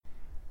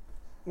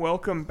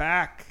Welcome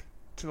back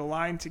to the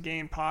Line to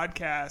Gain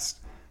podcast.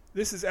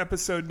 This is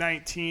episode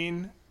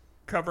 19,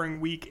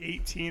 covering week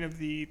 18 of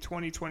the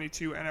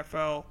 2022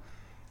 NFL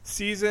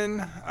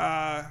season.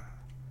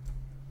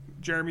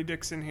 Jeremy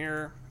Dixon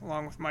here,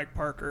 along with Mike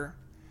Parker.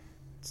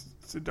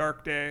 It's a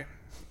dark day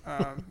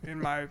in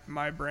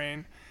my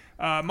brain.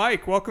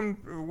 Mike,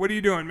 welcome. What are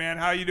you doing, man?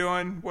 How are you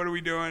doing? What are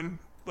we doing?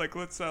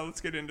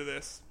 Let's get into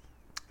this.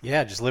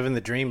 Yeah, just living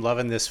the dream,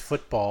 loving this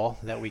football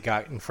that we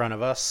got in front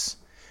of us.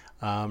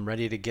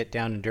 Ready to get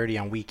down and dirty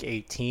on week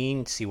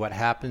 18, see what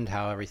happened,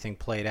 how everything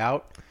played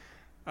out.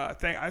 I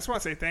just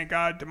want to say thank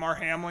God Damar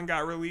Hamlin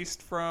got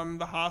released from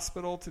the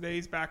hospital today.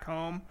 He's back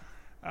home.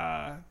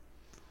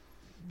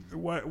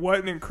 What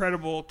an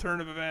incredible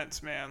turn of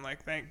events, man.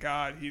 Thank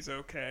God he's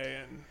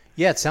okay. And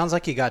yeah, it sounds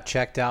like he got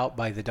checked out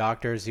by the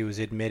doctors. He was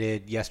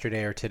admitted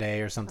yesterday or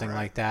today or something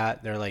like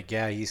that. They're like,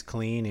 yeah, he's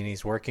clean, and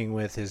he's working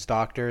with his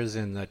doctors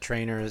and the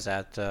trainers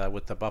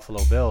with the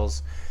Buffalo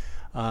Bills.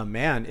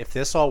 Man, if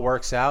this all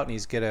works out and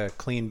he's got a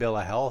clean bill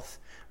of health,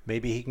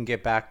 maybe he can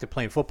get back to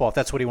playing football if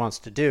that's what he wants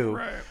to do.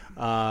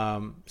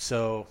 Right.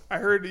 So I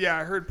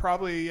heard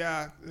probably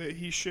that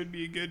he should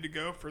be good to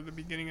go for the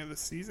beginning of the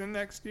season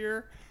next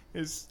year.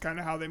 Is kind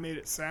of how they made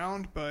it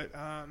sound, but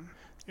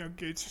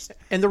it's just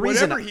and the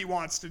reason whatever he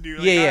wants to do.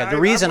 The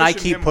reason I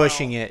keep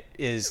pushing it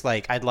is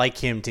I'd like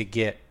him to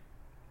get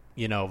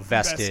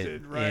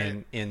vested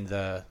right. in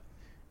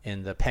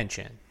the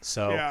pension.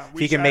 So if he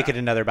we can make it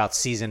another about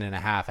season and a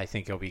half, I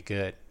think he'll be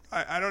good.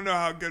 I don't know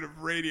how good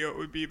of radio it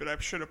would be, but I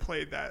should have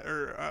played that,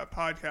 or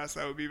podcast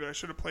that would be, but I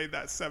should have played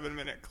that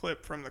 7-minute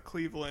clip from the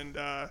Cleveland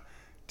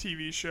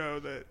TV show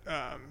that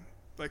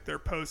their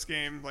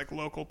post-game,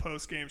 local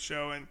post-game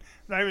show, and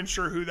I'm not even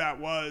sure who that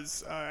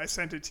was. I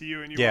sent it to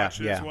you, and you watched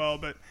it as well,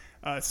 but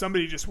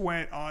somebody just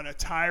went on a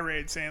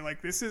tirade saying,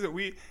 this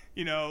isn't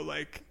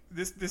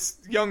this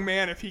young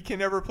man, if he can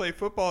never play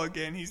football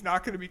again, he's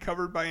not going to be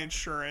covered by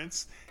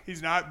insurance.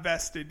 He's not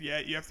vested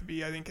yet. You have to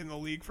be, I think, in the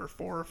league for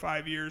 4 or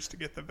 5 years to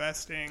get the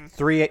vesting.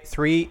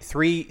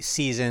 Three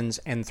seasons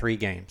and 3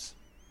 games.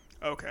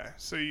 Okay,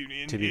 so you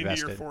need to be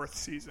vested. Your 4th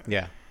season.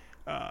 Yeah.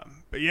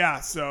 But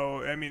yeah,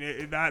 so I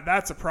mean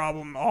that's a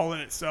problem all in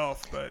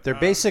itself. But they're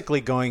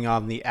basically going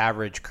on the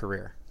average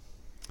career.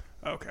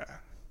 Okay.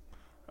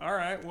 All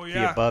right. Well,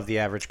 yeah. Be above the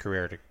average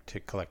career to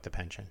collect the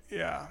pension.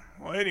 Yeah.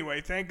 Well, anyway,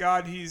 thank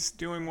God he's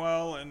doing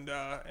well and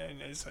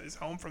is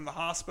home from the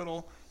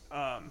hospital.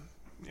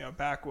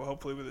 Back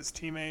hopefully with his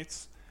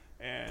teammates.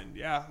 And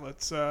yeah,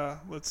 let's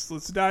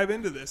dive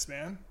into this,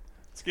 man.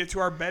 Let's get to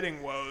our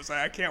betting woes.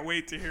 I can't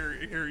wait to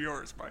hear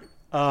yours, Mike.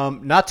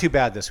 Not too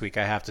bad this week,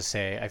 I have to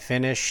say. I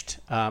finished.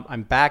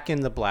 I'm back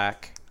in the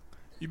black.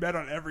 You bet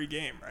on every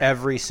game, right?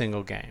 Every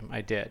single game,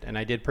 I did, and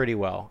I did pretty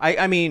well.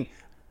 I mean,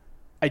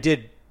 I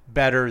did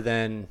better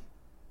than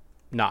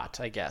not,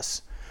 I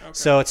guess. Okay.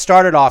 So it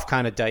started off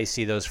kind of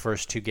dicey those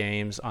first 2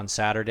 games on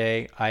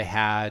Saturday. I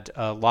had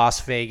Las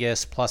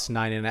Vegas plus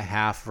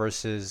 9.5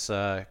 versus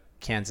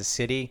Kansas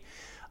City.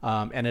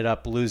 Ended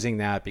up losing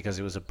that because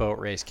it was a boat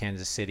race.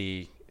 Kansas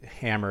City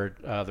hammered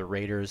the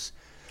Raiders.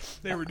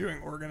 They were doing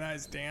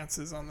organized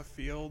dances on the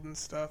field and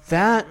stuff.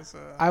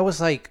 I was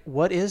like,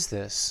 what is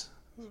this?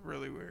 It was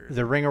really weird.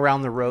 The ring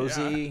around the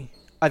rosy.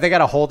 Yeah. They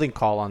got a holding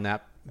call on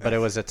that, but it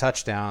was a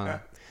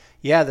touchdown.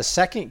 Yeah, the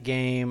second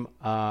game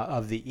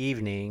of the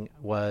evening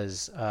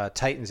was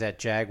Titans at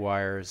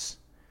Jaguars.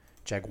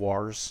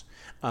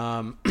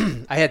 I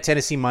had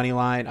Tennessee money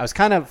line. I was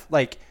kind of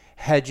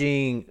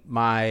hedging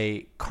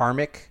my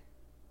karmic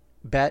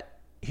bet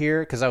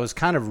here because I was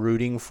kind of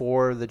rooting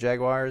for the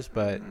Jaguars,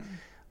 but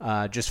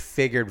just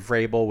figured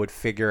Vrabel would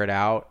figure it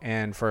out.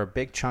 And for a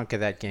big chunk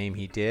of that game,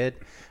 he did.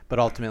 But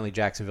ultimately,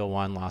 Jacksonville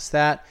won, lost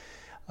that.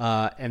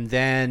 And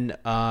then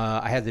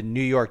I had the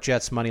New York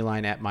Jets money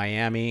line at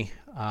Miami.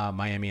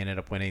 Miami ended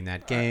up winning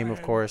that game,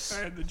 of course.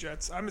 I had the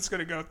Jets. I'm just going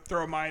to go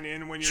throw mine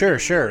in when you're doing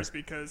yours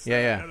because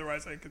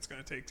otherwise I think it's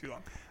going to take too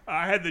long.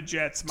 I had the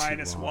Jets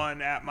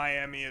 -1 at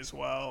Miami as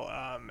well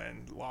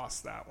and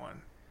lost that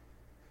one.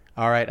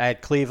 All right, I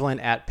had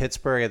Cleveland at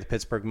Pittsburgh. I had the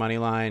Pittsburgh money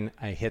line.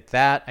 I hit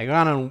that. I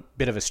got on a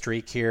bit of a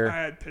streak here.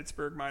 I had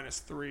Pittsburgh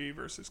 -3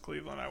 versus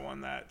Cleveland. I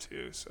won that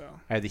too. So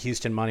I had the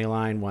Houston money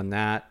line, won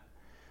that.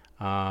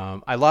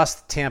 I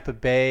lost the Tampa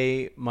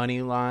Bay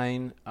money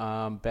line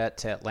bet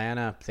to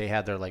Atlanta. They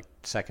had their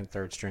second,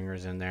 third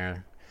stringers in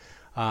there.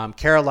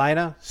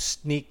 Carolina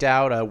sneaked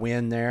out a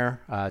win there,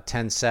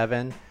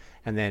 10-7.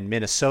 And then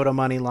Minnesota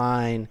money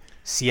line,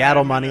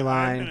 Seattle money line.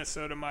 I had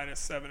Minnesota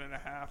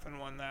 -7.5 and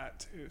won that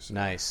too. So.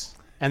 Nice.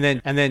 And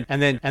then.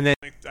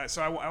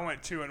 So I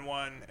went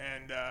 2-1,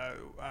 and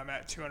I'm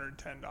at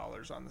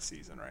 $210 on the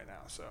season right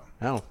now. So.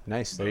 Oh,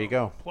 nice. There you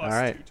go. Plus all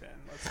right. 210.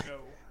 Let's go.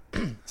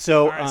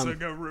 So, all right, so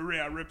go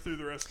rip through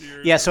the rest of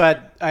yours. Yeah, so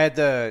I had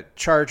the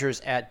Chargers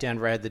at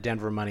Denver. I had the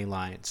Denver money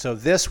line. So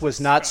this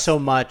was not so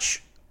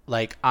much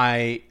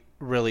I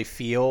really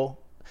feel.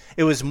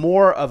 It was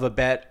more of a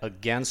bet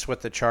against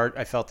what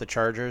I felt the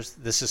Chargers.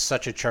 This is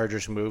such a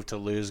Chargers move to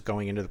lose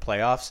going into the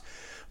playoffs.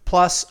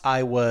 Plus,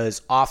 I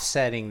was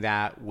offsetting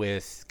that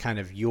with kind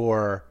of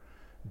your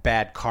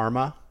bad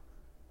karma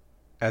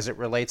as it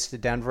relates to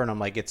Denver, and I'm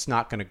like, it's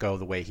not going to go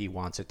the way he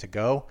wants it to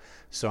go.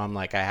 So I'm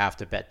like, I have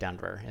to bet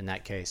Denver in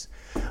that case.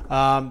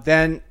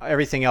 Then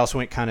everything else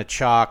went kind of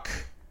chalk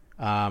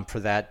for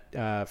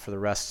the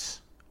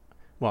rest.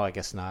 Well, I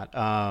guess not.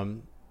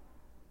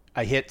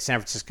 I hit San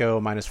Francisco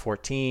minus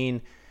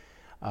 14.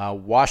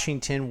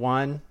 Washington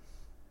won.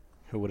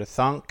 Who would have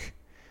thunk?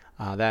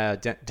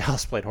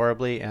 Dallas played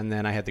horribly, and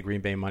then I had the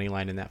Green Bay money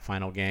line in that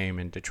final game,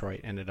 and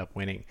Detroit ended up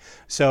winning.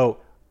 So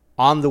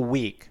on the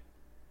week,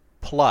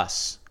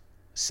 plus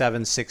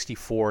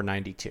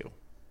 764.92.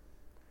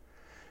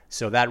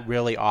 So that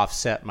really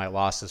offset my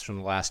losses from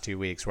the last 2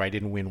 weeks, where I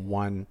didn't win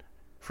one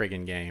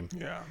friggin' game.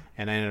 Yeah.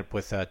 And I ended up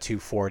with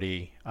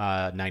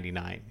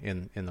 240.99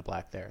 in the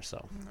black there.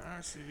 So I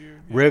see you.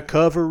 Yeah.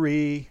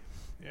 Recovery.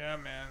 Yeah,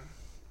 man.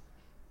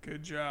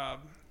 Good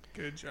job.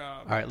 Good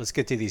job. All right, let's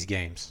get to these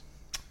games.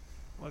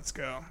 Let's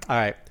go. All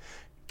right.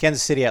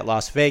 Kansas City at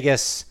Las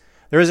Vegas.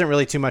 There isn't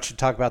really too much to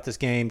talk about this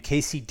game.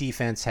 KC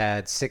defense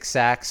had 6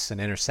 sacks, an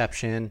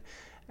interception,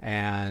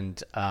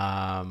 and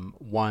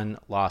one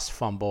lost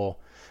fumble.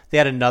 They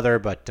had another,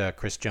 but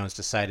Chris Jones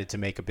decided to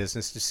make a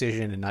business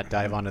decision and not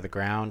dive onto the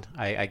ground.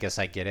 I guess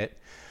I get it.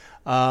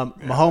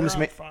 Mahomes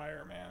they're on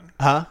fire, man.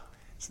 Huh?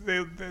 So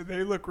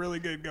they look really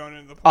good going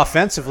into the playoffs.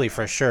 Offensively,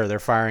 for sure, they're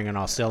firing on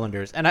all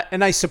cylinders.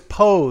 And I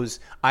suppose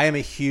I am a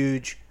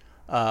huge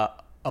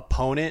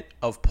opponent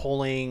of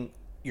pulling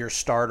your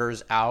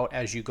starters out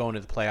as you go into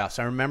the playoffs.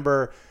 I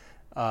remember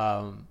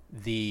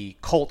the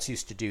Colts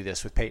used to do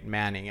this with Peyton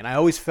Manning, and I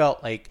always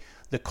felt like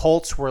the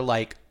Colts were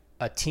like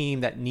a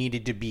team that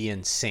needed to be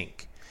in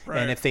sync. Right.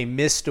 And if they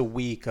missed a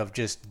week of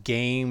just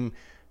game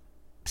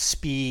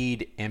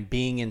speed and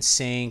being in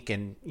sync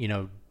and,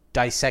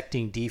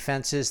 dissecting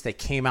defenses, they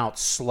came out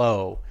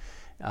slow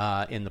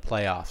in the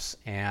playoffs.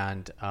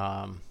 And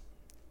I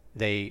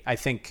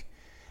think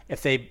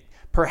if they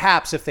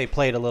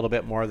played a little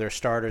bit more of their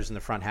starters in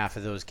the front half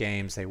of those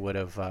games, they would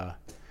have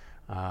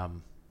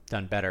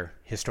done better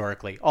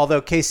historically.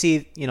 Although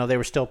KC, they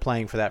were still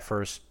playing for that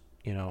first,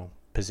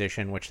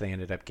 position, which they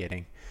ended up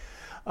getting.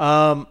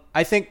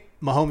 I think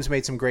Mahomes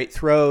made some great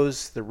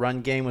throws. The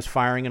run game was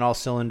firing in all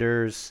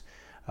cylinders.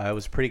 It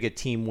was a pretty good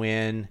team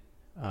win.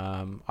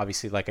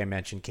 Obviously, like I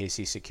mentioned,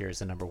 KC secures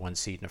the number 1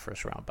 seed in the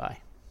first round bye.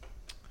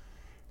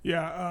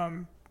 Yeah,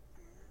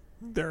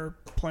 they're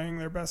playing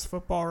their best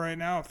football right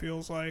now, it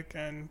feels like,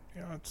 and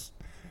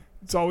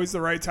it's always the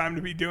right time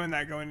to be doing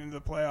that going into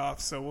the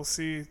playoffs. So we'll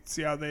see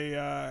how they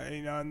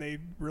and they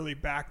really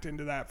backed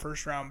into that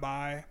first round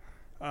bye.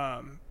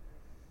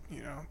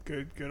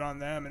 Good on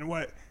them. And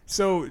we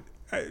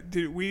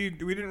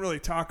didn't really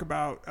talk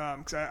about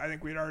because I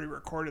think we'd already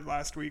recorded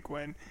last week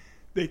when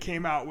they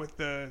came out with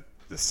the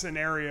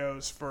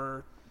scenarios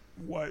for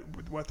what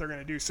they're going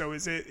to do. So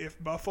is it if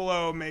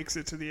Buffalo makes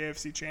it to the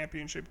AFC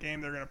Championship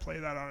game, they're going to play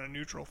that on a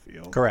neutral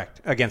field?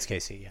 Correct. Against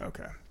KC, yeah.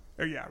 Okay.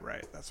 Oh, yeah,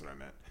 right. That's what I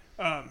meant.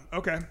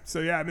 Okay. So,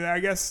 yeah, I mean, I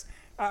guess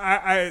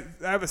I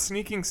have a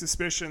sneaking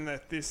suspicion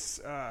that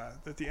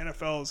that the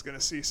NFL is going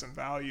to see some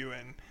value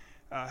in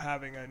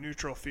having a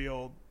neutral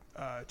field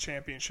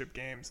championship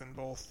games in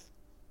both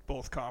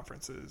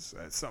conferences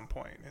at some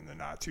point in the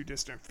not too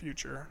distant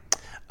future.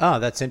 Oh,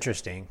 that's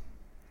interesting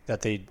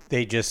that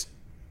they just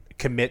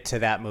commit to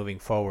that moving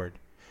forward.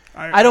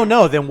 I don't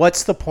know. Then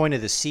what's the point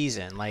of the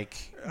season?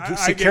 Like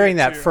securing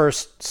that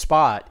first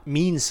spot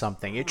means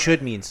something. It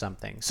should mean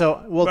something.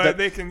 So, but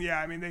they can. Yeah,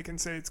 I mean, they can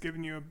say it's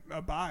giving you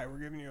a bye. We're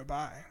giving you a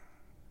bye.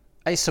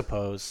 I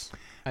suppose.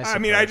 I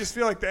mean, I just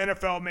feel like the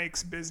NFL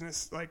makes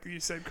business, like you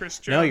said, Chris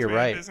Jones. No, you're made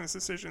right. A business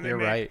decision. You're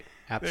right.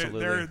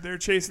 Absolutely. They're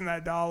chasing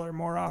that dollar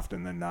more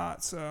often than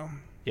not. So.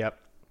 Yep.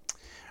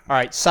 All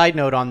right. Side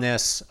note on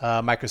this: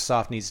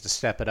 Microsoft needs to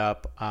step it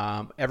up.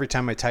 Every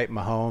time I type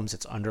Mahomes,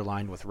 it's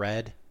underlined with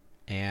red,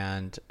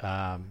 and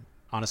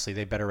honestly,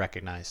 they better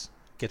recognize.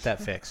 Get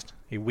that fixed.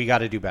 We got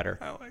to do better.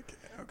 I like it.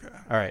 Okay.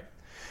 All right.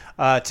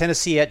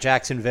 Tennessee at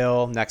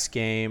Jacksonville, next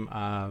game.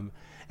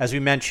 As we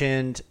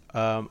mentioned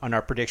on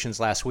our predictions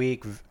last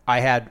week,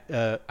 I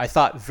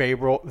thought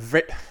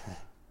Vrabel,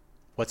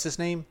 what's his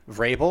name?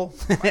 Vrabel?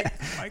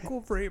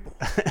 Michael Vrabel.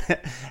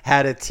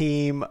 had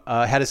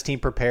his team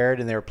prepared,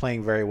 and they were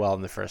playing very well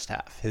in the first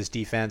half. His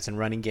defense and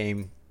running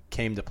game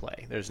came to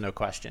play. There's no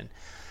question.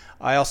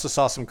 I also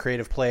saw some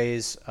creative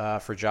plays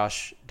for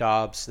Josh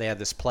Dobbs. They had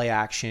this play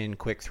action,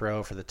 quick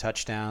throw for the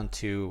touchdown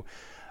to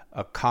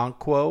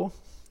Okonkwo.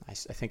 I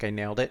think I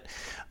nailed it.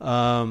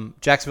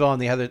 Jacksonville, on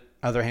the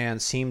other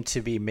hand, seemed to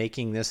be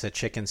making this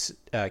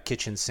a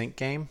kitchen sink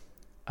game.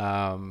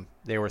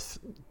 They were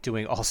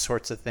doing all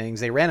sorts of things.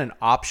 They ran an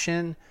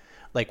option,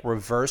 like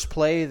reverse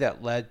play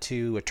that led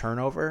to a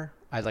turnover.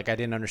 I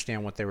didn't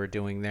understand what they were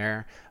doing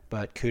there,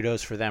 but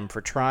kudos for them for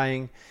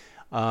trying.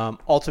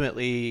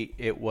 Ultimately,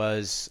 it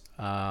was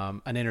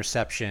an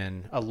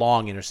interception, a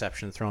long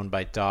interception thrown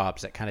by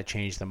Dobbs that kind of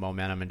changed the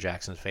momentum in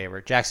Jackson's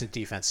favor. Jackson's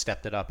defense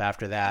stepped it up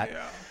after that.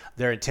 Yeah.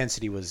 Their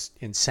intensity was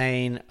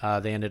insane.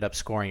 They ended up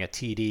scoring a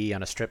TD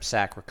on a strip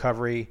sack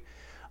recovery.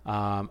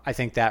 I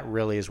think that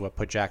really is what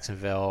put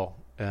Jacksonville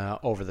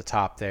over the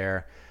top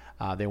there.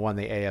 They won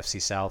the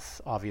AFC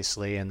South,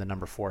 obviously, and the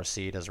number 4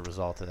 seed as a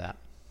result of that.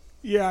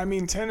 Yeah, I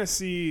mean,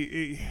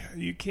 Tennessee,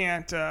 you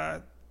can't.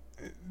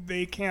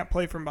 They can't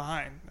play from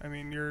behind. I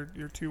mean,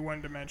 you're too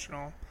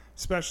one-dimensional.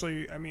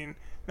 Especially, I mean,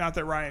 not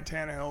that Ryan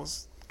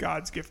Tannehill's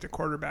God's gift to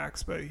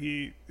quarterbacks, but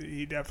he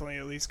definitely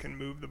at least can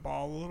move the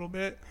ball a little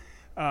bit.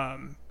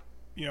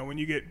 When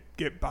you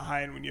get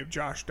behind, when you have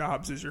Josh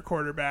Dobbs as your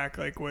quarterback,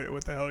 like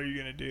what the hell are you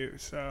gonna do?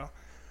 So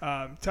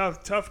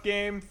tough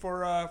game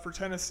for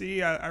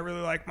Tennessee. I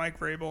really like Mike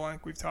Vrabel. I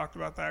think we've talked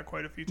about that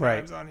quite a few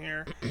times on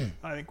here.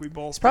 I think we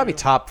both. It's probably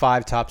top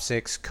 5, top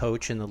 6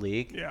 coach in the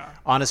league. Yeah.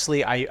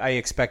 Honestly, I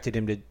expected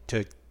him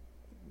to.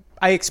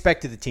 I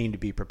expected the team to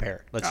be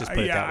prepared. Let's just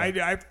put it that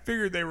way. I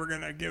figured they were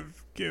gonna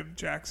give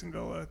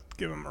Jacksonville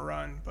give them a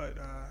run, but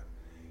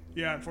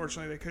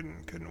unfortunately they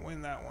couldn't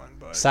win that one.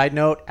 But side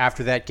note: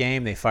 after that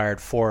game, they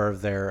fired 4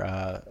 of their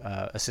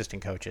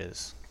assistant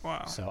coaches.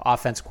 Wow. So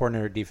offense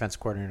coordinator, defense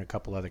coordinator, and a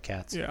couple other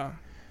cats. Yeah.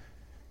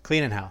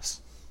 Cleaning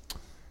house.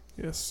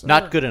 Yes. Sir.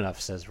 Not good enough,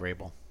 says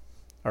Vrabel.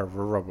 Or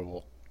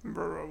Vrabel.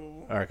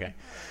 Okay.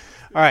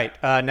 All right,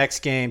 next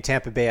game,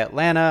 Tampa Bay,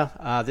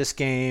 Atlanta. This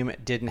game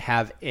didn't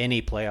have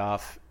any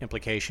playoff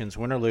implications,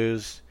 win or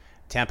lose.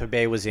 Tampa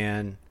Bay was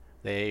in.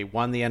 They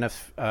won the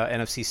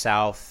NFC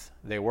South.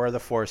 They were the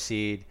 4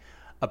 seed.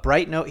 A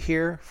bright note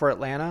here for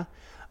Atlanta.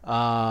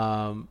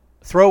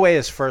 Throw away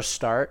his first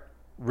start.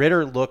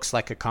 Ritter looks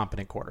like a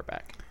competent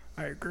quarterback.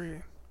 I agree.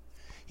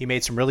 He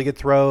made some really good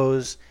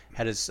throws,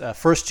 had his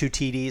first 2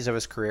 TDs of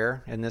his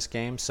career in this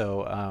game,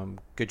 so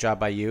good job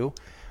by you.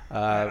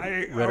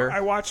 Ritter.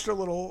 I watched a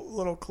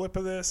little clip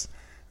of this,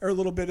 or a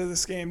little bit of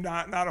this game,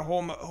 not a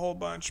whole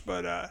bunch,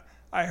 but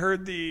I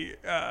heard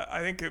I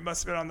think it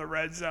must have been on the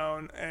Red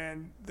Zone,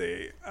 and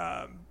the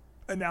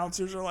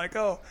announcers are like,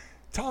 "Oh,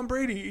 Tom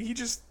Brady, he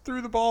just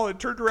threw the ball and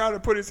turned around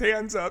and put his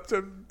hands up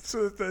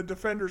so that the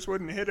defenders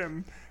wouldn't hit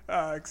him."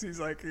 Because he's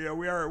like,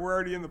 we're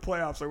already in the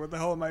playoffs. Like, what the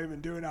hell am I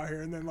even doing out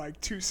here? And then, like,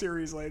 2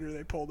 series later,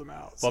 they pulled him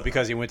out. Well,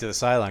 because he went to the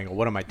sideline.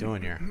 What am I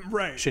doing here?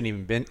 Right. Shouldn't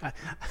even been.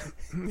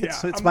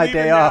 It's I'm my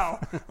day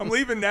off. I'm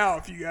leaving now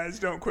if you guys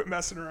don't quit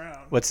messing around.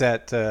 What's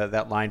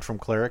that line from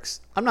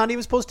Clerics? I'm not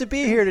even supposed to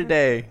be here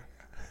today.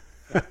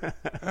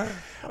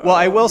 Well,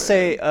 I will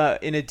say,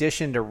 in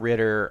addition to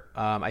Ritter,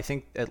 I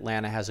think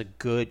Atlanta has a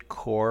good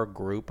core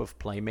group of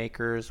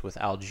playmakers with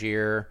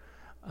Algier,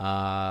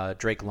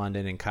 Drake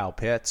London, and Kyle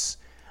Pitts.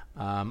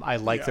 I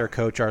like their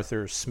coach,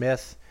 Arthur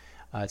Smith.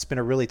 It's been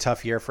a really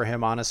tough year for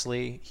him,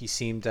 honestly. He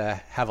seemed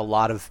to have a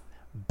lot of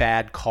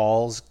bad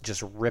calls,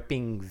 just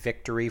ripping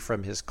victory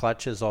from his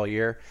clutches all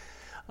year.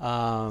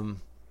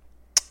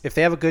 If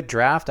they have a good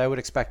draft, I would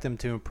expect them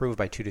to improve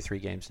by 2 to 3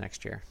 games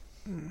next year.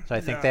 So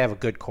I think they have a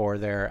good core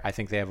there. I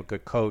think they have a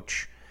good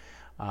coach.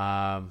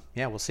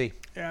 We'll see.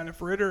 Yeah, and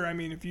if Ritter,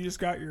 if you just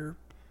got your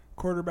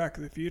quarterback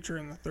of the future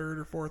in the 3rd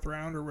or 4th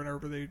round or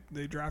whatever,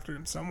 they drafted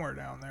him somewhere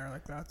down there,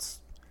 like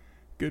that's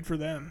good for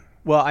them.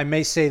 Well, I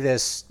may say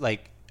this, I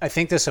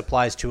think this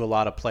applies to a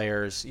lot of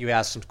players. You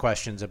asked some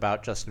questions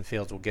about Justin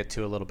Fields we'll get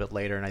to a little bit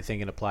later, and I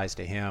think it applies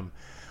to him.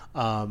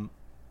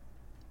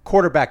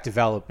 Quarterback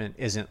development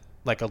isn't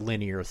like a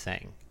linear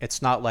thing.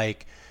 It's not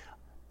like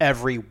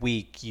every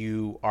week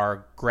you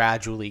are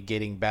gradually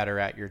getting better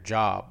at your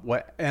job.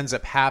 What ends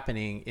up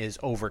happening is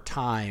over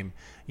time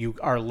you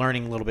are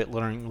learning a little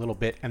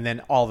bit, and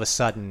then all of a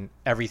sudden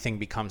everything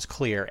becomes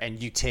clear,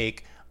 and you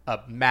take a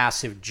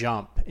massive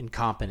jump in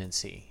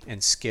competency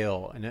and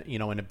skill and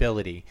and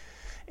ability.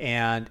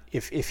 And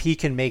if he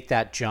can make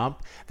that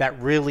jump, that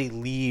really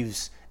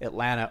leaves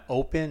Atlanta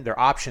open, their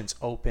options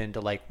open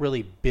to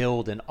really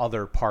build in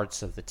other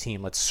parts of the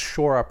team. Let's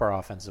shore up our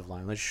offensive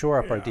line. Let's shore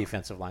up our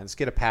defensive line. Let's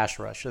get a pass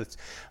rush.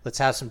 Let's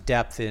have some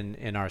depth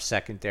in our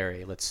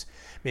secondary.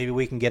 Maybe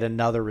we can get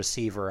another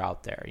receiver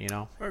out there,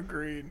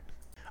 Agreed.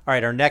 All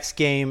right, our next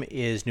game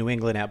is New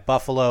England at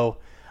Buffalo.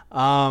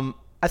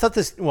 I thought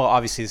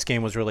obviously this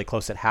game was really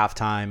close at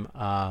halftime,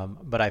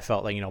 but I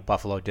felt like,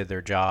 Buffalo did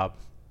their job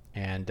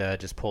and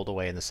just pulled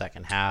away in the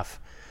second half.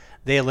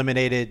 They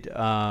eliminated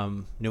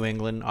New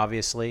England,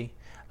 obviously.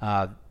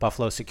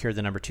 Buffalo secured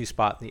the number 2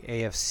 spot in the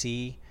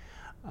AFC,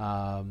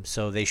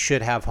 so they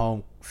should have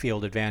home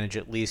field advantage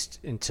at least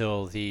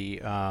until the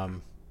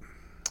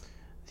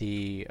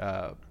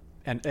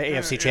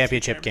AFC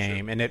Championship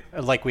game. And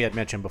like we had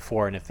mentioned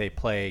before, and if they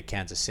play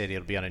Kansas City,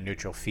 it'll be on a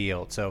neutral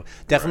field. So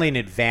definitely an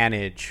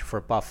advantage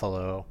for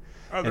Buffalo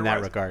in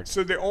that regard.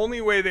 So the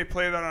only way they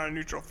play that on a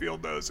neutral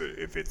field, though, is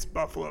if it's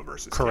Buffalo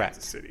versus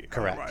Kansas City.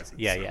 Correct.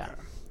 Yeah.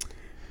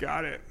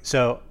 Got it.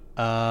 So,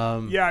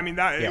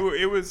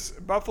 it was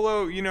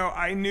Buffalo.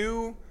 I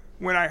knew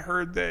when I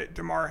heard that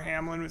DeMar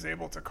Hamlin was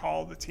able to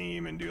call the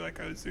team and do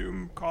a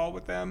Zoom call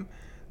with them.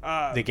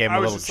 They gave him a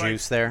little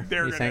juice there.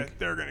 They're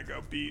gonna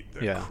go beat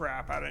the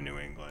crap out of New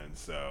England.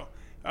 So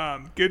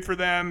good for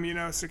them.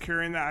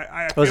 Securing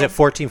that. Was it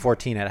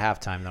 14-14 at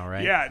halftime though,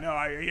 right? Yeah. No.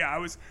 I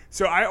was.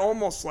 So I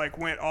almost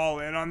went all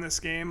in on this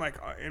game.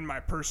 In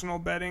my personal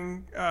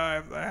betting,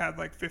 I had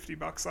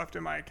 $50 left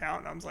in my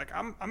account, and I was like,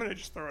 I'm gonna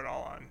just throw it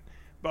all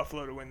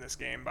Buffalo to win this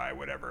game by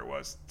whatever it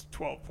was,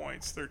 12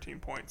 points, 13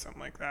 points,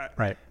 something like that.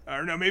 Right.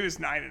 Or no, maybe it was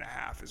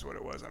 9.5 is what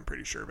it was. I'm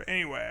pretty sure. But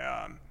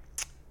anyway,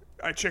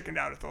 I chickened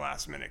out at the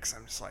last minute because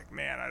I'm just like,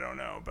 man, I don't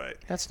know. But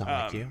that's not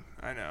like you.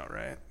 I know,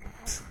 right?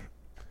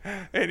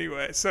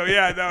 Anyway, so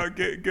yeah, no,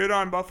 good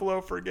on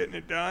Buffalo for getting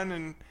it done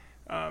and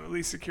at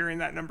least securing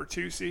that number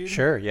 2 seed.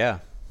 Sure, yeah.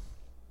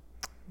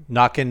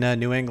 Knocking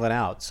New England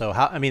out. So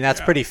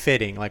that's pretty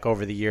fitting. Like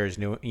over the years,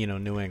 New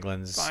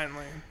England's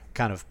finally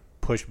kind of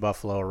pushed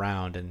Buffalo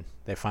around, and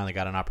they finally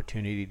got an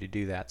opportunity to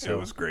do that. So it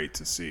was great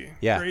to see.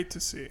 Yeah, great to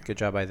see. Good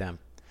job by them.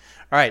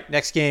 All right,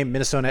 next game,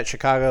 Minnesota at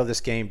Chicago.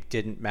 This game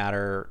didn't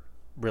matter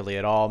really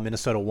at all.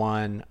 Minnesota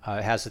won.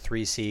 It has a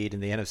 3 seed in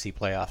the NFC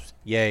playoffs.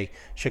 Yay.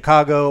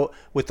 Chicago,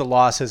 with the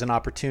loss, has an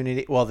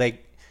opportunity.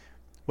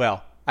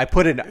 I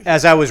put it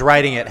as I was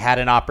writing it, had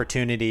an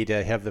opportunity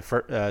to have the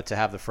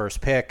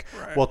first pick.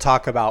 Right. We'll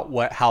talk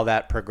about how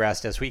that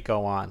progressed as we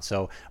go on.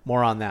 So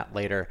more on that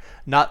later.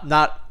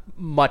 Not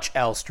much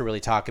else to really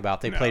talk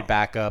about. They played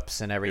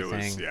backups and everything.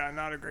 It was,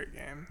 not a great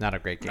game. Not a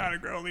great game.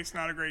 At least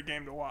not a great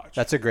game to watch.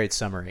 That's a great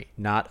summary.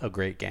 Not a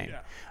great game.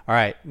 Yeah. All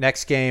right,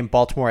 next game,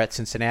 Baltimore at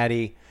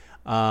Cincinnati.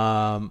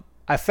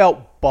 I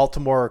felt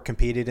Baltimore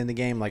competed in the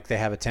game like they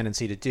have a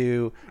tendency to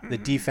do. The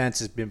defense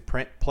has been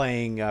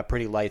playing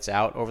pretty lights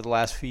out over the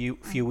last few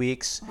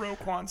weeks.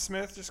 Roquan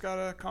Smith just got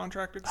a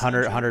contract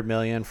extension. $100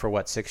 million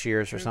for 6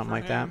 years or something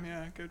like that.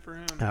 Yeah, good for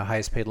him.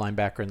 Highest paid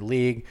linebacker in the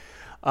league.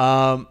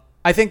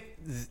 I think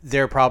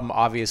their problem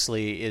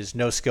obviously is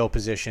no skill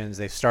positions.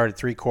 They've started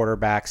 3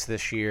 quarterbacks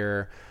this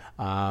year,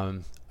 a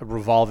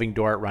revolving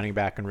door at running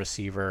back and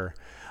receiver.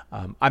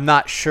 I'm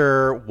not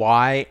sure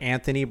why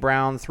Anthony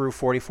Brown threw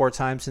 44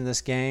 times in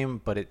this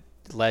game, but it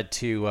led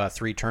to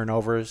 3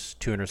 turnovers,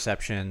 2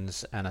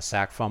 interceptions, and a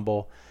sack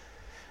fumble.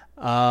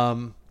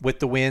 With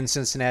the win,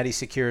 Cincinnati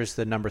secures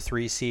the number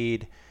 3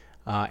 seed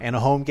and a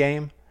home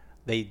game.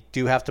 They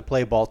do have to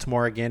play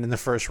Baltimore again in the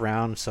first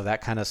round, so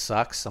that kind of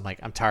sucks.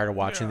 I'm tired of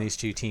watching these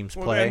 2 teams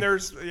play. And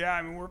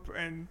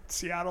and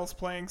Seattle's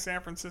playing San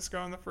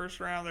Francisco in the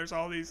first round. There's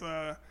all these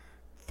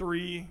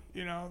 3,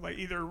 like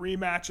either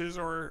rematches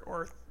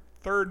or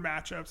third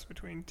matchups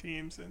between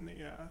teams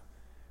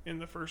in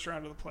the first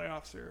round of the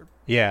playoffs here.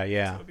 Yeah.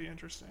 So it'll be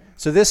interesting.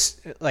 So this,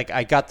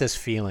 I got this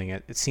feeling.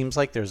 It seems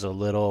like there's a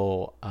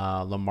little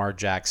Lamar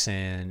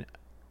Jackson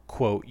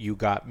quote, "You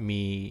got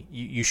me.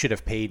 You should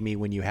have paid me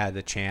when you had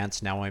the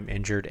chance. Now I'm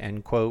injured,"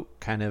 end quote,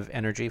 kind of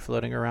energy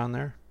floating around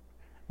there.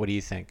 What do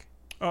you think?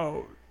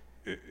 Oh,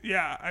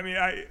 yeah. I mean,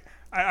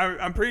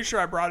 I'm pretty sure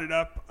I brought it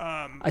up.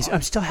 I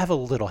still have a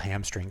little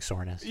hamstring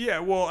soreness. Yeah,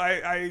 well,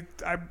 I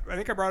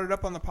think I brought it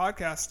up on the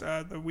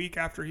podcast the week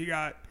after he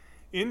got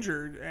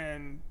injured,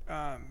 and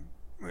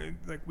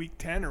like week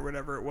 10 or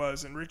whatever it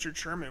was, and Richard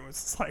Sherman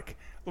was like,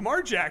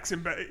 Lamar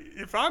Jackson, but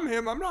if I'm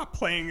him, I'm not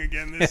playing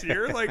again this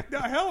year. Like, no,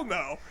 hell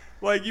no.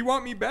 Like, you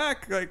want me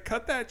back? Like,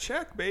 cut that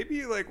check,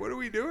 baby. Like, what are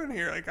we doing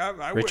here? Like,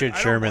 Richard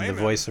Sherman, the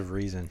voice of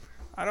reason.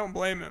 I don't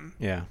blame him.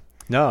 Yeah.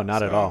 No,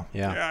 not at all.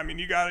 Yeah. Yeah, I mean,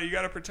 you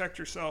gotta protect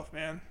yourself,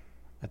 man.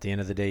 At the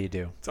end of the day, you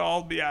do. It's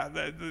all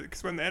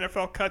because when the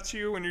NFL cuts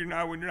you when you're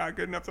not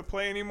good enough to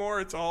play anymore,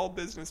 it's all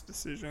business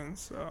decisions.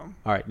 So.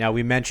 All right. Now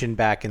we mentioned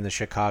back in the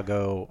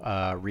Chicago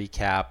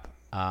recap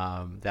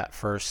that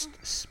first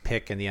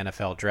pick in the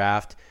NFL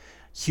draft,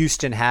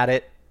 Houston had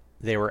it.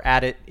 They were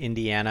at it.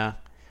 Indiana.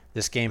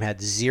 This game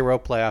had 0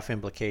 playoff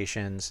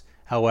implications.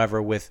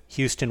 However, with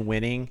Houston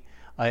winning,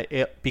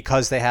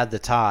 because they had the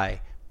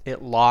tie,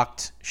 it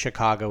locked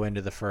Chicago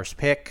into the first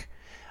pick.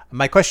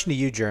 My question to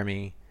you,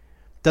 Jeremy,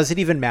 does it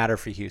even matter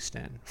for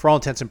Houston? For all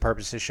intents and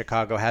purposes,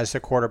 Chicago has their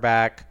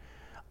quarterback.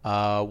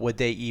 Would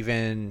they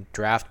even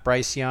draft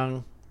Bryce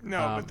Young?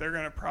 No, but they're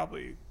going to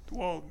probably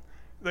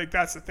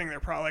that's the thing. They're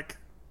probably like,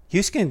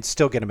 Houston can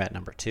still get him at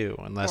number 2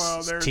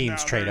 unless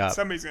teams trade up.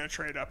 Somebody's going to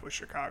trade up with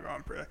Chicago.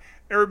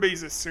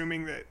 Everybody's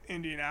assuming that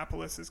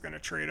Indianapolis is going to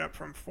trade up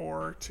from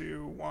 4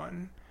 to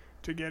 1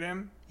 to get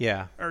him.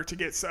 Yeah. Or to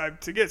get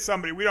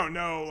somebody. We don't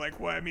know. Like,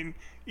 what I mean,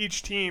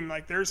 each team,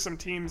 like, there's some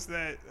teams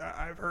that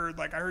I've heard.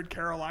 Like, I heard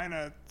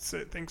Carolina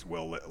thinks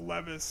Will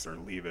Levis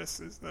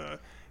is the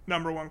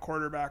number 1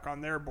 quarterback on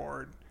their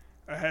board,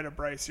 ahead of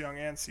Bryce Young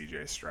and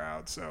C.J.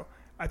 Stroud. So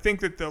I think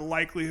that the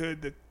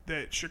likelihood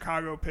that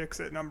Chicago picks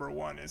at number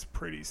 1 is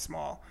pretty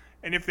small.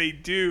 And if they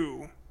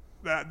do,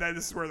 that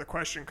this is where the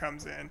question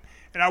comes in.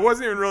 And I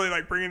wasn't even really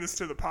like bringing this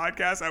to the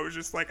podcast. I was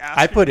just like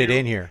asking. I put it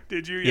in here.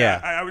 Did you?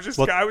 Yeah. I was just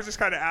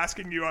kind of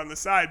asking you on the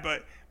side.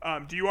 But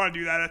do you want to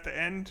do that at the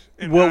end?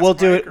 We'll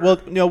do it.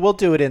 We'll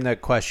do it in the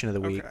question of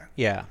the week. Okay.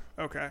 Yeah.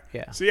 Okay.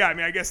 Yeah. So yeah, I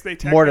mean, I guess they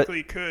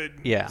technically could.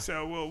 Yeah.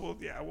 So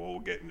we'll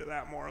get into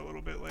that more a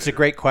little bit later. It's a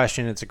great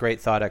question. It's a great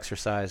thought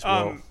exercise.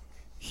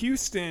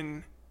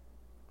 Houston.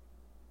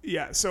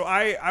 Yeah, so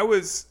I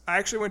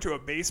actually went to a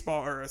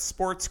baseball or a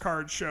sports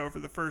card show for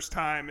the first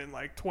time in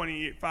like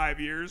 25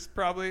 years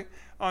probably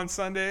on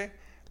Sunday,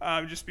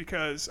 just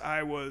because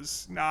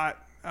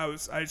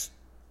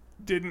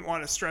didn't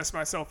want to stress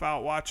myself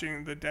out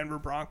watching the Denver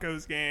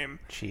Broncos game.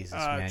 Jesus,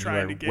 man,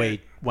 trying you to are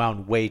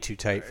wound way too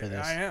tight for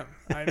this.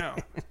 I know.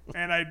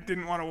 And I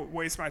didn't want to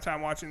waste my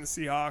time watching the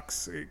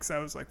Seahawks because I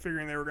was like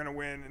figuring they were going to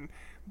win and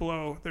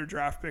blow their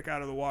draft pick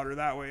out of the water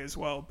that way as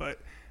well. But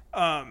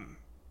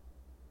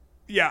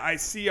yeah, I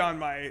see on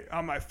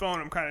my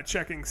phone, I'm kind of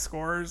checking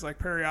scores like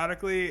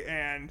periodically,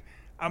 and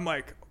I'm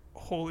like,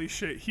 holy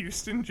shit,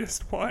 Houston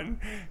just won.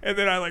 And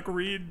then I like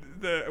read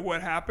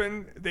what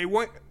happened. They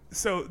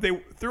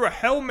threw a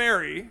Hail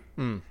Mary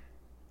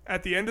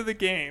at the end of the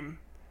game,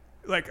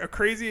 like a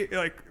crazy,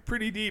 like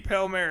pretty deep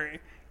Hail Mary,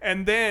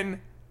 and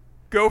then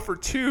go for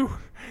 2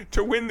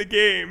 to win the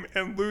game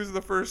and lose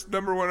the first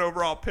number 1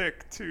 overall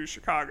pick to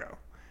Chicago.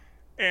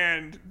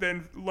 And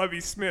then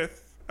Lovie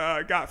Smith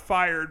got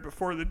fired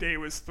before the day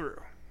was through.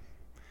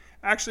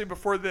 Actually,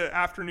 before the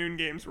afternoon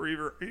games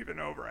were even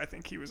over, I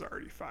think he was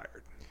already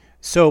fired.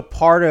 So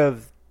part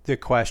of the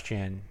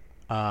question,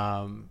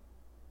 that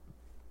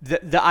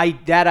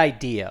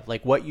idea,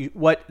 like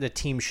what the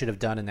team should have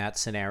done in that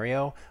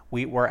scenario,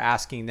 we were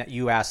asking that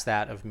you asked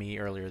that of me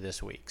earlier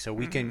this week, so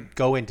we can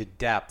go into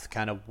depth,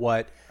 kind of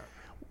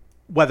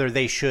whether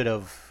they should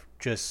have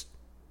just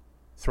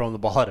thrown the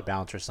ball out of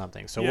bounds or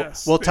something. So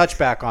yes, we'll touch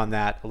back on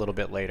that a little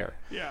bit later.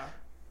 Yeah.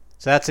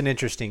 So that's an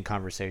interesting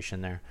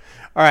conversation there.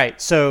 All right,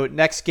 so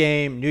next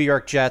game, New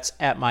York Jets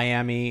at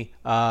Miami.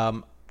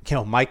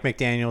 Mike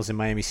McDaniels and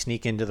Miami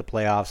sneak into the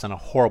playoffs on a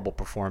horrible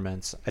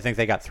performance. I think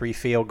they got 3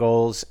 field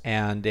goals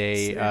and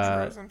Sage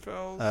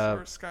Rosenfels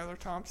or Skylar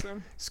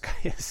Thompson.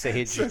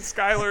 Sage.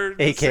 Skylar,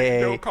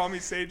 a.k.a. Don't call me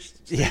Sage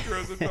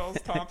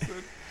Rosenfels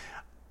Thompson.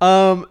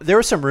 There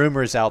were some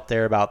rumors out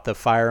there about the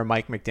fire of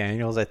Mike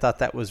McDaniels. I thought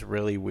that was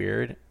really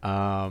weird.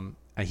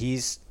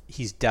 He's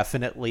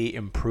definitely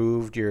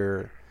improved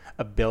your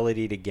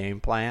ability to game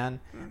plan,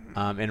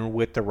 and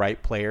with the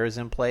right players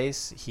in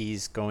place,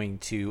 he's going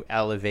to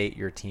elevate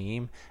your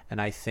team. And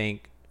I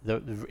think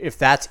if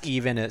that's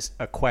even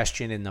a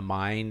question in the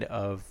mind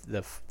of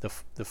the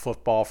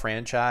football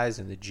franchise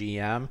and the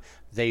GM,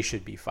 they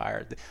should be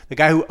fired. The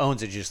guy who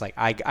owns it is just like,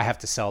 I have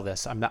to sell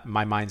this.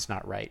 My mind's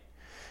not right.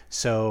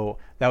 So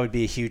that would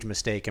be a huge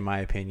mistake in my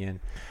opinion.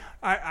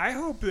 I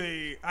hope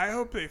they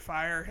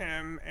fire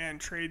him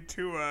and trade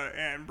Tua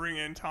and bring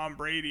in Tom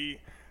Brady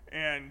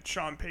and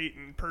Sean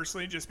Payton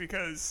personally, just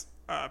because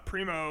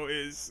Primo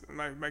is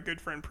my good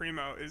friend.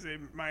 Primo is a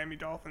Miami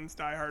Dolphins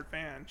diehard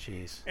fan.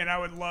 Jeez. And I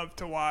would love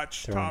to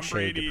watch Tom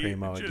Brady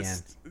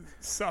just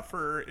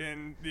suffer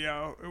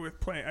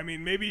with playing. I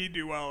mean, maybe he'd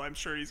do well. I'm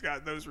sure he's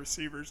got those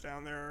receivers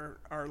down there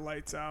are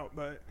lights out,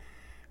 but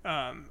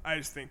I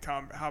just think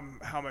Tom,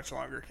 how much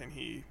longer can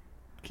he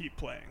keep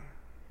playing?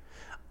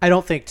 I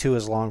don't think 2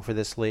 is long for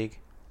this league.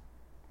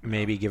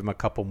 Maybe give him a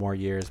couple more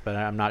years, but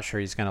I'm not sure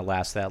he's going to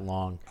last that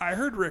long. I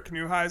heard Rick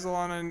Neuheisel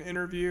on an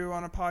interview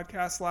on a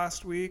podcast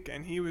last week,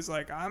 and he was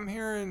like, I'm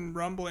hearing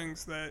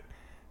rumblings that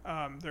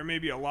there may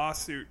be a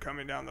lawsuit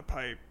coming down the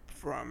pipe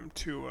from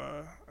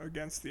Tua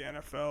against the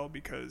NFL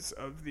because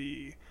of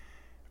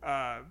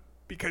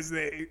because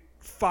they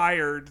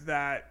fired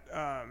that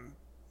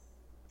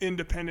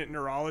independent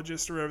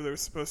neurologist or whatever that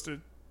was supposed to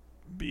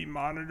be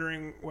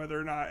monitoring whether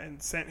or not, and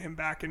sent him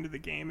back into the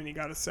game, and he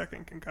got a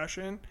second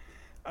concussion.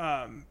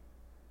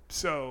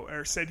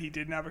 Or said he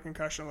didn't have a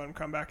concussion, let him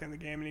come back in the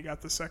game, and he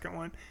got the second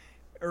one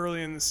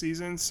early in the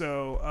season.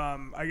 So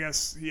I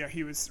guess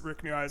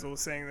Rick Neuheisel was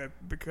saying that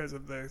because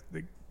of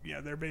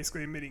they're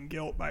basically admitting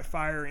guilt by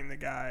firing the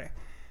guy.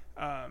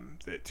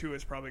 That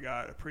Tua's probably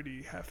got a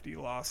pretty hefty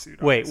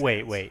lawsuit.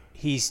 Wait.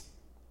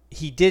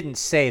 He didn't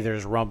say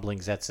there's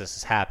rumblings that this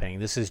is happening.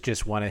 This is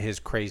just one of his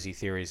crazy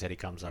theories that he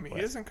comes up with.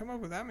 He doesn't come up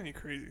with that many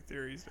crazy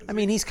theories.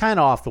 He's kind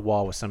of off the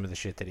wall with some of the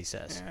shit that he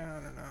says. Yeah,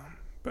 I don't know.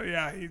 But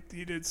yeah,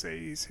 he did say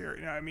he's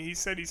hearing. He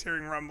said he's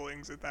hearing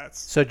rumblings that's.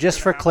 So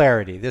just for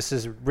clarity, this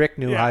is Rick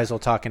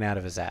Neuheisel talking out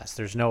of his ass.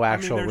 There's no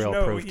actual real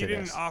proof to this. He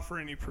didn't offer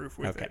any proof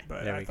with it,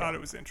 but I thought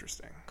it was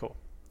interesting. Cool.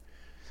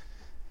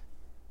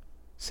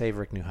 Save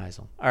Rick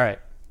Neuheisel. All right,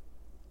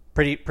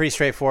 pretty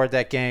straightforward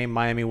that game.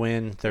 Miami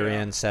win. They're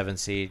in 7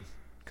 seed.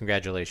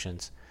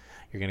 Congratulations.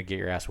 You're gonna get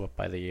your ass whooped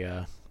by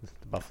the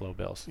Buffalo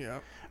Bills. Yeah.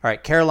 All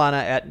right, Carolina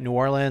at New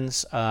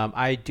Orleans.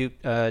 I do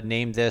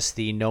name this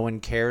the No One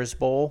Cares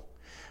Bowl.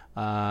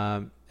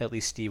 At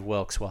least Steve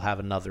Wilkes will have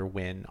another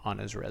win on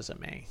his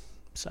resume.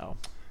 So,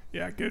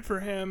 yeah, good for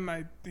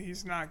him.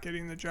 He's not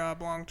getting the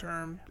job long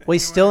term. Well,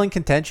 he's still in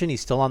contention.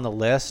 He's still on the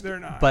list. They're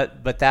not.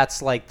 But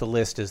that's like the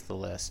list is the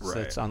list. Right. So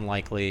it's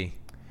unlikely.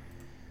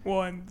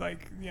 Well, and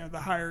the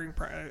hiring.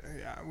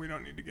 We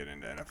don't need to get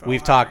into NFL.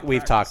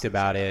 We've talked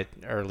about it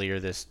earlier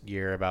this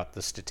year about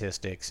the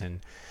statistics, and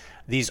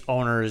these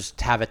owners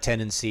have a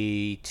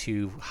tendency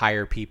to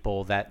hire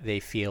people that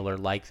they feel are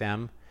like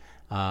them,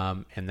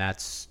 and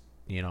that's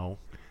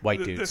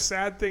white dudes. The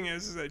sad thing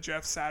is that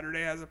Jeff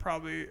Saturday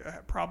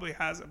probably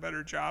has a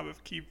better job of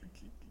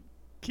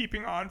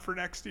keeping on for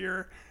next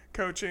year,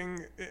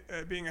 coaching,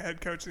 being a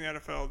head coach in the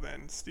NFL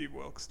than Steve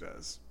Wilkes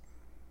does.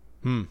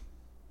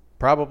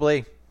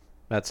 Probably.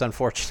 That's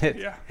unfortunate.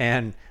 Yeah.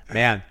 And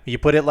man, you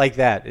put it like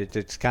that,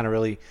 it's kind of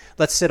really.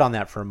 Let's sit on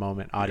that for a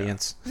moment,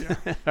 audience. Yeah.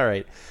 All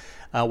right.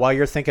 While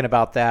you're thinking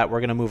about that, we're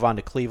going to move on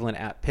to Cleveland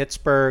at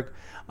Pittsburgh.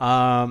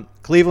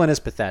 Cleveland is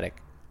pathetic.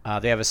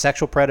 They have a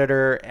sexual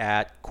predator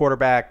at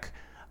quarterback.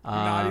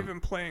 Not even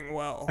playing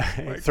well.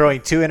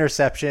 Throwing 2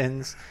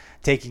 interceptions,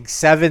 taking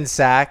 7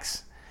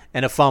 sacks,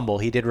 and a fumble.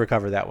 He did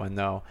recover that one,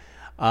 though.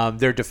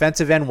 Their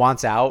defensive end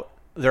wants out.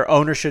 Their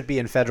owner should be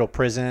in federal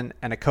prison,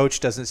 and a coach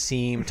doesn't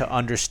seem to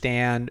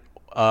understand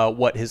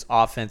what his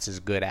offense is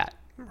good at.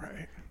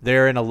 Right.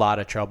 They're in a lot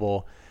of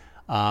trouble.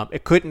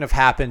 It couldn't have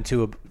happened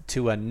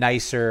to a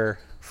nicer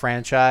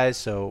franchise,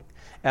 so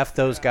F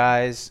those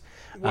guys.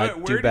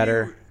 Do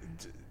better.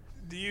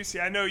 Do you see?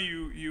 I know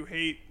you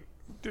hate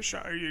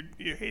Deshaun, or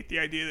you hate the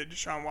idea that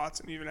Deshaun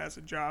Watson even has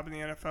a job in the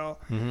NFL.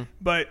 Mm-hmm.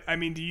 But I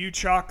mean, do you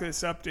chalk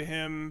this up to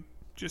him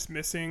just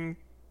missing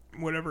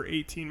whatever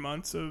 18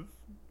 months of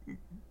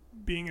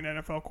being an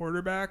NFL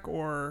quarterback,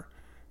 or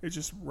it's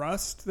just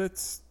rust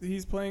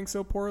he's playing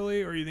so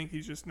poorly, or you think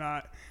he's just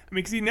not? I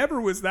mean, because he never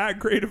was that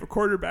great of a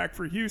quarterback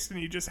for Houston.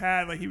 He just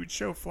had he would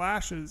show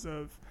flashes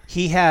of.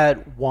 He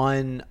had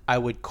one I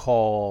would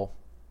call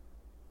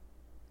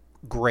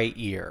great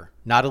year,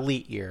 not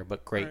elite year,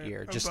 but great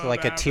year, just above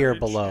like average, a tier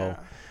below.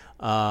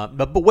 Yeah.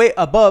 But way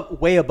above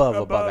average.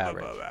 Above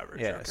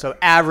average. Yeah. Okay. So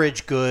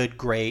average, good,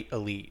 great,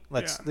 elite.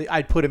 Yeah.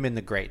 I'd put him in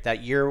the great.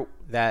 That year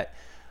that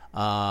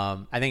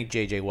I think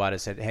JJ Watt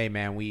has said, "Hey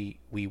man, we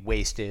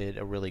wasted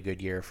a really good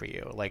year for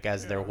you."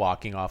 As they're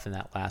walking off in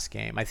that last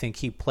game, I think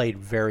he played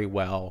very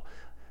well.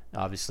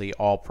 Obviously,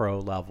 all pro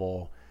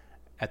level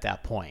at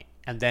that point,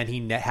 and then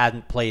he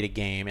hadn't played a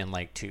game in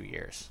 2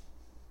 years.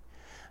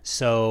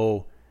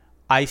 So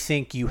I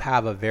think you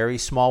have a very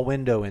small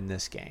window in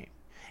this game.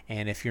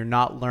 And if you're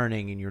not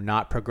learning and you're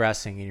not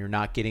progressing and you're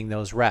not getting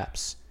those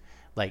reps,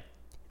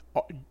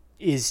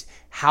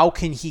 how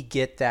can he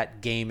get that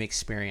game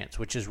experience,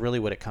 which is really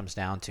what it comes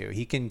down to.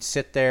 He can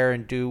sit there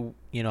and do,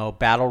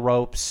 battle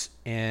ropes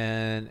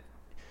in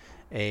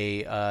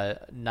a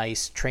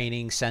nice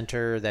training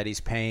center that he's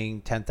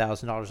paying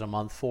 $10,000 a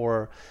month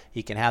for.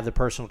 He can have the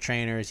personal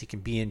trainers. He can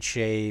be in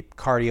shape,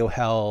 cardio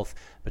health.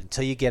 But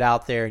until you get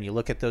out there and you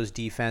look at those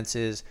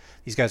defenses,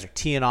 these guys are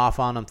teeing off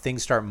on them.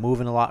 Things start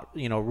moving a lot,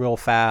 real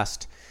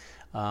fast.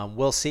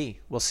 We'll see.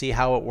 We'll see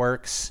how it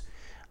works.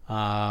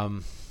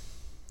 I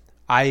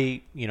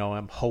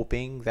am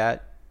hoping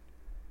that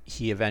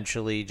he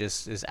eventually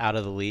just is out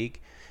of the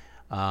league.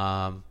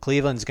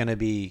 Cleveland's going to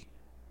be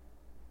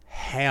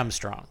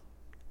hamstrung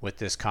with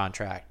this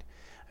contract.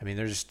 I mean,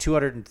 there's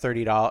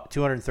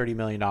 $230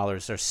 million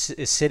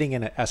is sitting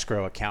in an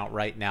escrow account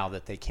right now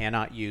that they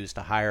cannot use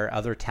to hire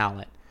other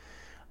talent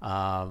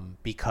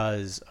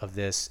because of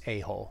this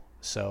a-hole.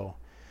 So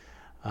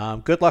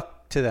good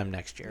luck to them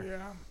next year.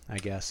 Yeah, I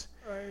guess.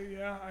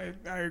 I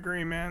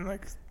agree, man.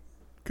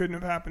 Couldn't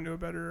have happened to a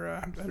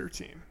better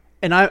team.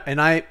 And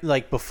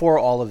I before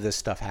all of this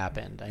stuff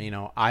happened,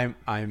 I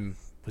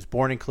was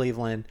born in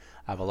Cleveland.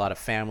 I have a lot of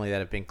family that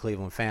have been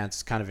Cleveland fans.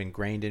 It's kind of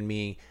ingrained in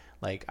me.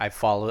 I had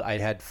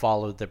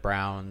followed the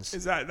Browns.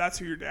 That's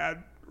who your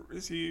dad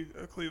is? He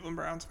a Cleveland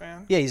Browns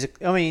fan? Yeah,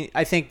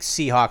 I think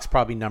Seahawks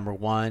probably number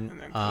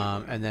one,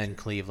 and then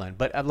Cleveland.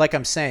 But like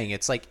I'm saying,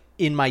 it's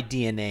in my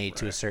DNA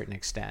to a certain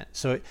extent.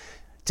 So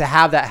to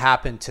have that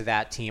happen to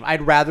that team,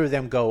 I'd rather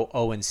them go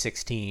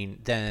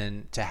 0-16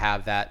 than to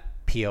have that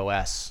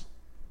POS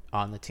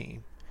on the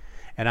team.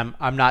 And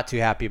I'm not too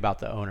happy about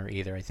the owner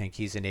either. I think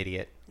he's an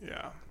idiot.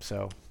 Yeah.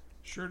 So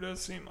sure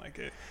does seem like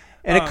it.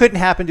 And it couldn't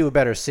happen to a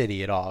better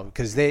city at all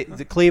because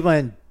the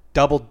Cleveland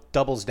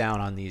doubles down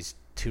on these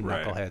two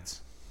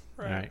knuckleheads.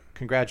 Right. All right.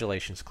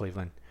 Congratulations,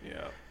 Cleveland.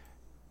 Yeah.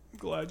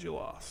 Glad you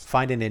lost.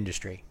 Find an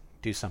industry.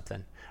 Do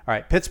something. All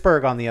right.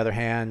 Pittsburgh, on the other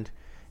hand,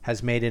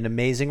 has made an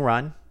amazing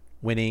run,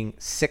 winning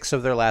 6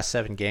 of their last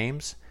 7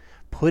 games,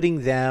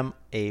 putting them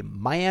a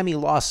Miami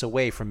loss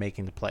away from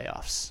making the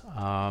playoffs.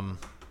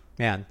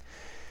 Man,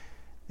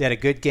 they had a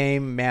good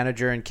game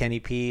manager in Kenny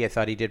P. I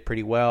thought he did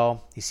pretty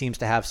well. He seems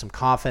to have some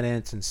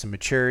confidence and some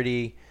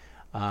maturity.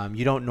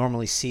 You don't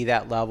normally see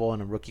that level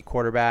in a rookie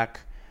quarterback.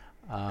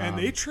 And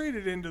they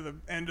traded into the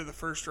end of the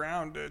first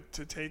round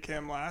to take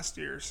him last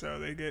year, so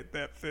they get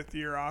that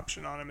 5th-year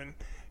option on him. And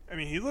I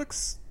mean, he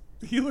looks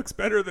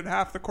better than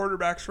half the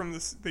quarterbacks from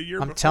the year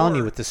before. I'm telling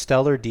you, with the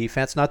stellar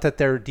defense, not that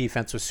their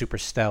defense was super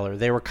stellar.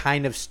 They were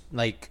kind of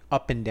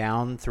up and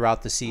down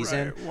throughout the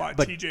season. Right.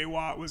 But TJ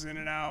Watt was in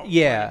and out.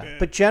 Yeah,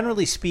 but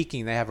generally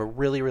speaking, they have a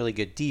really, really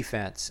good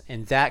defense.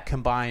 And that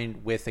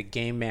combined with a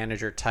game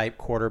manager type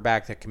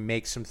quarterback that can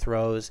make some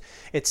throws,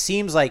 it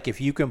seems like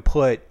if you can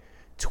put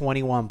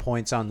 21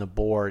 points on the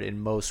board in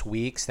most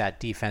weeks, that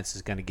defense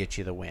is going to get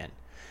you the win.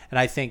 And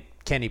I think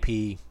Kenny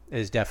P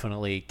is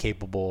definitely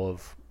capable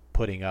of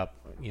putting up,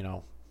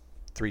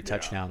 3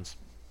 touchdowns.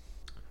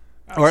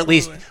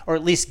 Absolutely. Or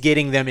at least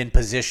getting them in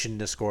position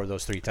to score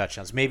those 3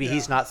 touchdowns. Maybe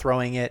he's not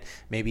throwing it,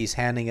 maybe he's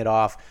handing it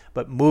off,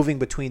 but moving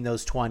between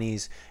those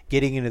 20s,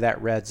 getting into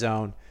that red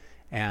zone,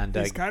 And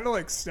he's kind of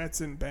like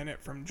Stetson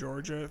Bennett from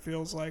Georgia. It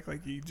feels like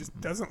he just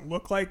doesn't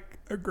look like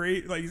a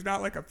great, like he's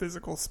not like a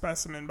physical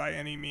specimen by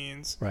any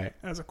means, right,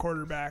 as a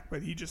quarterback,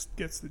 but he just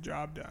gets the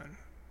job done.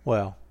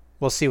 Well,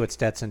 we'll see what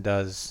Stetson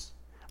does.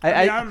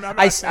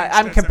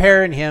 I'm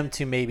comparing him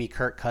to maybe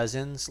Kirk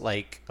Cousins,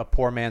 like a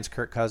poor man's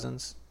Kirk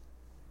Cousins.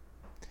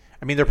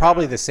 I mean, they're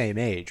probably the same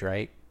age,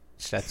 right?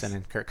 Stetson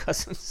and Kirk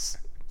Cousins.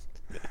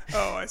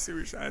 Oh, I see what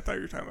you're saying. I thought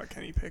you were talking about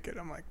Kenny Pickett.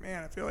 I'm like,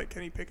 man, I feel like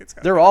Kenny Pickett's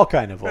got they're all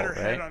kind of better old,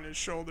 head right? on his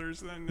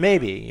shoulders than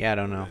maybe. Yeah, I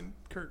don't know. Than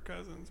Kirk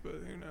Cousins, but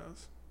who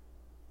knows?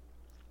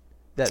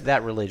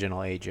 That religion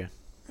will age you.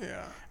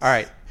 Yeah. All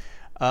right.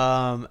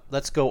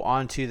 Let's go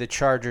on to the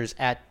Chargers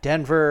at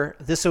Denver.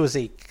 This was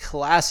a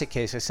classic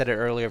case. I said it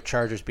earlier of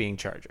Chargers being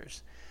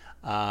Chargers.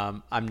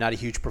 I'm not a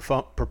huge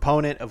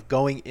proponent of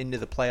going into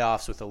the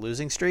playoffs with a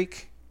losing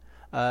streak,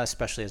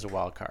 especially as a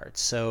wild card.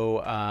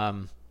 So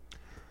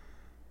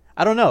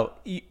I don't know.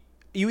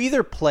 You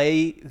either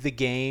play the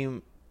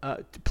game,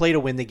 play to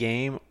win the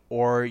game,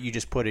 or you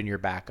just put in your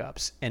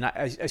backups. And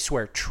I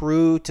swear,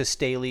 true to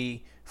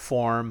Staley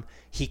form,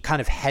 he kind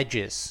of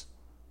hedges.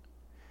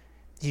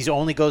 He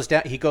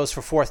goes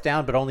for fourth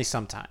down, but only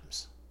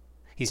sometimes.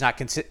 He's not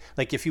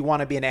like if you want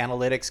to be an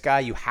analytics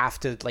guy, you have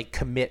to like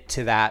commit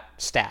to that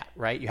stat,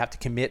 right? You have to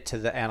commit to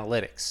the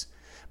analytics.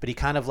 But he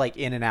kind of like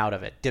in and out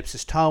of it, dips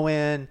his toe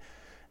in,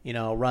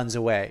 runs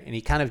away, and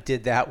he kind of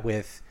did that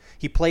with.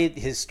 He played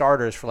his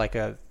starters for like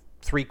a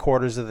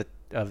 3/4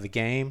 of the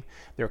game.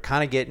 They were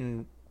kind of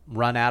getting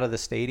run out of the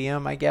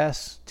stadium, I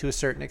guess, to a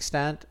certain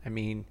extent. I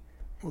mean,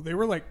 well, they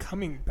were like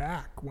coming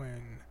back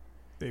when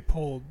they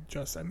pulled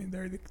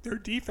their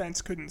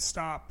defense couldn't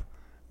stop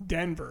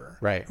Denver,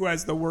 right, who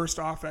has the worst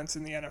offense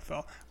in the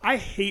NFL. I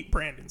hate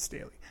Brandon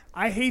Staley.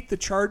 I hate the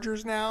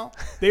Chargers now.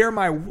 They are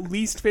my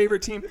least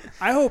favorite team.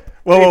 I hope.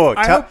 Whoa.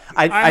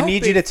 I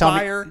need you to tell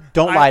me.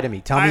 Don't lie to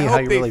me. Tell me how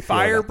you really feel. I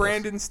hope they fire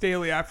Brandon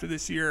Staley after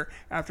this year,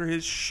 after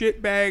his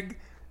shitbag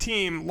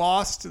team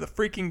lost to the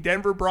freaking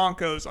Denver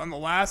Broncos on the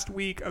last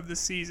week of the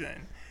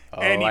season.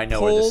 Oh, I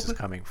know where this is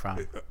coming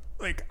from.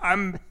 Like,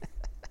 I'm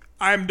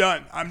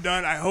done.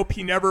 I hope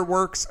he never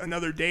works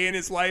another day in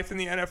his life in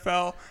the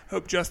NFL.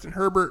 Hope Justin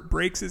Herbert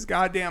breaks his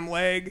goddamn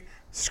leg.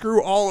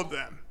 Screw all of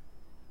them.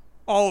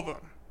 All of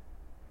them.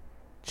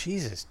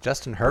 Jesus,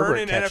 Justin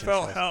Herbert. Burn in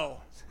NFL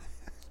hell.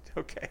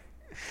 Okay.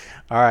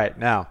 All right,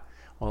 now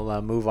we'll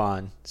move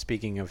on.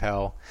 Speaking of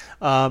hell,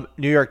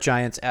 New York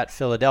Giants at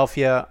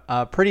Philadelphia.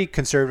 Pretty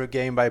conservative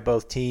game by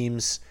both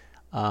teams.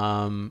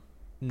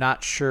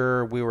 Not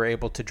sure we were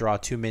able to draw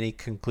too many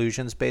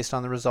conclusions based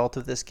on the result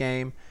of this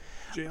game.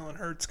 Jalen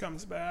Hurts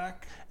comes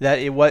back. That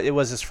it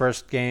was his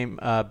first game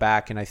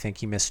back, and I think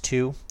he missed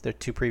two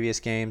previous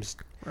games.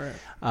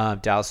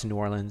 Right. Dallas and New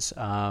Orleans.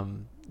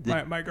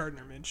 My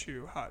Gardner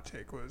Minshew hot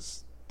take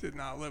did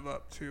not live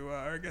up to.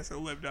 I guess it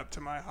lived up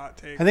to my hot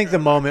take. I think the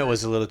moment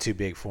was a little too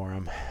big for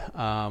him.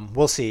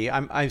 We'll see.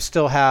 I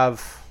still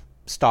have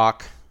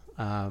stock.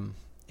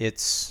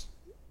 It's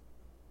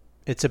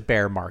a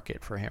bear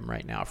market for him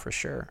right now for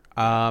sure.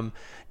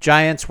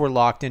 Giants were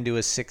locked into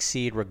a 6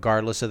 seed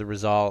regardless of the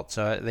result.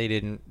 So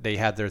they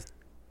had their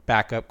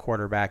backup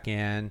quarterback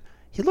in.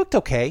 He looked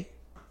okay.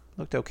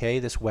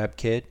 This Webb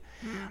kid.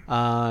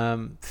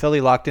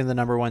 Philly locked in the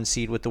number 1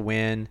 seed with the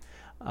win.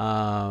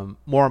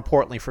 More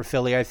importantly for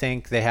Philly, I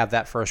think they have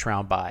that first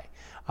round bye.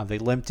 They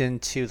limped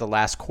into the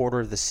last quarter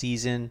of the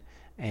season,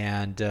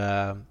 and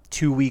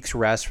 2 weeks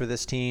rest for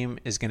this team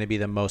is going to be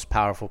the most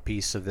powerful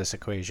piece of this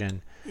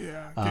equation.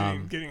 Yeah,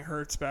 getting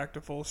Hurts back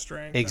to full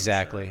strength.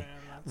 Exactly. Sure,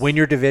 win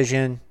your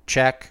division,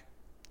 check.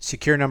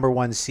 Secure number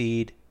 1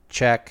 seed,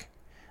 check.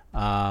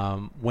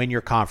 Win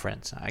your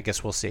conference. I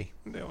guess we'll see.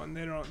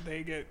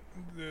 They get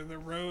the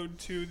road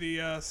to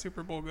the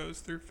Super Bowl goes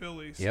through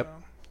Philly. So.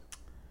 Yep.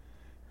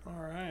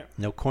 All right.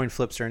 No coin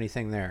flips or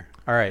anything there.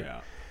 All right.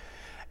 Yeah.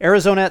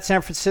 Arizona at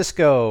San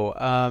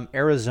Francisco.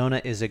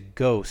 Arizona is a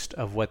ghost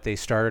of what they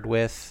started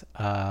with,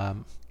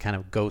 kind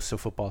of ghosts of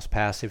football's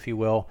past, if you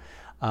will.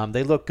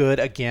 They look good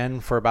again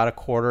for about a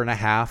quarter and a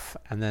half,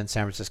 and then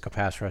San Francisco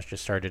pass rush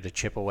just started to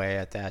chip away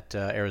at that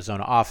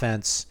Arizona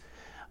offense.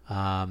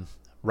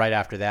 Right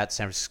after that,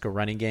 San Francisco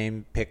running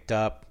game picked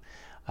up.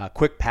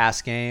 Quick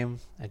pass game,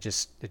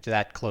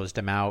 that closed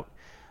them out.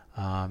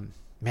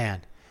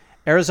 Man,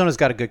 Arizona's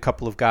got a good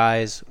couple of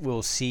guys.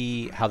 We'll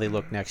see how they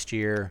look next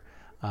year.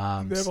 They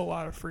have a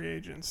lot of free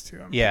agents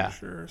too. I'm pretty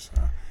sure. So.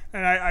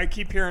 And I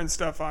keep hearing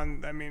stuff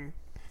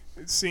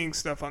seeing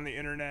stuff on the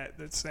internet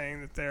that's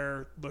saying that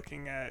they're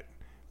looking at,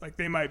 like,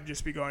 they might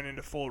just be going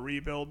into full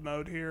rebuild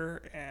mode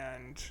here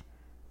and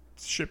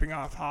shipping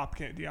off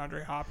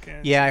DeAndre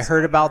Hopkins. Yeah, I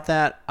heard about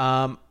that.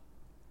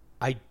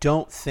 I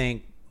don't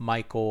think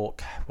Michael,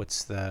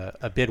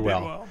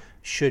 Bidwell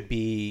should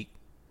be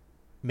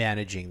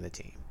managing the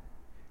team.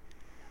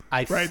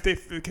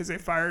 Because they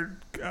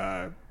fired.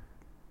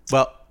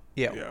 Well,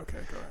 yeah. Yeah. Okay.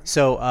 Go ahead.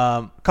 So,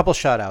 a couple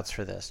shout outs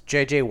for this.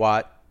 J.J.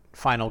 Watt,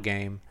 final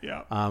game.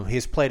 Yeah.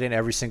 He's played in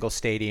every single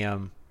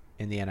stadium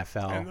in the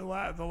NFL. And the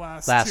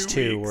last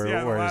two weeks. were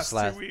the his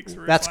last 2 weeks.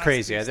 Were his That's last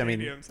crazy. two I mean,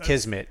 stadiums. That's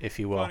kismet, if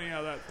you will. funny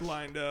how that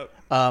lined up.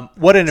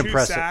 What an 2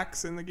 impressive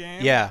sacks in the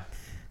game. Yeah.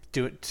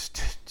 Do it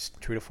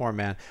true to form,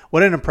 man.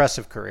 What an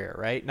impressive career,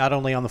 right? Not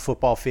only on the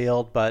football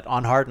field, but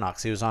on Hard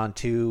Knocks. He was on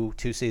two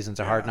seasons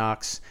of Hard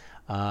Knocks.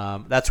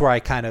 That's where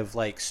I kind of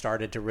like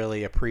started to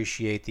really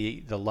appreciate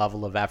the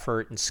level of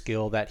effort and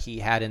skill that he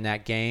had in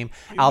that game.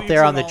 Out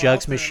there on the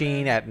jugs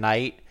machine at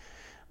night,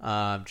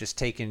 just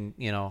taking,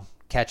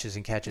 catches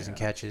and catches and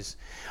catches.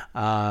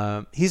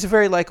 He's a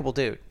very likable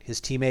dude.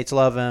 His teammates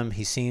love him.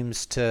 He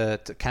seems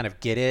to kind of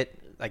get it.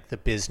 Like the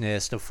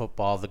business, the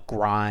football, the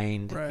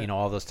grind, right.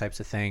 All those types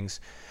of things.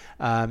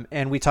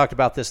 And we talked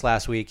about this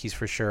last week. He's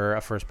for sure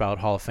a first ballot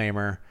Hall of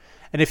Famer.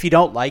 And if you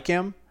don't like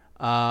him,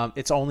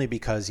 it's only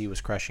because he was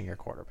crushing your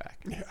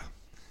quarterback. Yeah.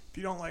 If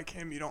you don't like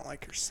him, you don't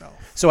like yourself.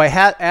 So I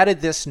had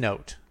added this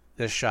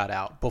shout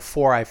out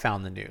before I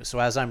found the news. So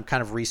as I'm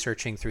kind of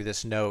researching through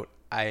this note,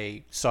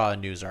 I saw a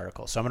news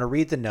article. So I'm going to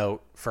read the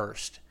note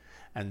first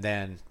and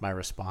then my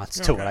response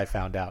to what I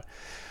found out.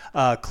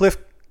 Cliff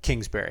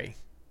Kingsbury.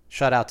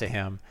 Shout out to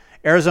him.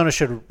 Arizona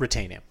should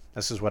retain him.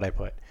 This is what I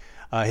put.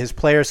 His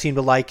players seem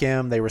to like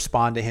him. They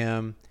respond to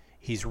him.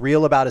 He's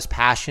real about his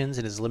passions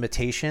and his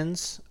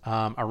limitations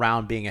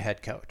around being a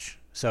head coach.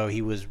 So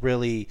he was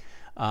really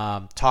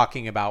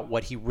talking about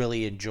what he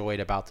really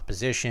enjoyed about the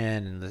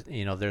position,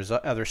 and there's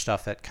other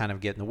stuff that kind of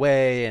get in the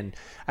way. And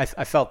I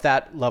felt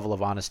that level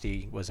of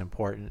honesty was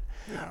important.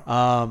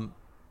 Yeah.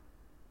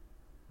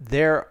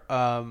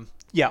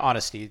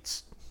 Honesty.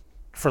 It's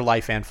for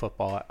life and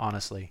football,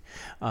 honestly.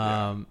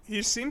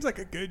 He seems like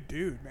a good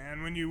dude,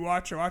 man. When you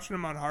watching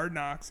him on Hard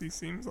Knocks, he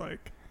seems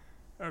like,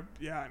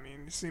 he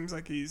seems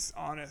like he's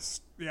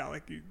honest. Yeah,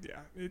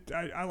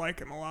 I like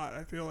him a lot.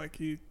 I feel like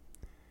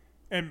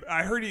and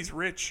I heard he's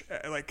rich,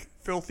 like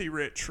filthy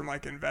rich from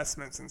like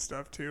investments and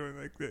stuff too. And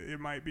like it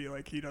might be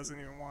like he doesn't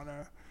even want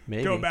to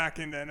go back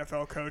into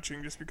NFL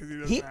coaching just because he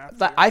doesn't have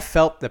to. I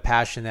felt the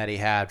passion that he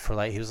had for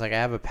he was like, I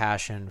have a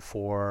passion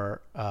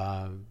for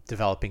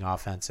developing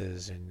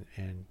offenses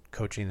and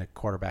coaching the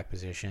quarterback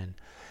position.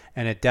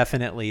 And it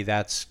definitely,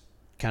 that's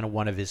kind of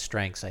one of his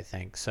strengths, I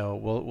think. So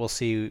we'll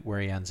see where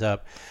he ends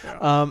up.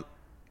 Yeah.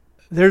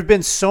 There's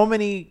been so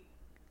many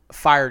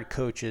fired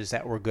coaches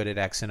that were good at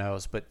X and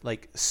O's, but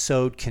like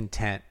sowed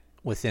content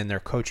within their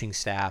coaching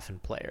staff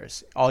and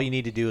players. All you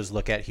need to do is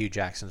look at Hugh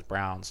Jackson's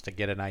Browns to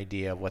get an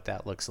idea of what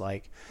that looks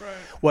like.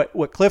 Right.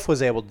 What Cliff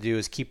was able to do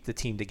is keep the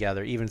team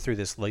together, even through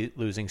this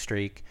losing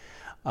streak,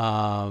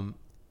 the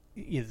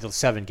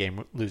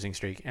 7-game losing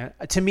streak. And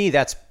to me,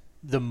 that's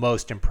the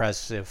most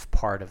impressive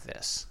part of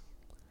this.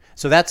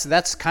 So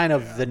that's kind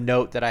of the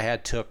note that I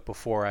had took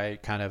before I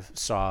kind of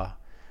saw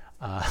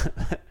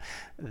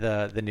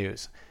the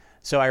news.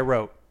 So I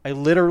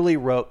literally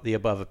wrote the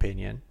above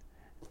opinion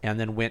and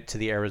then went to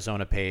the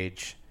Arizona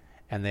page,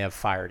 and they have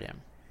fired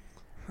him.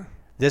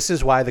 This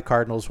is why the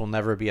Cardinals will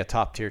never be a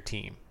top-tier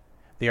team.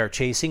 They are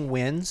chasing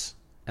wins,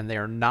 and they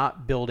are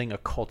not building a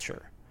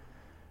culture.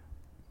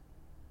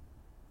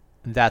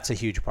 That's a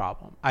huge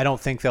problem. I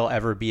don't think they'll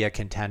ever be a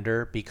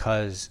contender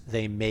because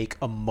they make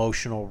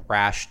emotional,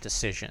 rash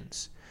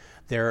decisions.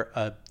 They're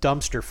a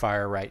dumpster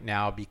fire right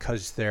now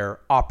because their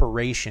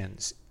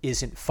operations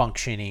isn't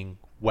functioning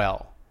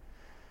well.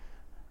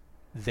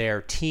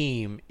 Their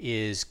team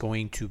is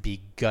going to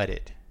be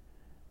gutted.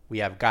 We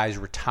have guys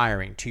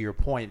retiring. To your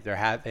point, they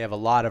have a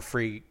lot of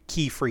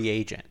key free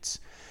agents.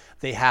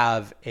 They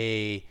have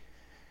a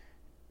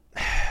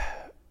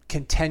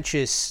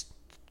contentious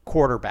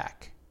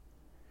quarterback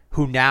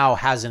who now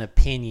has an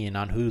opinion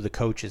on who the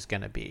coach is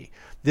going to be.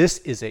 This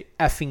is a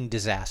effing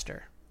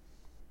disaster.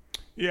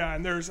 Yeah,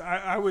 and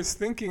I was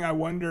thinking, I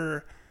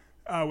wonder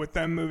with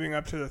them moving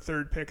up to the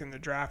 3rd pick in the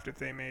draft, if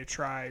they may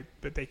try,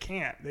 but they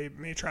can't. They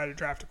may try to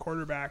draft a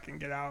quarterback and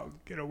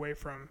get away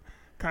from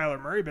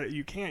Kyler Murray, but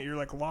you can't. You're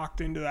like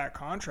locked into that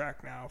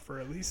contract now for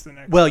at least the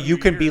next. Well, you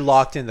can years. be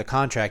locked in the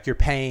contract. You're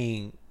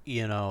paying,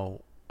 a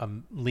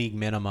league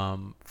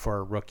minimum for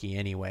a rookie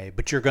anyway,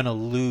 but you're going to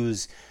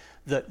lose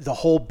the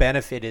whole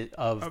benefit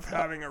of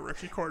having a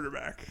rookie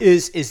quarterback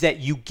is that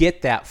you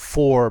get that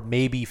for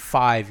maybe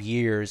 5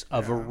 years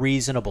of a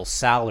reasonable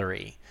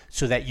salary,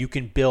 so that you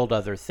can build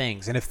other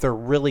things. And if they're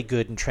really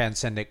good and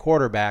transcendent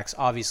quarterbacks,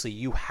 obviously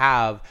you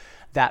have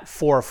that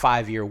 4 or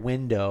 5 year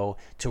window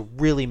to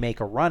really make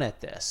a run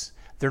at this.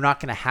 They're not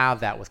going to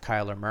have that with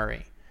Kyler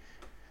Murray.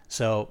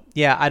 So,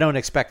 yeah, I don't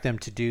expect them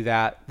to do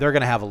that. They're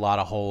going to have a lot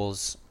of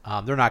holes.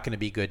 They're not going to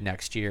be good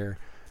next year.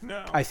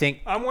 No.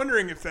 I'm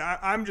wondering if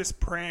I'm just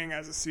praying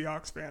as a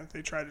Seahawks fan that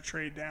they try to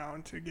trade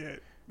down to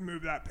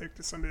move that pick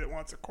to somebody that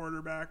wants a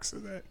quarterback so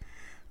that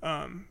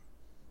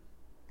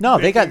No,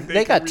 they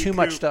got too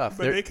much stuff.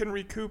 But they can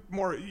recoup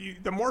more.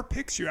 The more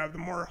picks you have, the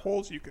more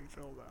holes you can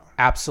fill, though.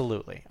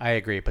 Absolutely. I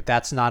agree. But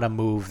that's not a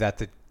move that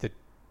the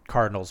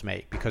Cardinals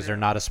make because they're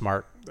not a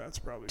smart That's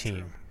probably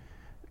team.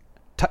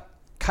 True.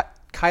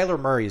 Kyler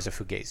Murray is a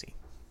Fugazi.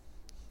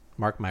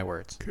 Mark my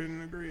words.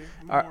 Couldn't agree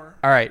more.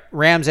 All right.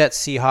 Rams at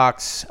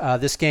Seahawks.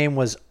 This game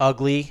was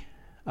ugly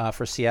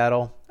for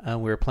Seattle. We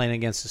were playing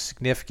against a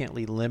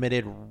significantly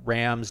limited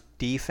Rams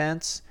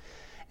defense,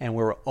 and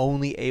we were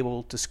only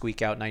able to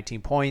squeak out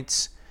 19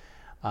 points.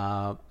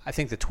 I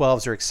think the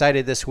 12s are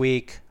excited this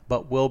week,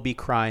 but will be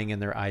crying in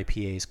their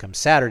IPAs come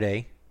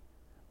Saturday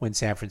when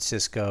San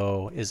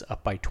Francisco is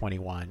up by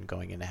 21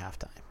 going into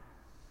halftime.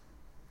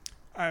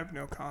 I have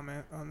no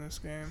comment on this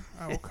game.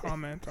 I will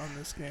comment on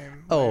this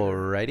game.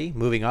 Alrighty,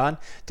 moving on.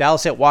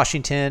 Dallas at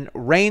Washington.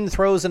 Rain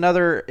throws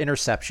another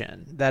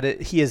interception.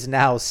 He is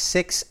now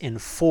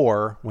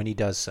 6-4 when he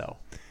does so.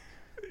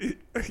 You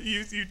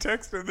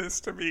texted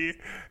this to me,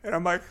 and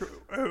I'm like,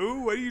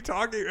 who? What are you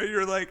talking? And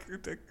you're like,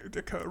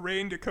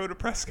 Rain Dakota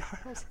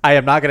Prescott. I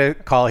am not going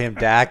to call him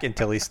Dak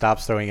until he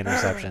stops throwing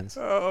interceptions.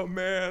 Oh,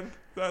 man.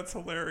 That's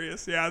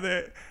hilarious. Yeah,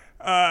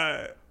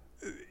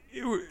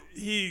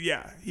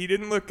 he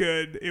didn't look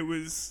good. It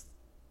was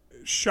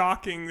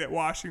shocking that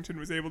Washington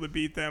was able to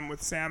beat them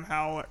with Sam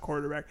Howell at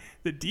quarterback.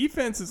 The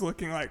defense is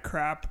looking like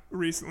crap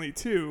recently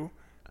too.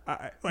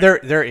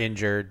 They're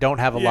injured. Don't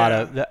have a lot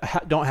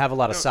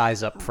of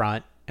size up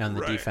front on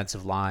the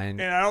defensive line,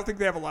 and I don't think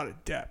they have a lot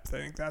of depth. I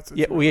think that's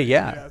what's really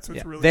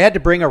they had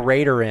to bring a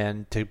Raider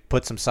in to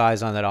put some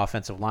size on that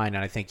offensive line,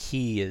 and I think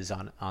he is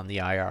on the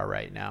IR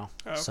right now.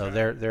 Okay. So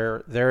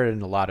they're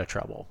in a lot of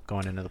trouble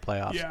going into the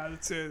playoffs. Yeah,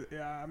 that's it.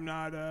 Yeah, I'm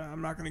not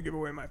going to give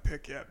away my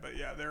pick yet, but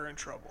yeah, they're in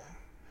trouble.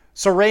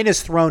 So Rain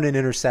has thrown an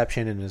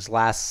interception in his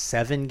last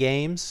 7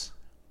 games,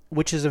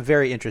 which is a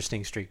very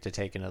interesting streak to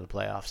take into the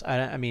playoffs.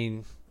 I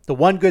mean, the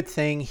one good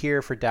thing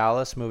here for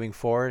Dallas moving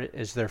forward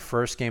is their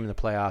first game in the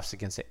playoffs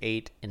against an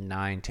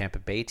 8-9 Tampa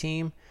Bay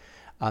team.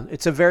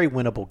 It's a very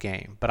winnable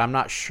game, but I'm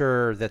not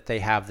sure that they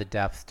have the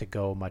depth to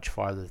go much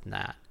farther than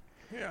that.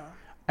 Yeah,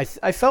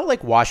 I felt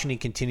like Washington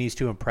continues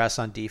to impress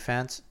on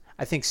defense.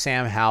 I think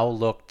Sam Howell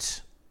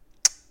looked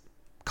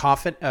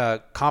competent. I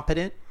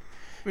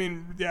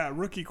mean, yeah,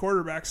 rookie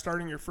quarterback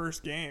starting your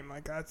first game,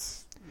 like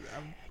that's.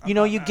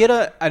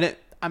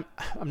 I'm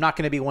not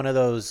going to be one of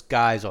those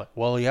guys like,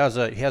 well, he has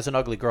an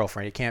ugly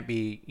girlfriend. He can't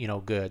be,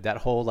 good. That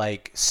whole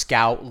like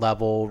scout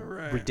level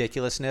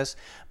ridiculousness.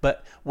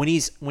 But when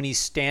he's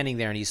standing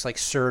there and he's like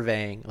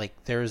surveying, like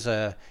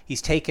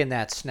he's taking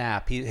that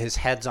snap. His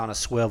head's on a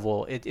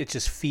swivel. It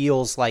just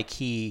feels like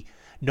he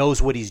knows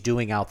what he's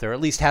doing out there.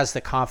 At least has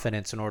the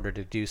confidence in order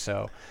to do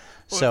so.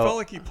 Well, it felt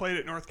like he played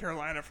at North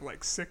Carolina for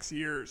like 6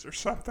 years or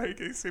something.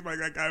 It seemed like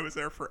that guy was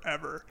there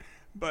forever.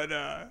 But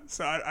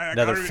so I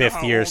another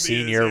 5th-year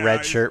senior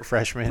redshirt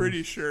freshman.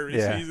 Pretty sure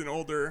he's an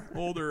older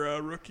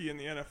rookie in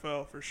the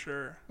NFL for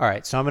sure. All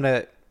right,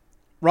 so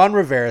Ron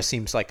Rivera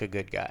seems like a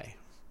good guy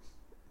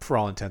for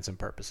all intents and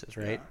purposes,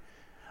 right?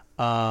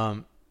 Yeah.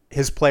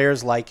 His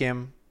players like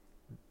him,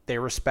 they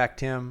respect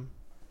him,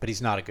 but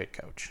he's not a good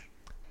coach.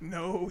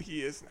 No,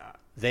 he is not.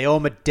 They owe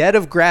him a debt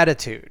of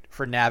gratitude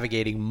for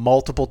navigating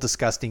multiple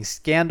disgusting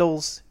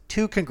scandals,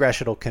 2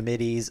 congressional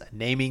committees, a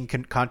naming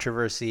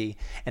controversy,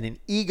 and an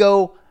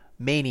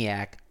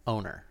egomaniac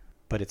owner.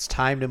 But it's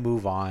time to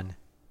move on.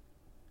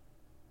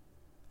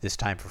 This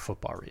time for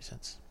football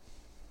reasons.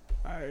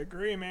 I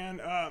agree, man.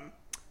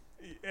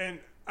 And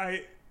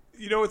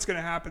you know what's going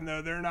to happen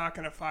though? They're not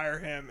going to fire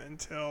him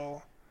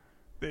until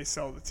they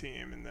sell the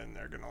team, and then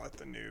they're going to let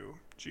the new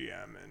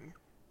GM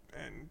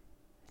and.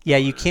 Yeah,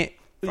 you can't.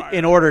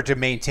 In order to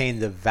maintain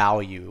the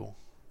value,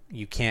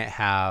 you can't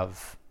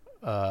have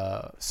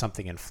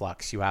something in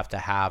flux. You have to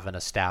have an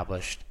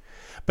established.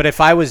 But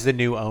if I was the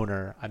new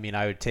owner, I mean,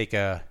 I would take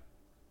what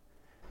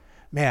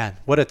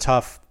a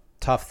tough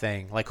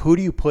thing. Like, who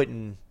do you put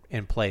in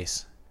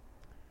place?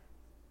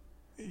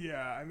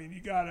 Yeah, I mean,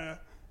 you gotta.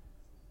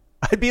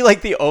 I'd be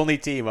like the only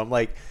team. I'm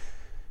like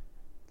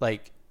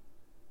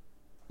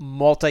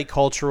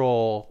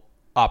multicultural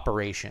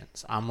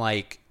operations.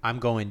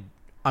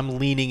 I'm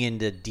leaning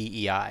into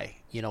DEI.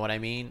 You know what I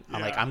mean?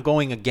 Yeah. I'm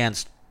going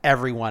against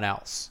everyone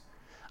else.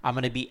 I'm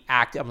going to be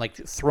active. I'm like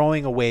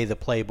throwing away the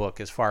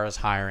playbook as far as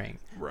hiring.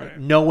 Right. Like,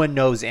 no one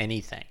knows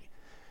anything.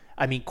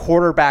 I mean,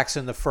 quarterbacks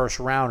in the first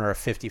round are a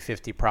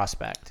 50-50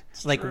 prospect.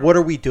 It's like, true. What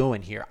are we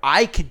doing here?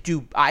 I could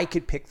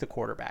pick the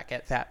quarterback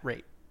at that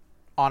rate.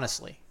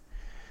 Honestly.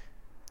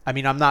 I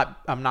mean, I'm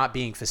not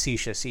being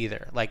facetious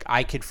either. Like,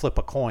 I could flip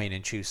a coin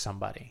and choose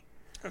somebody.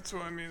 That's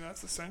what I mean.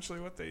 That's essentially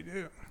what they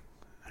do.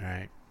 All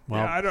right.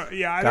 Well, I don't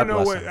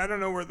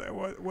know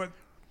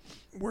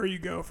where you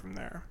go from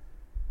there.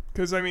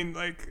 Because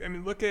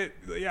look at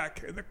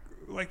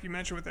like you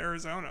mentioned with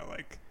Arizona,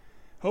 like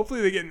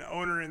hopefully they get an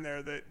owner in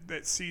there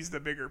that sees the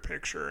bigger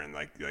picture, and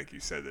like you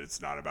said, that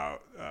it's not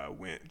about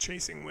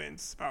chasing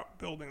wins, it's about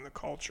building the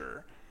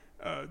culture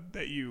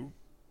that you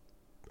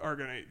are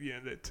gonna you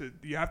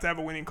have to have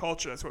a winning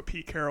culture. That's what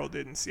Pete Carroll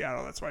did in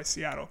Seattle. That's why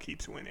Seattle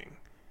keeps winning.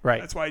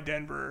 Right. That's why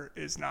Denver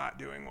is not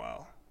doing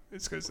well.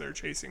 It's because they're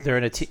chasing.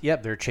 They're wins.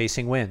 They're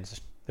chasing wins.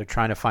 They're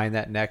trying to find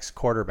that next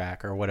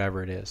quarterback or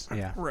whatever it is.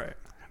 Yeah. Right.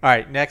 All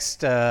right.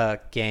 Next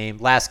game,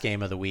 last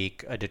game of the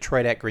week,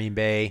 Detroit at Green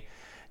Bay.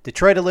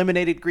 Detroit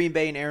eliminated Green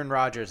Bay and Aaron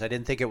Rodgers. I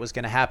didn't think it was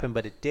going to happen,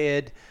 but it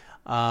did.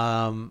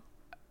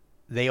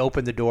 They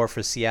opened the door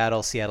for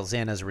Seattle. Seattle's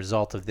in as a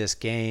result of this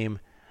game.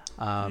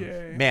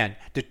 Yay. Man,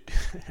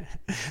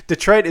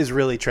 Detroit is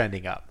really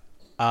trending up.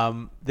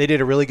 They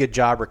did a really good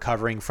job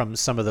recovering from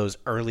some of those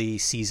early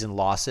season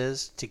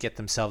losses to get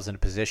themselves in a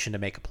position to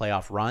make a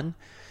playoff run.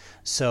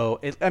 So,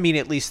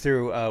 at least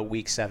through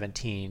week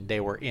 17, they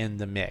were in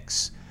the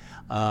mix.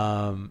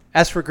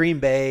 As for Green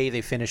Bay,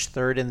 they finished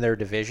third in their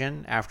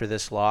division after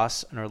this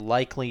loss and are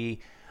unlikely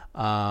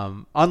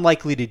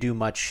to do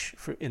much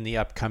in the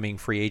upcoming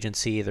free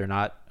agency. They're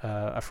not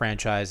a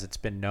franchise that's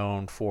been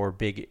known for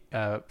big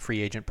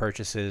free agent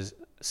purchases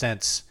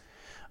since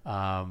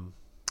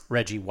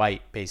Reggie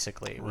White,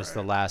 basically, was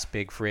the last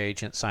big free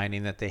agent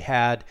signing that they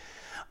had.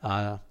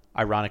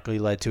 Ironically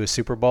led to a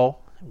Super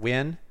Bowl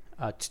win.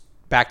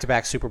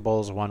 Back-to-back Super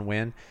Bowls, one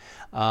win.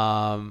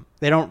 The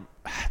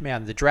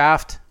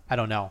draft, I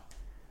don't know.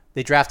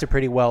 They drafted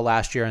pretty well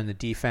last year in the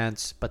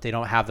defense, but they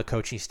don't have the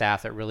coaching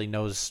staff that really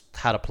knows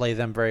how to play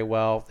them very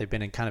well. They've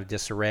been in kind of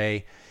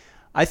disarray.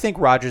 I think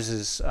Rodgers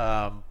has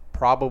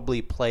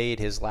probably played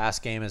his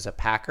last game as a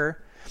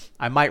Packer.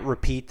 I might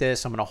repeat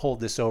this. I'm going to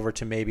hold this over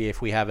to maybe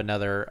if we have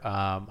another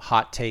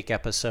hot take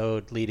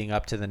episode leading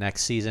up to the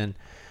next season.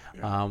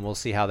 We'll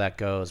see how that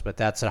goes, but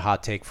that's a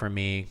hot take for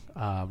me.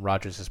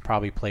 Rodgers has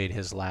probably played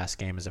his last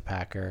game as a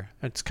Packer.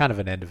 It's kind of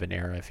an end of an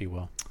era, if you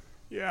will.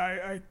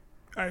 Yeah,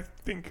 I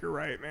think you're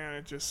right, man.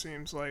 It just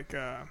seems like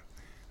I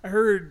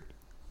heard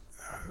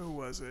who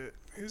was it?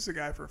 Who's the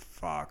guy for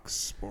Fox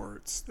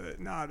Sports?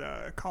 That not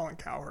Colin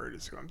Cowherd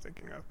is who I'm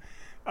thinking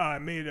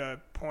of. Made a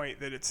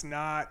point that it's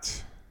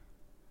not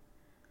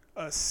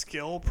a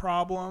skill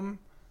problem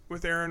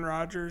with Aaron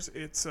Rodgers.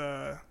 It's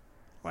a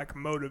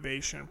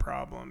motivation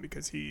problem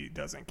because he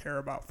doesn't care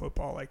about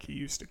football like he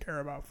used to care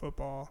about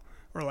football,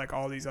 or like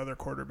all these other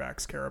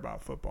quarterbacks care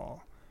about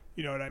football.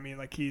 You know what I mean?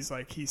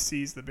 He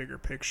sees the bigger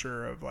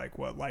picture of like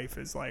what life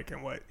is like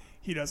and what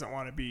he doesn't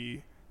want to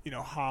be,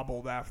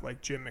 hobbled after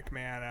like Jim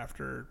McMahon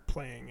after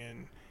playing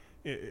in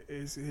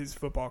his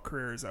football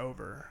career is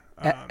over.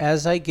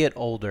 As I get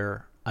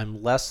older,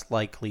 I'm less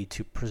likely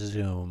to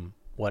presume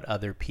what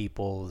other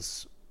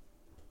people's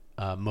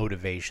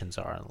motivations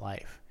are in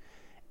life.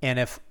 And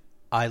if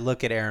I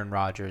look at Aaron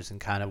Rodgers and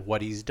kind of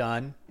what he's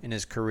done in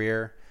his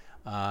career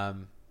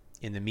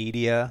in the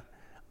media,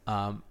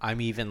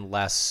 I'm even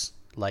less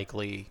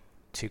likely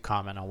to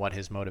comment on what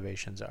his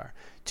motivations are.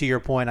 To your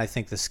point, I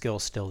think the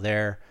skill's still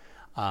there.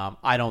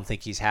 I don't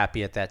think he's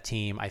happy at that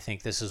team. I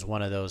think this is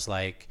one of those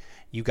like,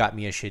 you got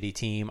me a shitty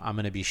team, I'm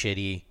going to be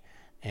shitty,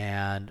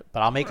 but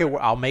I'll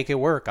make it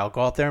work. I'll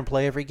go out there and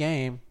play every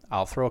game.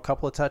 I'll throw a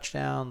couple of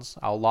touchdowns.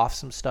 I'll loft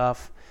some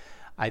stuff.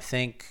 I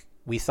think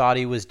we thought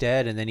he was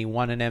dead, and then he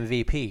won an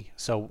MVP.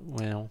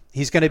 So,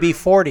 he's going to be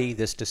 40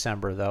 this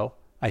December, though.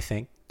 I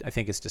think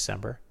it's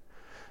December.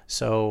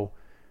 So,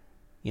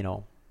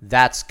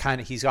 that's kind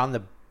of, he's on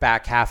the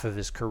back half of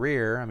his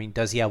career. I mean,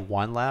 does he have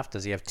one left?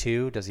 Does he have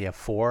two? Does he have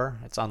four?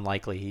 It's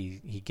unlikely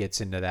he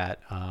gets into that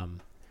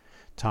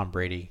Tom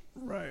Brady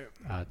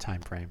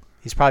time frame.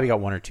 He's probably got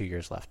 1 or 2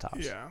 years left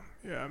tops.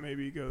 Yeah,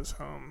 maybe he goes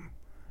home.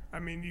 I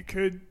mean, you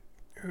could,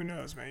 who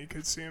knows, man? You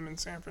could see him in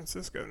San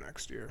Francisco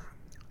next year.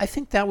 I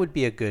think that would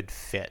be a good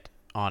fit,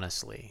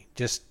 honestly.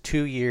 Just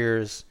 2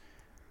 years.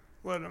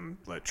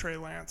 Let Trey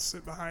Lance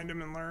sit behind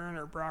him and learn,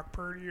 or Brock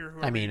Purdy, or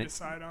whoever you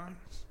decide on.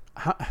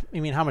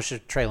 How much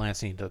does Trey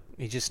Lance need to?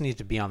 He just needs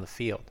to be on the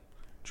field.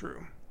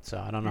 True. So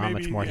I don't know how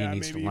much more he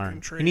needs to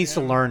learn. He needs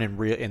to learn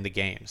in the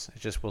games.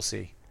 We'll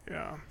see.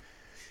 Yeah.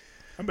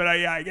 But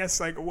I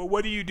guess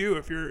what do you do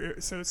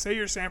if say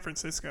you're San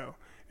Francisco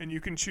and you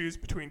can choose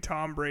between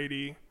Tom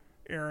Brady,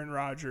 Aaron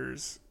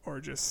Rodgers, or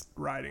just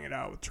riding it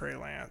out with Trey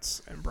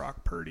Lance and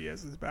Brock Purdy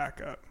as his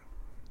backup?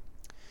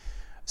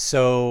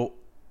 So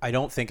I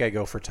don't think I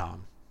go for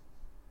Tom.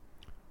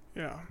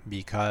 Yeah.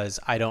 Because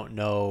I don't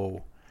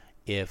know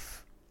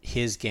if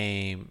his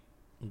game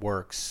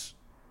works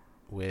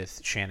with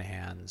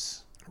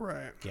Shanahan's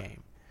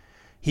game.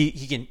 He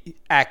can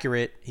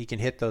accurate. He can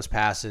hit those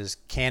passes.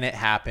 Can it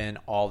happen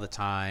all the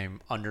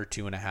time under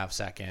 2.5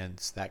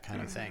 seconds? That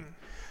kind of thing.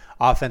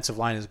 Offensive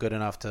line is good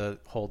enough to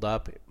hold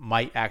up. It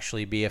might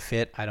actually be a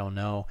fit. I don't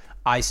know.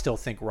 I still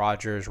think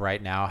Rodgers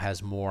right now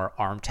has more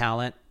arm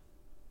talent.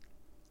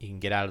 He can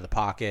get out of the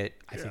pocket.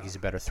 I think he's a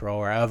better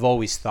thrower. I've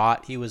always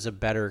thought he was a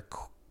better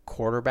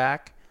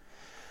quarterback.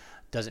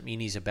 Doesn't mean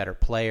he's a better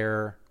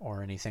player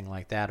or anything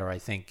like that. Or I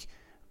think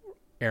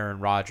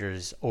Aaron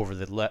Rodgers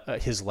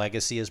his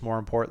legacy is more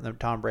important than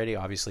Tom Brady.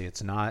 Obviously,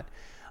 it's not.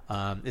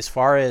 As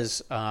far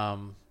as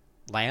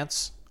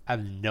Lance, I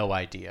have no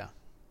idea.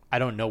 I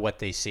don't know what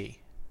they see.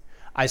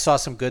 I saw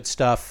some good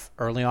stuff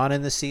early on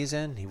in the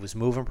season. He was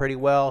moving pretty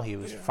well. He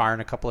was firing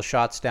a couple of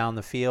shots down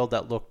the field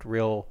that looked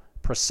real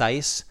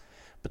precise,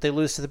 but they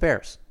lose to the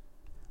Bears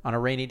on a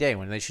rainy day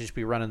when they should just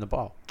be running the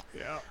ball.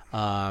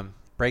 Yeah.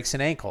 Breaks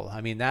an ankle.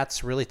 I mean,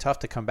 that's really tough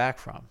to come back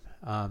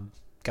from.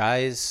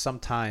 Guys,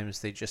 sometimes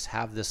they just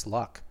have this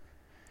luck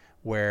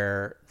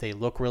where they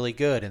look really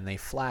good and they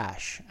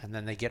flash and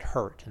then they get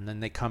hurt and then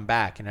they come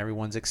back and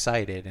everyone's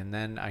excited and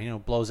then,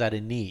 blows out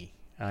a knee.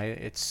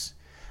 I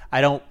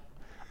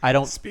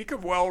don't Speak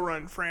of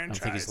well-run franchise,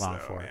 think he's long though,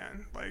 for it.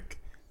 man. Like,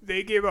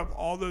 they gave up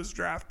all those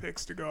draft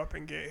picks to go up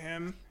and get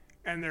him,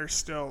 and they're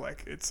still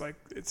like it's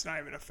not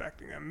even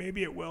affecting them.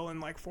 Maybe it will in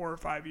like 4 or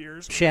 5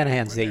 years.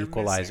 Shanahan's the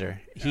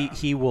equalizer. Yeah.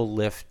 He will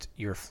lift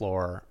your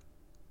floor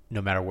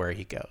no matter where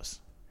he goes.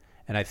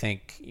 And I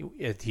think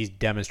he's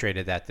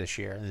demonstrated that this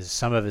year. This is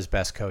some of his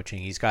best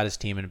coaching. He's got his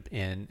team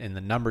in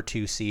the number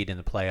 2 seed in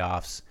the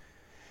playoffs,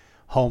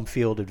 home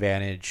field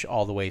advantage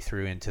all the way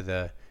through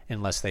into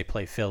unless they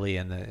play Philly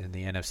in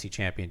the NFC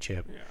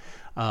Championship.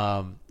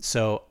 Yeah.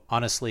 So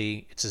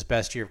honestly, it's his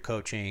best year of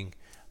coaching.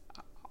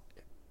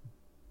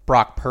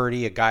 Brock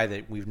Purdy, a guy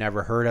that we've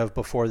never heard of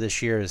before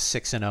this year, is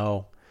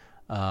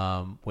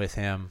 6-0 with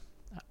him.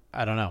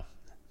 I don't know.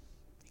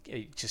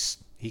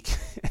 He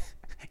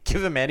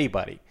give him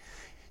anybody.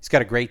 He's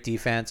got a great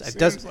defense.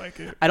 Seems like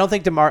it. I don't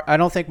think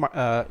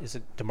is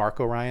it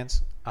DeMarco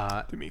Ryans?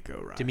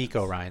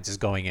 DeMeco Ryans is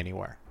going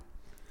anywhere.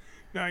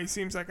 No, he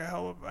seems like a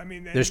hell of. I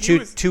mean, there's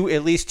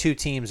at least two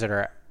teams that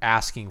are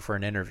asking for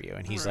an interview,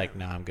 and he's like,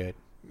 "No, I'm good."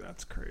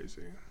 That's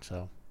crazy.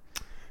 So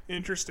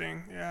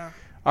interesting, yeah.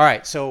 All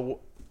right, so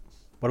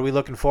what are we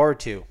looking forward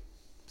to?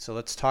 So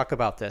let's talk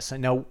about this. I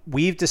know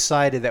we've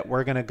decided that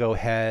we're going to go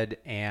ahead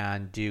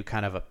and do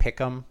kind of a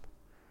pick'em.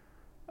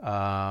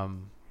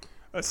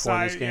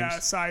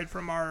 Aside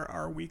from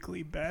our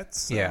weekly bets.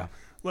 So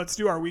let's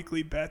do our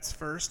weekly bets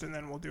first, and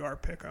then we'll do our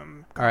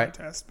pick'em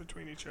contest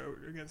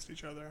against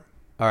each other.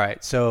 All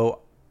right, so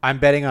I'm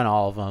betting on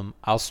all of them.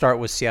 I'll start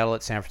with Seattle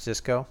at San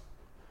Francisco.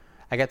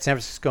 I got San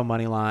Francisco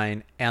money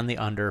line and the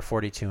under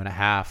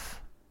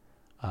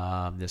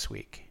 42.5 this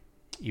week.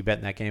 You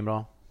betting that game at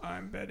all?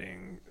 I'm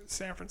betting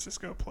San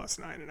Francisco plus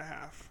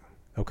 9.5.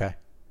 Okay.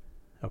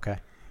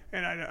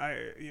 And I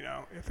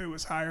if it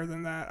was higher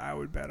than that, I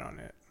would bet on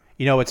it.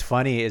 You know what's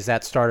funny is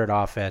that started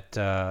off at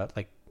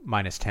like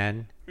minus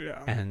 10.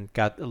 Yeah. And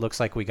it looks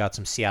like we got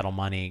some Seattle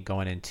money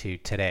going into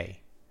today.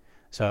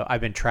 So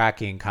I've been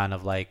tracking kind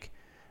of like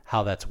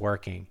how that's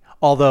working.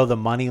 Although the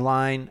money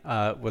line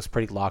was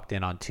pretty locked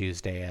in on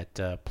Tuesday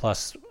at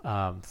plus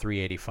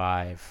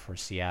 385 for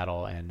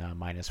Seattle and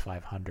minus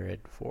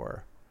 500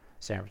 for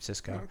San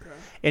Francisco. Okay.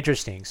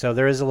 Interesting. So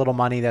there is a little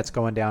money that's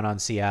going down on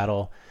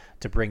Seattle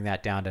to bring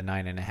that down to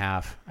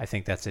 9.5. I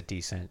think that's a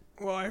decent.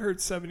 Well, I heard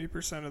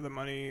 70% of the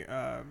money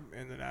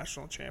in the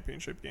national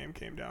championship game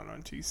came down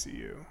on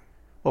TCU.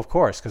 Well, of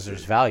course, because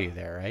there's value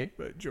there, right?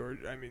 But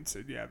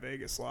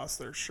Vegas lost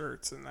their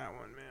shirts in that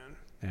one, man.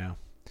 Yeah.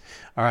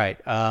 All right.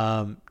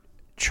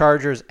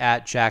 Chargers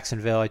at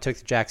Jacksonville. I took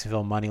the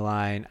Jacksonville money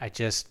line.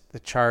 The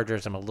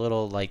Chargers, I'm a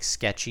little like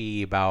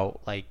sketchy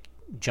about like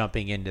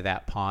jumping into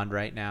that pond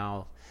right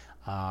now.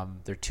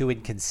 They're too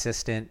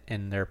inconsistent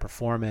in their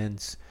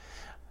performance.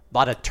 A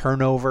lot of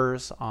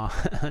turnovers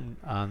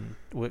on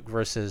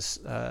versus.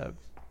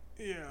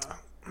 Yeah.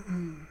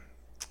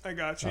 I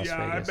got you. Las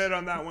Yeah, Vegas. I bet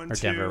on that one Or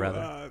too. Denver,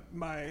 rather.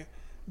 My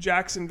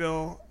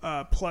Jacksonville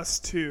plus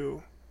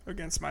 2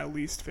 against my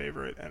least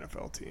favorite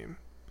NFL team.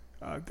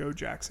 Go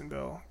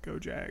Jacksonville. Go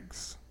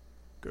Jags.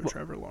 Go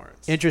Trevor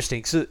Lawrence.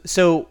 Interesting.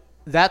 So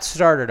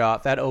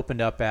that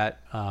opened up at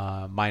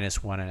minus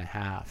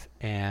 1.5,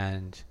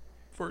 and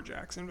for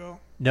Jacksonville.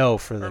 No,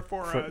 for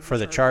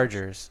the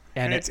Chargers,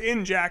 and it's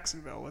in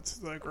Jacksonville.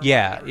 It's like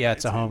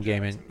it's a home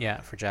game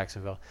for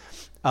Jacksonville.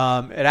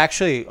 It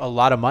actually a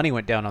lot of money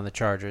went down on the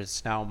Chargers.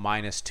 It's now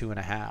minus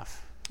 2.5.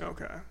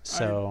 Okay.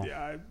 So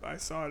I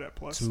saw it at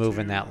plus. It's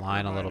moving that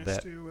line a little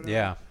bit. 2,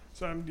 yeah.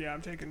 So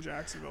I'm taking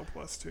Jacksonville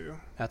plus 2.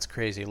 That's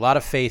crazy. A lot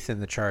of faith in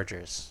the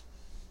Chargers.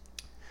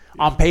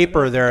 Yeah, on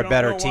paper, they're a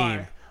better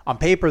team. On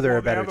paper, they're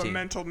a better team. They have a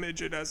mental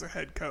midget as a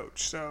head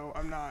coach, so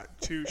I'm not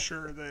too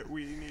sure that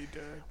we need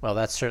to. Well,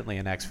 that's certainly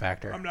an X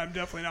factor. I'm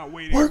definitely not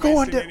waiting. We're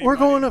going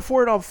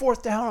for it on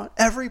fourth down on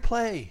every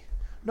play.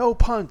 No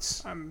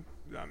punts. All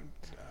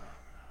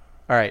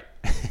right.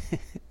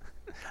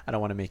 I don't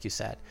want to make you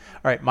sad.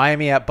 All right,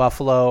 Miami at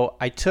Buffalo.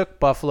 I took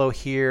Buffalo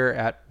here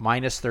at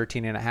minus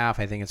 13.5.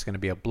 I think it's going to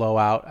be a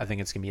blowout. I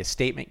think it's going to be a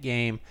statement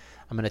game.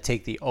 I'm going to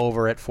take the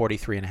over at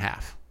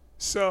 43.5.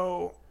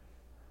 So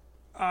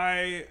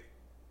I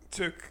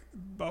took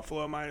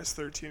Buffalo minus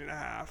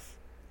 13.5,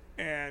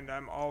 and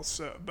I'm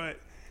also,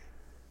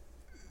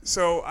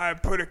 so I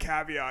put a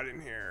caveat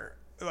in here.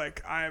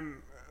 Like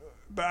I'm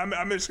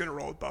just gonna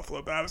roll with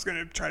Buffalo. But I was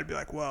gonna try to be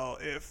like, well,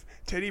 if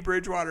Teddy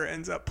Bridgewater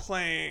ends up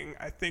playing,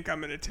 I think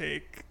I'm gonna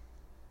take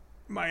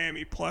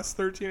Miami plus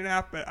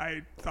 13.5. But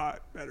I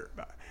thought better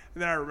about it.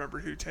 And then I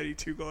remembered who Teddy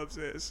Two Gloves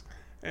is.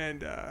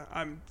 And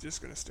I'm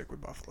just gonna stick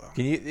with Buffalo.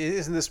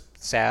 Isn't this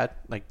sad?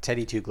 Like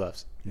Teddy Two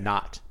Gloves,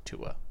 not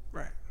Tua.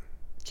 Right.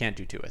 Can't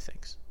do Tua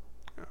things.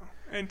 No.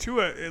 And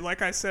Tua,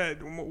 like I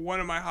said, one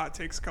of my hot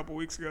takes a couple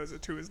weeks ago is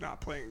that Tua's not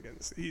playing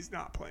against. He's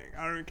not playing.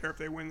 I don't even care if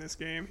they win this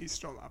game. He's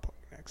still not playing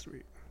next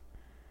week.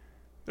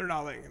 They're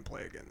not letting him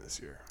play again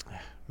this year.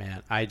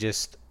 Man,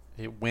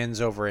 it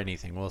wins over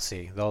anything. We'll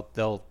see.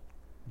 They'll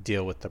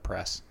deal with the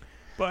press.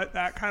 But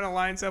that kind of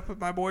lines up with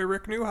my boy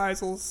Rick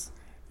Neuheisel's.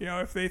 You know,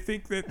 if they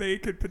think that they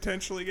could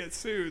potentially get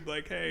sued,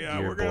 like, hey,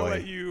 we're gonna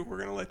let you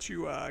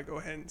go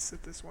ahead and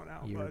sit this one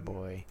out, Your bud.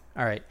 boy.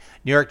 All right,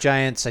 New York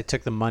Giants. I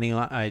took the money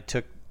line. I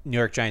took New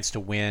York Giants to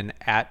win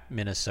at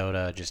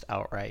Minnesota just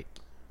outright.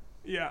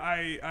 Yeah,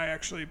 I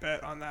actually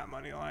bet on that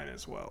money line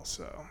as well.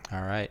 So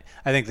All right.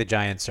 I think the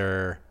Giants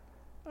are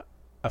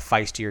a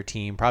feistier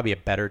team, probably a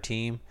better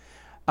team.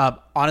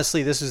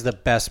 Honestly, this is the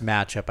best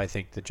matchup I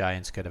think the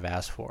Giants could have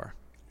asked for.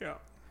 yeah,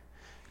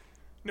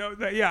 no,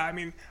 I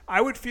mean,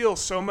 I would feel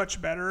so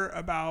much better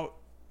about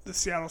the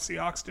Seattle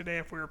Seahawks today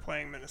if we were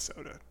playing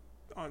Minnesota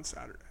on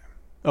Saturday.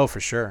 Oh, for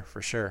sure.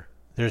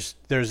 There's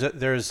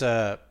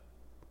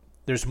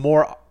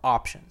more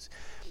options.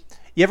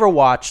 You ever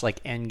watch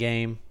like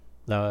Endgame,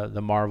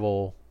 the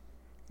Marvel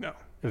No.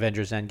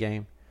 Avengers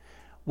Endgame?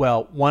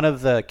 Well, one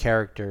of the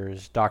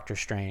characters, Doctor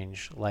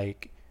Strange,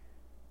 like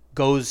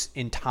goes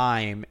in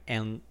time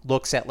and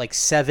looks at like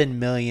 7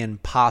 million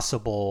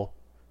possible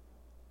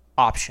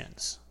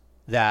options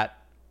that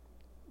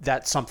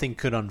something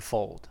could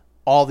unfold.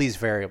 All these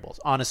variables.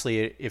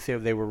 Honestly, if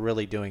they were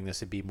really doing this,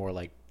 it'd be more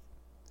like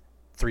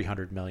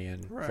 300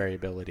 million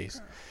variabilities.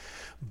 Right.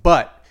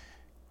 But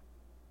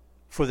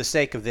for the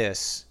sake of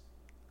this,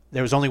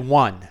 there was only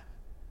one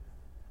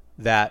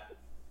that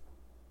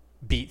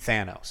beat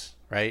Thanos,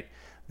 right?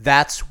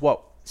 That's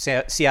what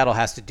Seattle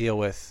has to deal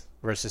with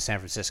versus San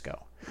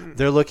Francisco.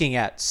 They're looking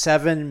at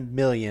 7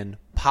 million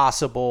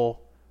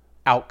possible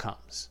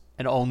outcomes,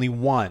 and only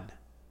one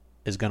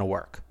is going to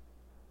work.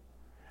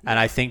 And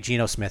I think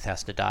Geno Smith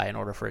has to die in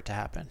order for it to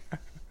happen.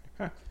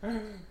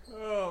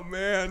 Oh,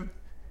 man.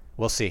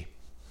 We'll see.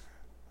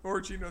 Or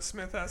Geno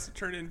Smith has to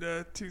turn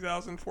into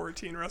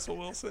 2014 Russell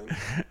Wilson.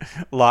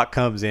 Locke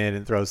comes in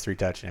and throws 3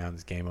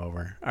 touchdowns. Game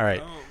over. All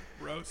right. Oh,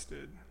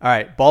 roasted. All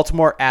right.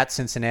 Baltimore at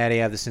Cincinnati.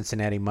 I have the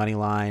Cincinnati money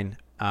line.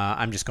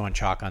 I'm just going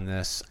chalk on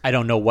this. I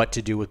don't know what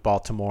to do with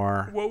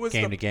Baltimore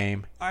game to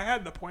game. I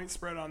had the point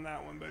spread on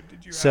that one, but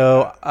did you have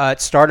So it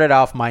started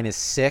off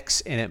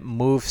 -6, and it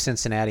moved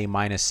Cincinnati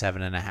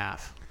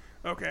 -7.5.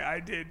 Okay,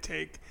 I did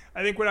take –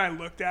 I think when I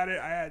looked at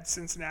it, I had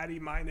Cincinnati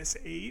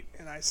 -8,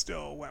 and I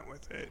still went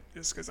with it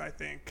just because I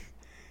think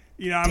 –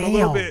 I'm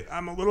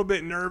a little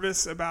bit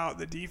nervous about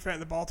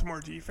the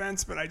Baltimore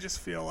defense, but I just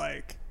feel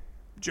like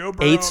Joe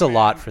Burrow. 8's a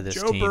lot for this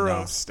team. Joe Burrow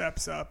though.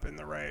 steps up in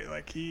the right.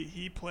 Like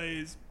he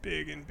plays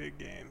big in big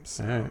games.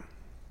 So. All right.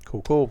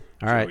 Cool.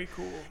 All right.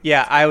 Cool.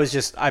 Yeah,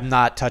 I'm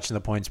not touching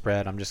the point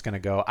spread. I'm just going to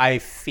go. I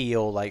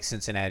feel like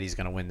Cincinnati's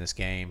going to win this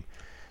game.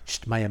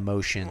 Just my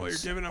emotions well, you're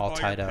giving up all all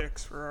tied your up.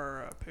 picks for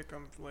our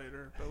pick-em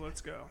later, but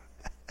let's go.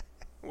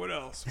 What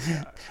else we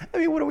got? I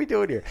mean, what are we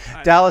doing here?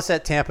 Dallas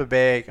at Tampa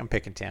Bay. I'm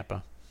picking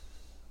Tampa.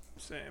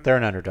 Same. They're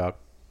an underdog.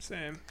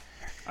 Same.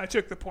 I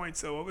took the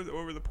points though. What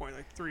were the point?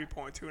 Like 3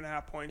 points,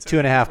 2.5 points.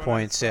 2.5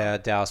 points. Yeah,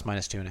 Dallas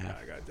 -2.5. Yeah,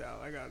 I got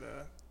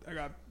Dallas. I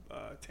got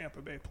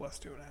Tampa Bay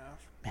 +2.5.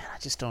 Man, I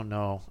just don't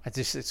know.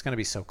 It's going to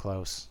be so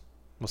close.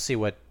 We'll see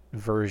what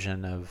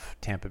version of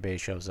Tampa Bay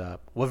shows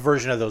up. What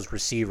version of those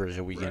receivers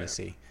are we going to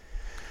see?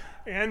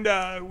 And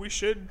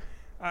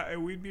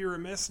we'd be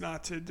remiss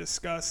not to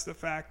discuss the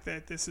fact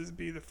that this is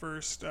the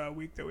first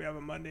week that we have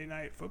a Monday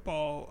Night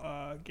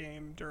Football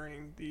game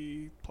during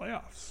the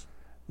playoffs.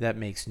 That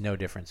makes no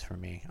difference for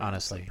me,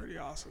 honestly. That's pretty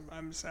awesome.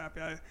 I'm just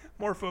happy.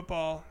 More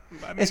football.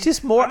 I mean, it's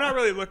just more. I'm not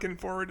really looking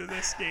forward to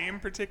this game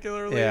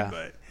particularly,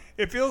 but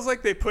it feels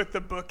like they put the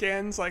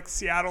bookends like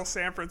Seattle,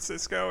 San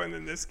Francisco, and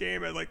then this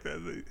game at like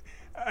the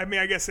I mean,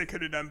 I guess they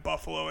could have done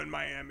Buffalo and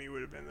Miami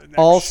would have been the next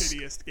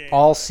shittiest game.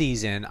 All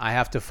season, I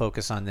have to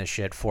focus on this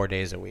shit 4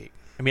 days a week.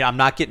 I mean, I'm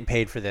not getting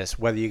paid for this.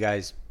 Whether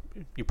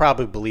you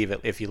probably believe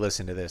it if you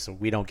listen to this.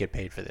 We don't get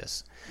paid for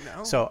this.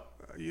 No. So.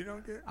 You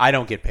don't get? I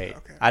don't get paid.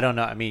 Okay. I don't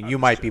know. I mean, you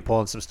might be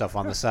pulling some stuff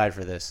on the side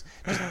for this.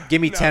 Just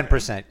give me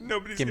 10%.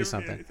 Nobody's give me giving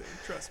something. Me anything.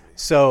 Trust me.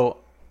 So,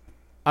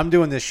 I'm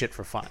doing this shit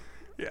for fun.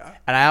 Yeah.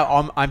 And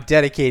I'm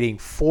dedicating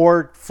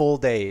 4 full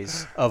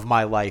days of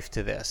my life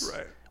to this.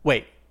 Right.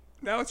 Wait.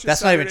 Now it's just that's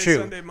Saturday, not even true.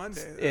 Sunday,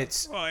 Monday.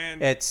 It's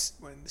Wednesday.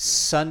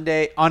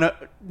 Sunday on a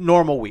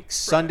normal week. Right.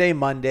 Sunday,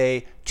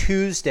 Monday,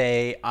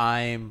 Tuesday.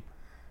 I'm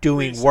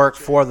doing work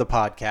for the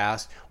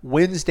podcast.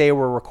 Wednesday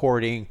we're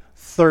recording.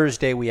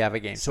 Thursday we have a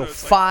game. So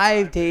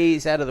 5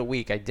 days out of the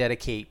week I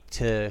dedicate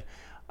to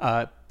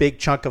a big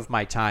chunk of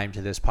my time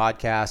to this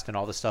podcast and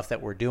all the stuff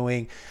that we're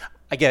doing.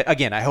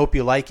 Again, I hope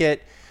you like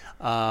it.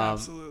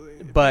 Absolutely.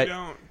 If but you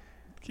don't,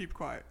 keep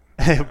quiet.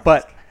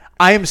 But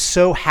I am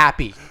so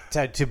happy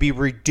to be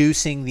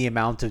reducing the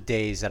amount of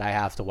days that I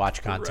have to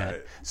watch content.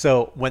 Right.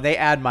 So when they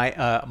add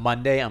my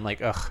Monday, I'm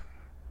like, ugh.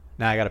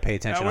 Now I got to pay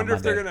attention. I wonder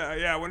on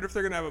Monday. I wonder if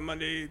they're gonna have a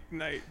Monday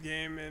night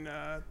game in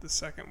the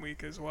second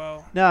week as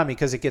well. No, I mean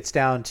because it gets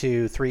down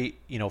to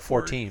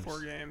 4 teams.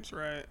 4 games,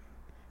 right?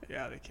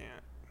 Yeah, they can't.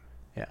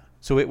 Yeah.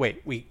 So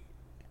wait. We.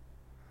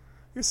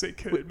 I guess they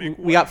could.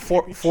 We got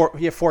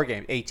 4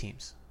 games, 8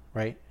 teams,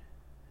 right?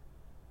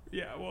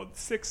 Yeah. Well,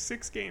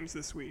 six games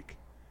this week.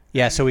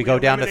 Yeah. So we go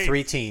down to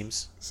 3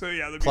 teams. So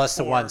yeah, plus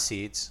the 1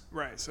 seeds.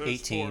 Right. So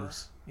 8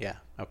 teams. Yeah.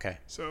 Okay.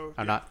 So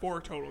I'm not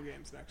 4 total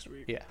games next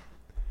week. Yeah.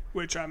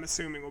 Which I'm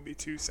assuming will be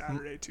 2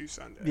 Saturday, 2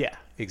 Sunday. Yeah,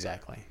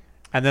 exactly.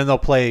 And then they'll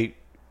play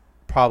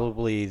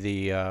probably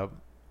the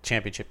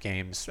championship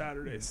games.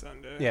 Saturday,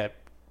 Sunday. Yeah,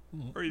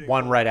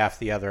 one right after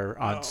the other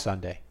on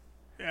Sunday.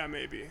 Yeah,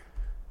 maybe.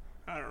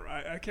 I don't know.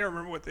 I can't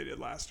remember what they did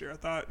last year. I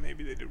thought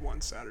maybe they did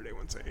one Saturday,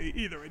 one Sunday.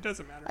 Either way, it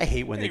doesn't matter. I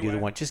hate when they do the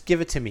one. Just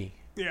give it to me.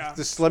 Yeah.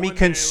 Just let me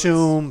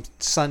consume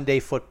Sunday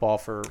football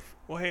for.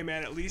 Well, hey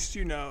man, at least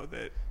you know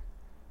that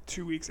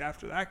 2 weeks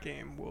after that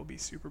game will be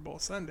Super Bowl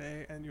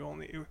Sunday, and you're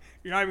not even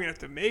gonna have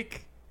to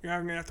you're not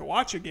even gonna have to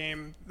watch a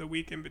game the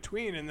week in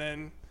between, and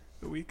then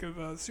the week of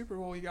the Super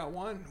Bowl you got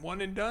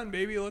one and done,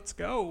 baby. Let's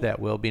go. That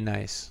will be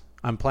nice.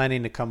 I'm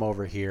planning to come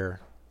over here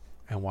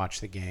and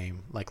watch the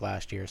game like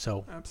last year.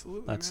 So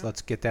absolutely,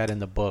 let's get that in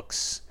the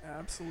books.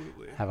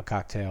 Absolutely. Have a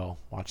cocktail,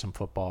 watch some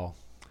football.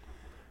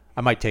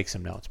 I might take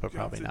some notes, but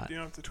probably not. You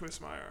don't have to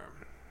twist my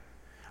arm.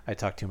 I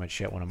talk too much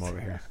shit when I'm over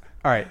here.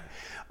 All right.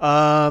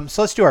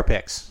 So let's do our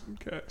picks.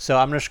 Okay. So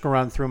I'm just going to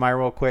run through mine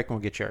real quick and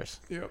we'll get yours.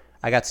 Yep.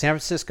 I got San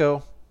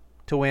Francisco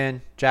to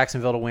win,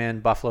 Jacksonville to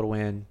win, Buffalo to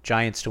win,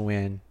 Giants to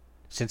win,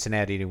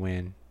 Cincinnati to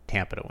win,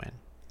 Tampa to win.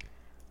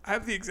 I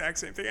have the exact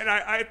same thing. And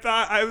I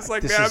thought, I was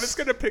like, I'm just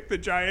going to pick the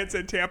Giants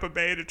and Tampa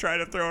Bay to try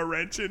to throw a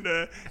wrench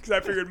into, because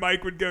I figured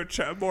Mike would go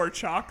more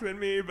chalk than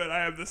me, but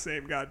I have the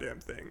same goddamn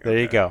thing. There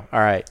you go.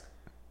 All right.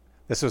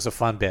 This was a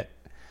fun bit.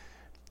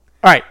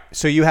 All right.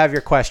 So you have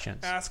your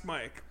questions. Ask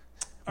Mike.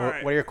 All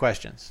right. What are your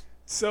questions?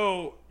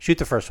 So shoot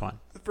the first one.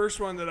 The first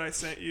one that I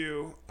sent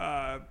you,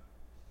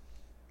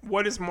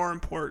 what is more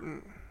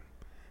important?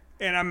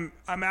 And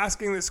I'm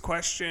asking this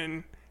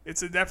question.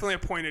 It's definitely a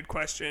pointed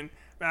question.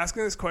 I'm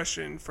asking this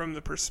question from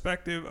the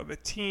perspective of a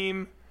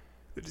team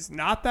that is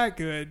not that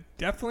good,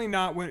 definitely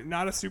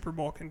not a Super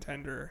Bowl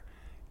contender.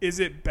 Is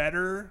it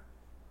better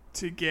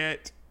to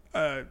get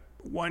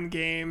one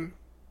game,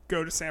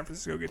 go to San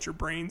Francisco, get your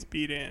brains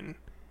beat in,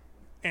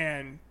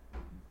 and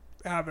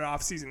have an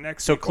off season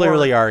next So week?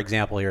 clearly our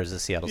example here is the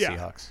Seattle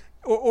Seahawks.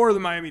 Or the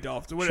Miami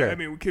Dolphins. Sure. I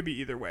mean, it could be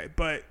either way.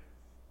 But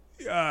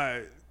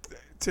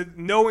to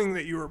knowing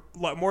that you were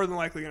more than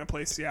likely going to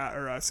play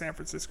Seattle or San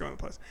Francisco in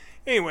the playoffs.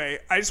 Anyway,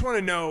 I just want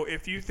to know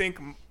if you think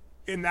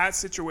in that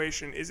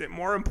situation, is it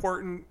more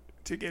important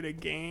to get a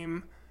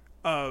game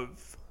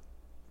of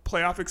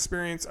playoff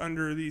experience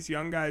under these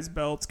young guys'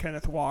 belts,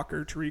 Kenneth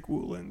Walker, Tariq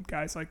Woolen,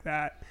 guys like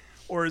that,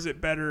 or is it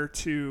better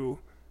to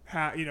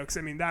have, because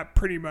I mean that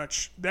pretty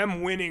much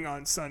them winning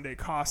on Sunday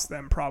cost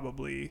them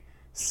probably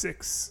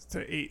 6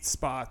 to 8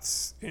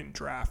 spots in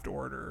draft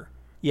order.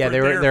 Yeah,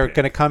 they're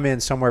going to come in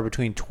somewhere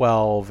between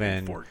 12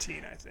 and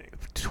 14, I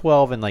think.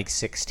 12 and like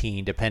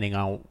 16, depending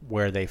on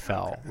where they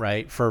fell,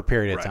 right, for a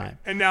period of time.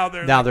 And now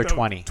they're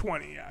 20.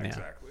 20, yeah,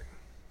 exactly.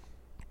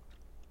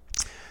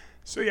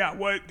 So yeah,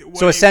 what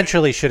so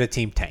essentially, should a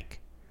team tank?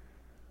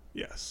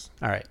 Yes.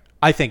 All right.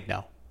 I think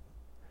no.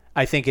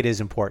 I think it is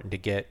important to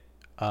get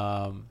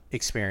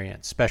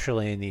experience,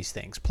 especially in these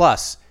things.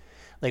 Plus,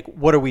 like,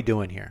 what are we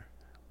doing here?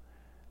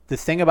 The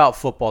thing about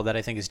football that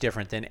I think is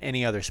different than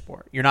any other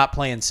sport, you're not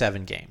playing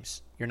 7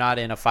 games. You're not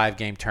in a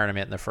 5-game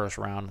tournament in the first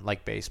round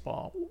like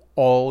baseball.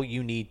 All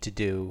you need to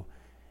do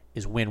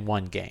is win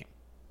one game.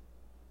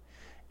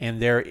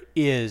 And there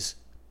is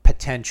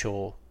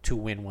potential to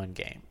win one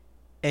game.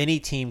 Any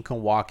team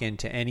can walk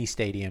into any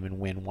stadium and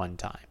win one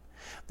time.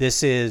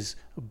 This is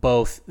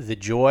both the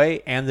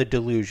joy and the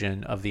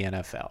delusion of the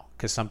NFL,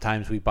 because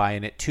sometimes we buy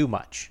in it too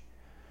much.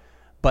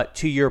 But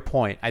to your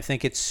point, I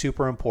think it's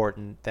super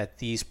important that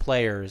these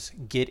players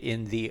get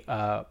in the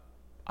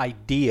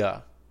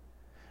idea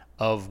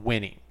of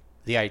winning,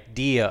 the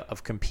idea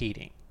of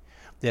competing.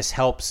 This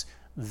helps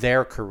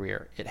their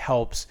career. It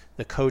helps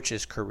the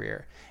coach's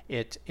career.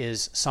 It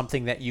is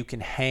something that you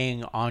can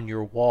hang on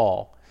your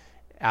wall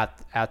at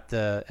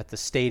the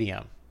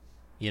stadium.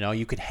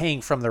 You could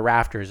hang from the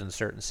rafters in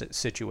certain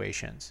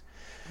situations.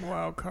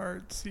 Wild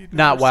cards.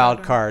 Not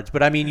wild cards,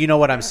 but I mean, you know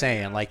what I'm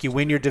saying. Like, you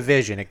win your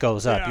division, it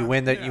goes up. You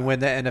win the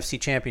NFC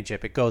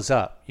Championship, it goes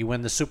up. You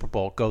win the Super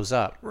Bowl, it goes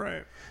up.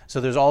 Right. So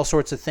there's all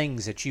sorts of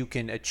things that you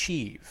can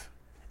achieve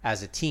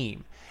as a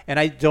team. And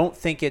I don't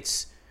think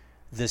it's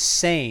the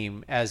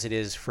same as it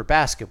is for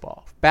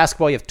basketball.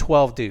 Basketball, you have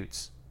 12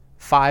 dudes.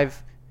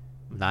 5,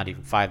 not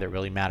even 5 that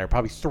really matter,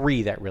 probably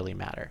 3 that really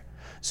matter.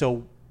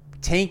 So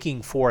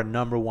tanking for a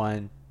number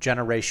one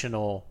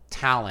generational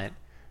talent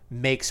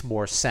makes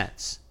more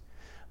sense.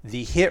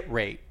 The hit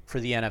rate for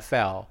the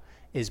NFL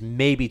is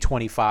maybe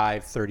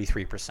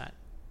 25-33%.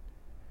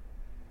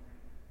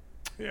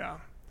 Yeah.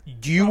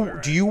 Do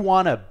you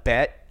want to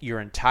bet your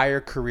entire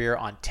career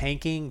on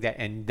tanking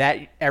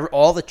that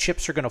all the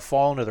chips are going to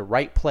fall into the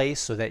right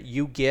place so that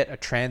you get a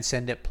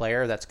transcendent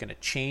player that's going to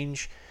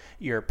change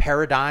your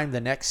paradigm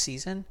the next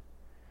season?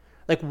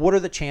 Like, what are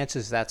the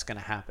chances that's going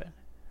to happen?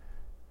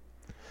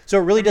 So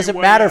it really doesn't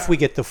matter if we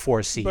get the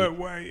 4 seed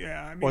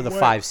or the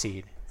 5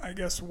 seed. I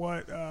guess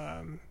what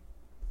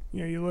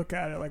you look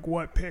at it, like,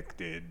 what pick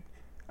did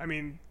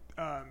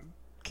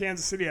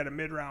Kansas City had a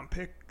mid-round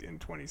pick in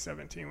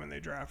 2017 when they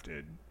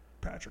drafted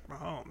Patrick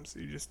Mahomes.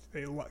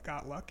 They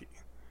got lucky.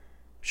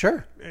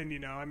 Sure.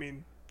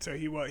 And so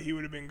he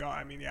would have been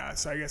gone.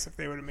 So I guess if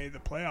they would have made the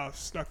playoffs,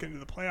 snuck into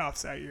the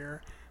playoffs that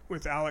year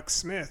with Alex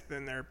Smith,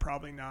 then they're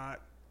probably not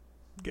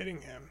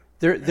getting him.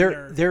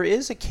 There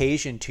is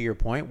occasion, to your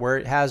point, where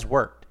it has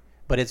worked,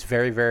 but it's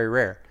very, very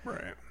rare.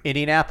 Right.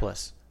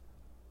 Indianapolis,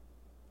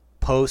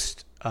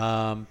 post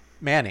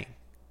Manning,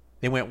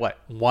 they went what,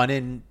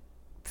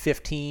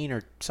 1-15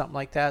 or something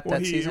like that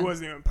season. He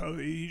wasn't even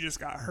post. He just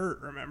got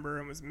hurt, remember,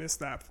 and was missed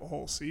that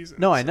whole season.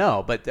 No, so. I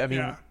know, but I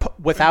mean,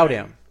 without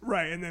him,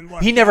 right? And then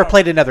he never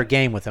played another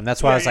game with him.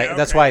 That's why I was like,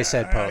 that's why I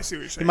said I post. see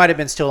what you're saying. He might have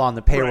been still on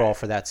the payroll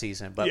for that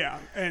season, but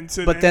and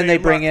so but then they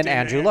bring in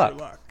Andrew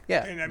Luck.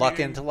 Yeah, and, Luck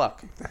into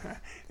Luck.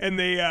 And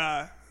they,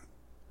 I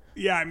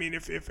mean,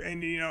 if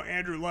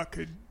Andrew Luck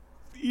could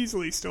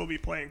easily still be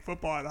playing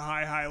football at a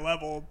high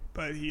level,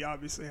 but he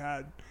obviously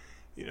had,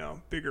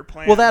 bigger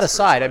plans. Well, that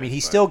aside, I mean, he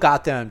still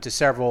got them to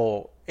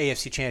several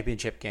AFC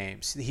Championship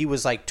games. He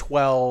was like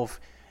 12-4,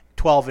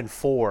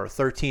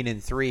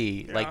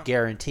 13-3, like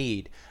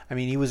guaranteed. I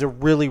mean, he was a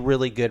really,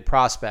 really good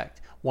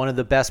prospect, one of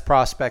the best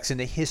prospects in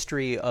the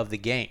history of the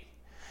game.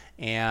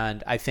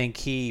 And I think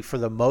he, for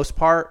the most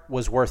part,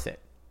 was worth it,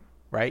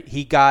 right?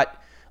 He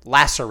got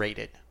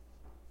lacerated,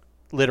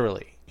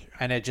 literally.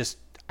 And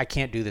I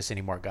can't do this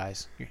anymore,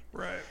 guys.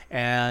 Right.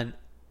 And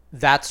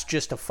that's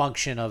just a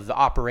function of the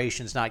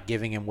operations not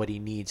giving him what he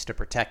needs to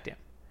protect him.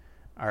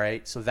 All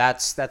right? So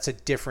that's a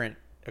different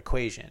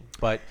equation.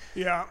 But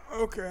yeah,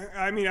 okay.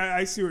 I mean,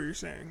 I see what you're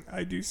saying.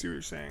 I do see what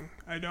you're saying.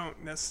 I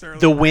don't necessarily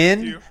the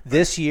win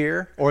this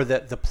year, or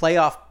the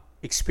playoff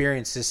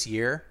experience this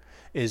year,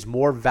 is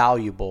more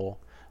valuable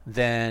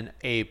than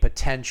a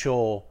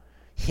potential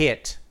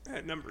hit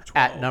at number 12,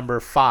 at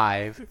number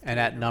 5, 15, and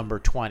at number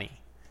 20.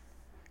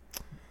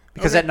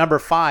 Because okay. at number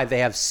 5, they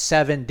have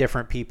 7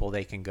 different people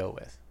they can go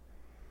with,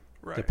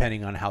 right,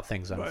 depending on how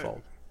things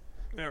unfold.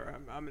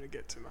 I'm gonna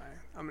get to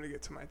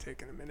my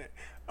take in a minute.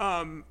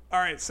 All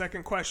right,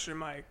 second question,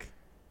 Mike.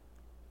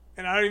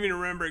 And I don't even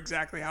remember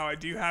exactly how I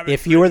do have it.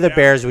 If you were the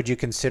Bears, would you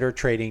consider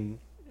trading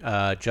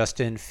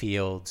Justin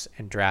Fields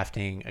and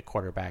drafting a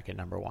quarterback at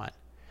number 1?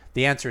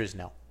 The answer is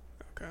no.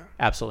 Okay.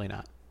 Absolutely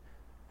not.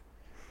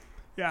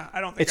 Yeah,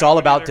 I don't think it's all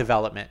about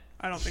development.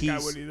 I don't think I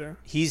would either.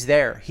 He's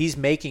there. He's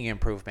making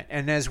improvement.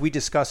 And as we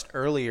discussed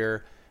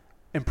earlier,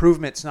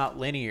 improvement's not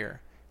linear.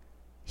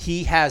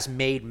 He has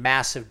made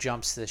massive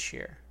jumps this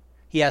year.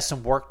 He has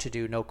some work to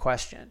do, no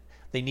question.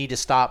 They need to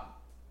stop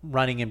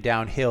running him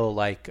downhill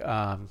like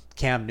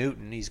Cam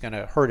Newton. He's going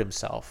to hurt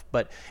himself.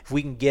 But if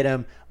we can get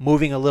him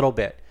moving a little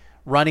bit,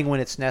 running when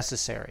it's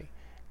necessary,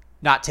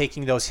 not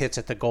taking those hits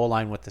at the goal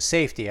line with the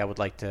safety, I would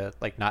like to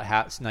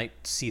not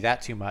see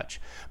that too much.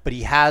 But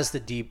he has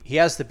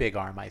the big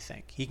arm, I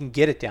think. He can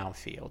get it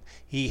downfield.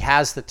 He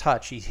has the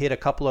touch. He hit a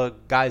couple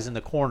of guys in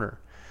the corner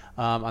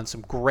on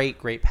some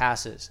great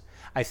passes.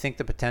 I think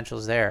the potential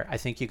is there. I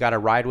think you got to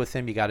ride with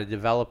him. You got to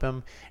develop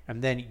him,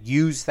 and then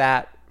use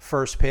that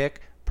first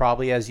pick,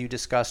 probably as you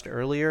discussed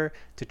earlier,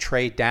 to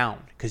trade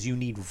down, because you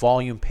need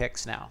volume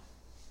picks now.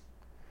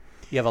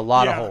 You have a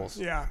lot of holes.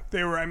 Yeah,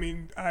 they were. I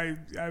mean,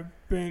 I've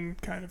been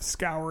kind of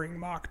scouring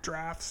mock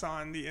drafts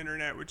on the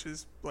internet, which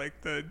is like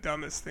the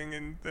dumbest thing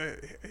in the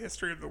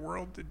history of the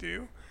world to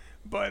do.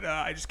 But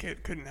I just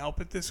couldn't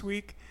help it this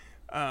week,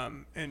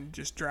 and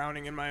just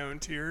drowning in my own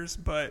tears.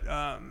 But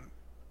I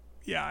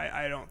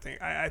don't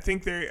think. I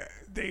think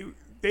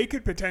they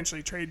could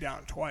potentially trade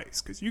down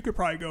twice, because you could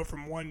probably go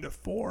from 1 to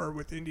 4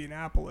 with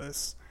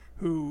Indianapolis,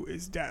 who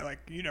is like,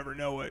 you never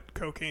know what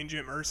Cocaine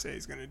Jim Irsay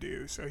is going to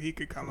do, so he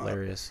could come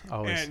Hilarious. up.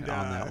 Always on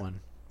that one.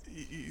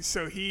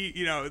 So he,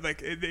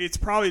 it's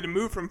probably to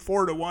move from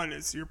 4 to 1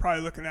 is you're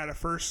probably looking at a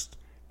first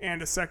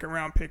and a second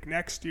round pick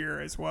next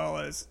year, as well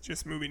as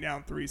just moving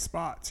down 3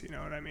 spots. You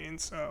know what I mean?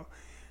 So,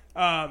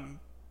 and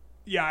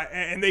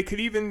they could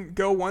even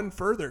go one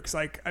further, because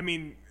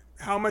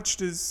how much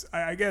does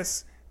I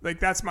guess. Like,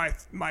 that's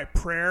my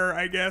prayer,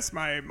 I guess.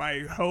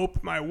 My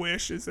hope, my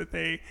wish is that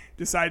they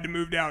decide to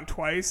move down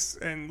twice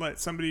and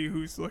let somebody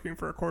who's looking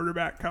for a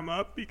quarterback come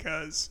up,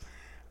 because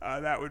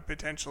that would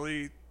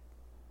potentially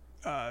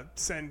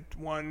send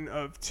one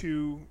of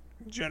 2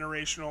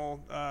 generational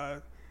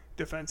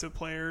defensive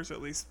players,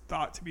 at least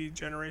thought to be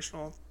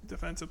generational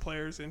defensive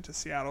players, into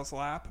Seattle's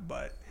lap.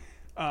 But,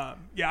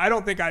 I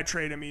don't think I'd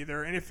trade him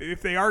either. And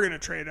if they are going to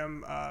trade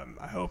him,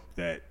 I hope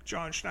that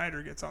John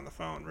Schneider gets on the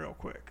phone real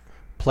quick.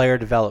 Player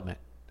development.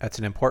 That's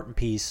an important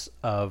piece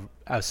of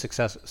a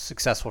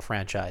successful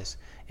franchise.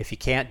 If you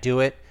can't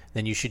do it,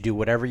 then you should do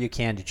whatever you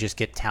can to just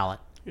get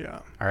talent. Yeah.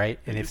 All right?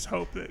 And just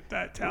hope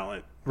that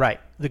talent. Right.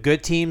 The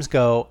good teams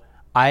go,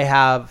 I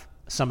have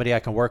somebody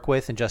I can work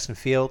with in Justin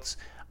Fields.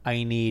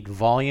 I need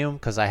volume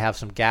because I have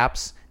some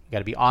gaps. You got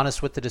to be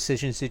honest with the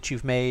decisions that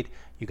you've made.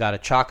 You got to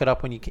chalk it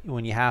up when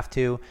you have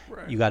to.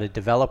 Right. You got to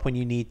develop when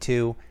you need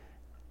to.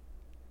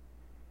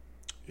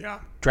 Yeah.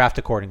 Draft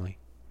accordingly.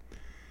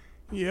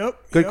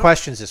 Yep. Good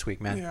questions this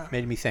week, man. Yeah.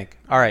 Made me think.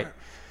 All right.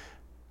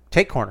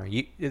 Take corner.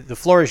 The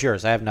floor is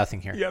yours. I have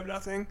nothing here. You have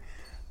nothing?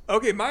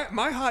 Okay,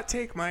 my hot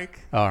take, Mike.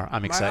 Oh,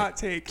 I'm excited. My hot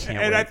take.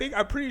 Can't wait.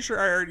 I'm pretty sure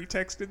I already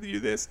texted you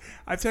this.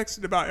 I've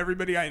texted about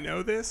everybody I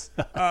know this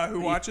who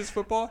watches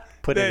football.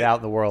 Put it out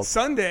in the world.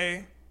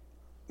 Sunday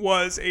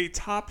was a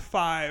top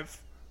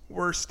 5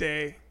 worst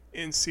day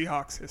in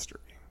Seahawks history.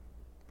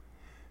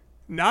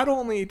 not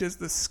only does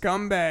the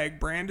scumbag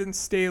Brandon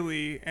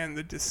Staley and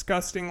the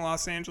disgusting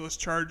Los Angeles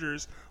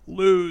Chargers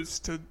lose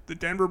to the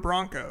Denver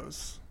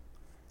Broncos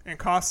and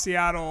cost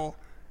Seattle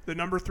the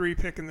number 3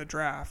 pick in the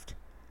draft,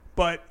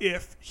 but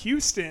if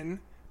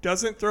Houston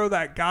doesn't throw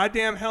that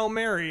goddamn Hail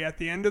Mary at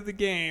the end of the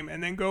game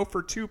and then go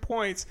for 2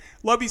 points,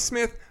 Lovie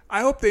Smith,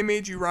 I hope they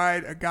made you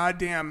ride a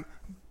goddamn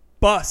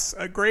bus,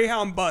 a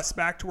Greyhound bus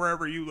back to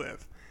wherever you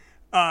live.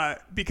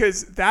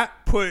 Because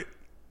that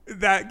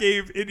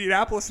gave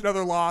Indianapolis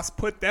another loss,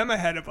 put them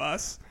ahead of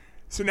us.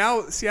 So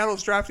now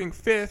Seattle's drafting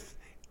 5th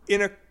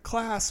in a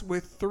class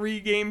with 3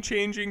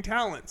 game-changing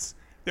talents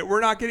that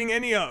we're not getting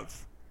any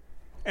of.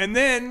 And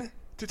then,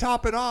 to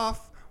top it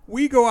off,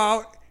 we go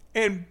out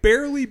and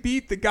barely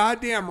beat the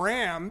goddamn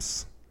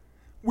Rams.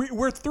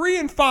 We're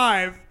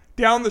 3-5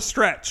 down the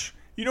stretch.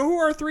 You know who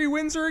our 3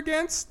 wins are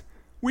against?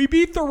 We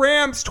beat the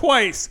Rams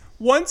twice.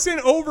 Once in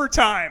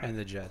overtime. And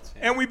the Jets.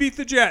 Yeah. And we beat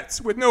the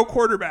Jets with no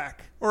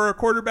quarterback. Or a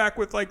quarterback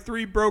with like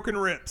 3 broken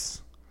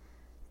ribs.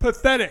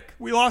 Pathetic.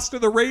 We lost to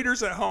the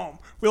Raiders at home.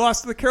 We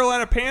lost to the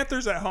Carolina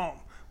Panthers at home.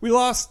 We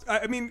lost,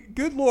 I mean,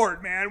 good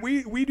Lord, man.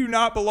 We do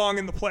not belong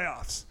in the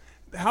playoffs.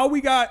 How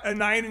we got a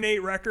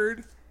 9-8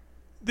 record,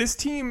 this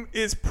team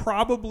is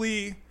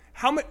probably,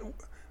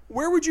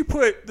 where would you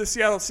put the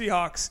Seattle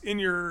Seahawks in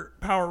your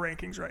power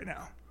rankings right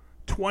now?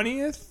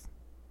 20th?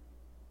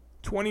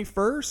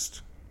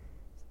 21st?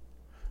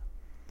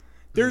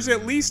 There's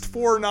at least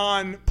 4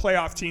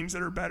 non-playoff teams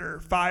that are better,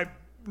 5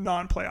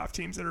 non-playoff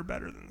teams that are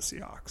better than the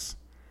Seahawks.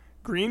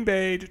 Green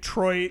Bay,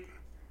 Detroit.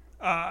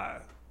 I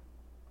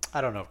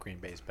don't know if Green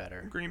Bay's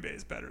better. Green Bay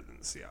is better than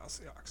the Seattle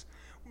Seahawks.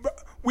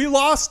 But we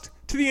lost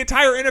to the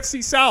entire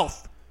NFC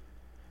South.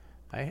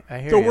 I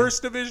hear the you.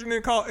 worst division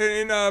in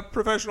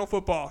professional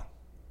football.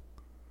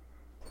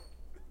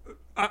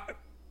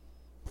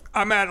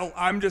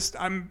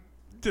 I'm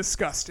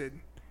disgusted,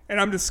 and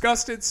I'm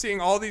disgusted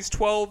seeing all these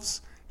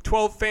 12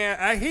 fan.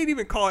 I hate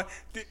even calling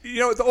it. You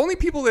know, the only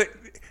people that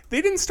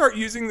they didn't start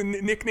using the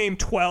nickname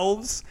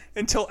 12s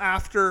until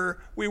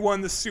after we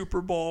won the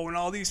Super Bowl, when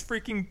all these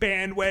freaking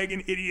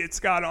bandwagon idiots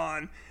got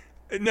on.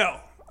 No,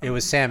 it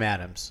was Sam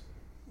Adams.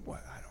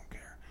 What? I don't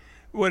care.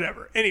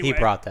 Whatever. Anyway, he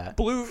brought that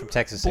from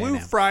Texas Blue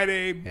A&M.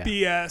 Friday Yeah.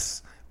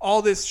 BS.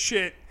 All this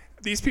shit.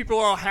 These people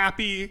are all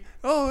happy.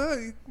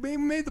 Oh, we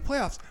made the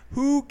playoffs.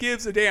 Who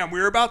gives a damn?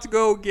 We're about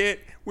to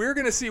we're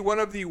going to see one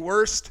of the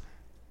worst.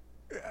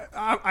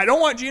 I don't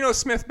want Geno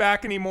Smith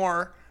back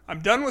anymore. I'm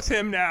done with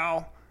him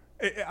now.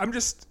 I'm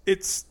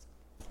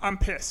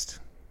pissed.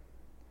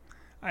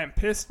 I am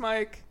pissed,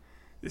 Mike.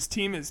 This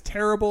team is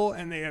terrible,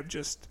 and they have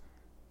just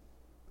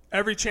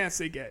every chance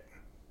they get.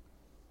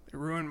 They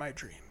ruin my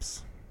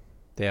dreams.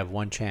 They have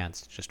one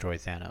chance to destroy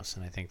Thanos,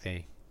 and I think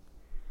they're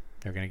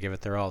going to give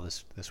it their all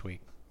this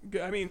week.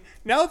 I mean,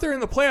 now that they're in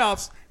the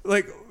playoffs,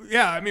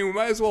 we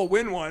might as well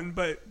win one,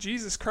 but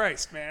Jesus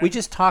Christ, man. We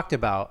just talked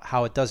about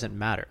how it doesn't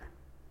matter.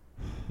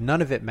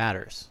 None of it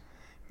matters.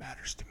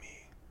 Matters to me.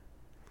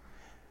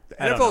 The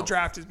NFL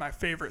draft is my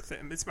favorite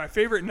thing. It's my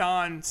favorite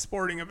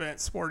sporting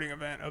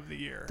event of the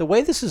year. The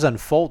way this is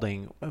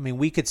unfolding, I mean,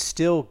 we could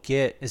still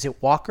get, is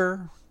it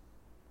Walker?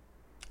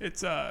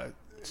 It's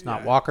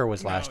not Walker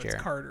was last year.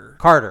 It's Carter.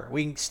 Carter.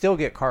 We can still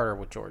get Carter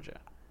with Georgia.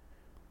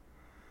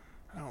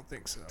 I don't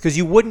think so. Because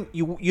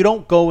you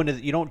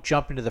don't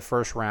jump into the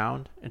first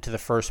round, into the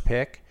first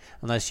pick,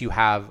 unless you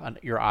have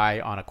your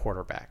eye on a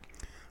quarterback.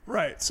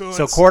 Right.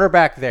 So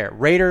quarterback there.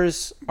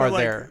 Raiders are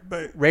there.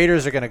 But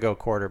Raiders are going to go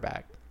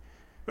quarterback.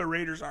 But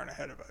Raiders aren't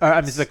ahead of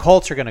us. The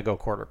Colts are going to go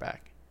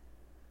quarterback.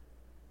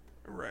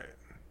 Right.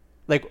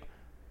 Like,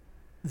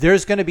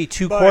 there's going to be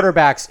 2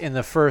 quarterbacks in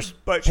the first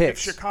But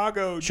picks.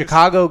 if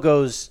Chicago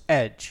goes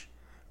edge.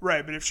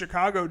 Right, but if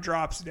Chicago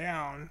drops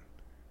down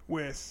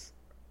with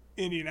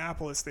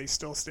Indianapolis, they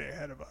still stay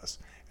ahead of us.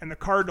 And the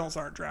Cardinals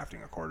aren't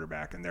drafting a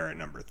quarterback, and they're at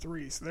number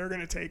 3. So they're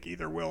going to take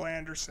either Will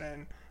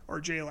Anderson or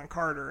Jalen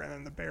Carter, and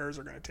then the Bears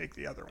are going to take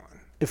the other one.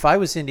 If I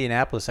was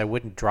Indianapolis, I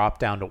wouldn't drop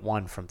down to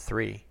 1 from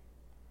 3.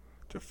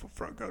 To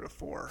go to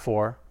 4.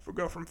 4.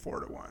 Go from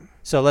 4 to 1.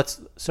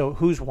 So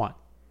who's 1?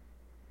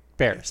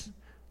 Bears.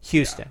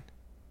 Houston.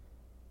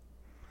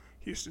 Yeah.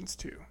 Houston's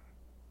 2.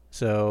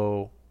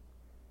 So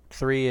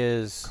 3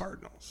 is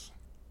Cardinals.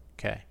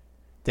 Okay.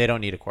 They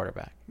don't need a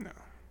quarterback. No.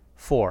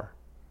 4.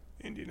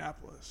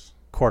 Indianapolis.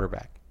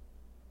 Quarterback.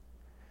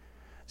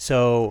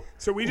 So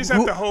we just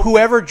have to hope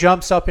whoever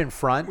jumps up in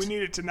front. We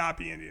need it to not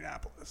be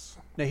Indianapolis.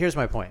 Now here's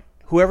my point.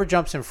 Whoever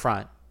jumps in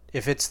front,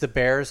 if it's the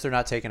Bears, they're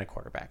not taking a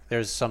quarterback.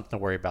 There's something to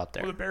worry about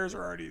there. Well, the Bears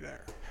are already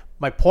there.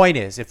 My point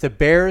is, if the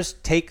Bears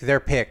take their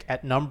pick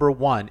at number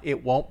 1,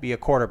 it won't be a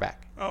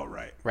quarterback. Oh,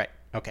 right. Right.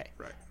 Okay.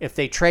 Right. If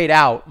they trade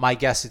out, my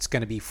guess it's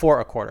going to be for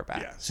a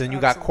quarterback. Yes, so then you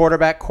absolutely.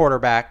 got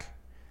quarterback,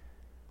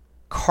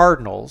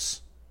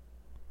 Cardinals,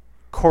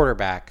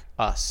 quarterback,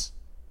 us.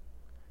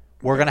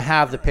 We're going to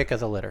have the pick of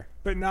the litter.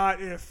 But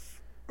not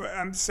if –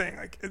 I'm saying,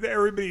 like,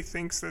 everybody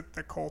thinks that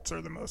the Colts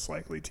are the most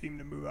likely team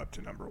to move up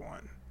to number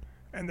 1.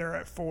 And they're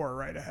at 4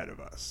 right ahead of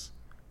us.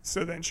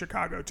 So then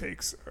Chicago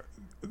takes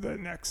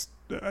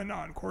a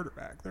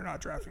non-quarterback. They're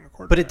not drafting a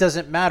quarterback. But it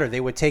doesn't matter. They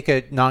would take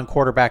a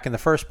non-quarterback in the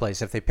first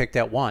place if they picked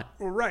at one.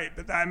 Well, right,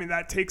 but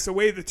that takes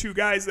away the two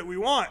guys that we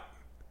want,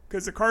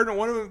 because the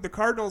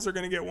Cardinals are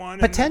going to get one.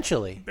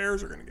 Potentially, and the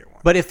Bears are going to get one.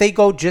 But if they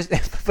go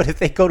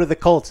to the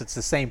Colts, it's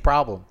the same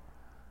problem.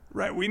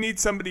 Right, we need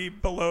somebody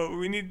below.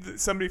 We need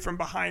somebody from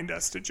behind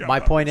us to jump. My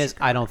point is,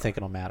 I don't think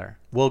it'll matter.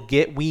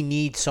 We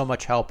need so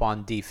much help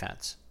on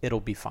defense. It'll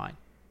be fine.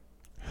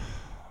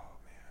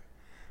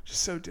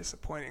 Just so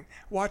disappointing.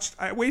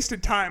 I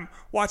wasted time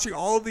watching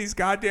all of these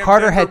goddamn.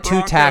 Carter Denver had 2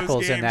 Broncos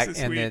tackles games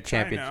in the I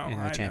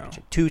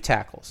championship. 2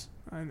 tackles.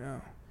 I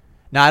know.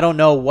 Now I don't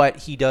know what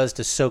he does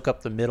to soak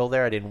up the middle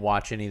there. I didn't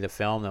watch any of the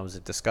film. That was a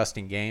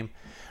disgusting game,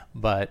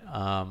 but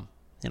I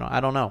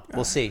don't know.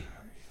 We'll see.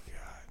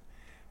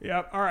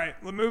 Yep. All right.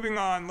 Well, moving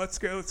on. Let's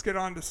go. Let's get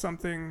on to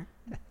something.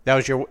 That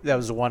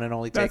was the one and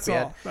only take That's we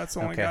all. had? That's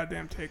the only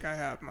goddamn take I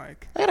have,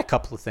 Mike. I had a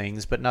couple of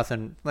things, but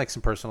nothing like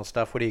some personal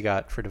stuff. What do you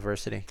got for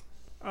diversity?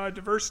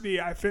 Diversity.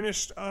 I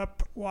finished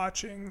up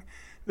watching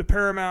the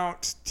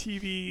Paramount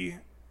TV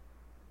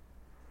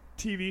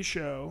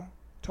show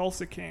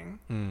Tulsa King,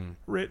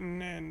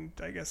 written and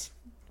I guess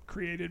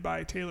created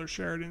by Taylor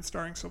Sheridan,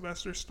 starring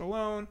Sylvester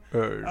Stallone,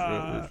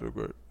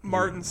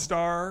 Martin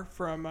Starr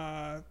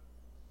from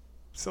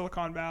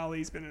Silicon Valley.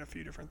 He's been in a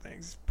few different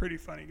things. Pretty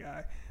funny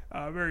guy.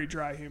 Very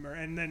dry humor.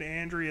 And then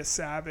Andrea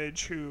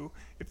Savage, who,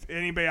 if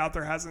anybody out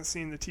there hasn't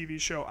seen the TV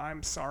show,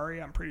 I'm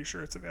sorry. I'm pretty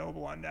sure it's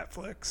available on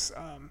Netflix.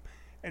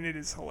 And it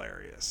is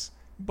hilarious.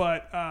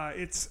 But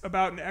it's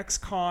about an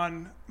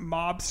ex-con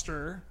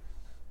mobster,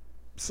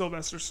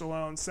 Sylvester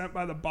Stallone, sent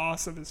by the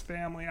boss of his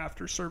family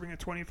after serving a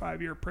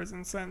 25-year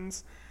prison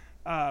sentence.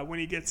 When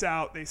he gets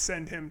out, they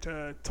send him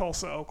to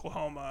Tulsa,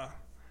 Oklahoma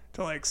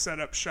to set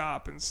up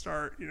shop and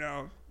start,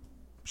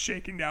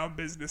 shaking down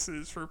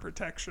businesses for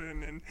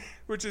protection, and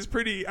which is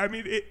pretty. I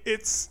mean,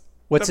 it's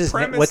what's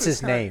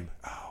his name?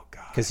 Oh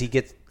God, because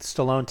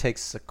Stallone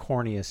takes the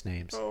corniest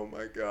names. Oh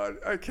my God,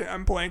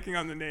 I'm blanking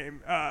on the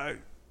name.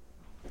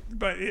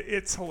 But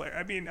it's hilarious.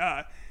 I mean,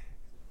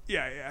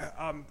 yeah.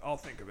 I'll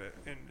think of it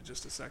in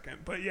just a second.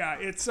 But yeah,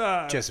 it's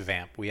just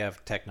vamp. We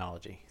have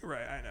technology.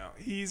 Right, I know.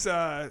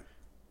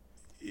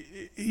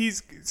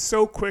 He's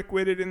so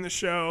quick-witted in the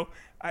show.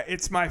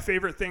 It's my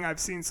favorite thing I've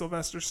seen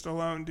Sylvester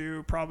Stallone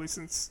do probably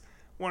since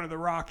one of the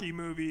Rocky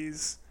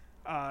movies.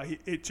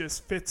 It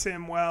just fits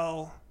him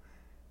well.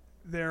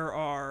 There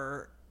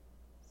are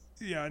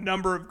a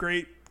number of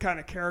great kind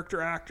of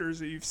character actors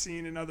that you've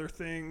seen in other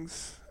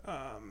things.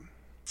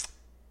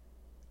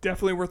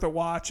 Definitely worth a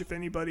watch if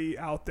anybody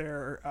out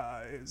there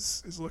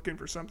is looking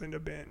for something to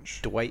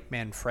binge. Dwight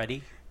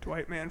Manfredi.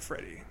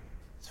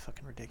 It's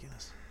fucking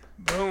ridiculous.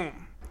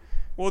 Boom.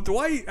 Well,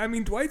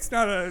 Dwight's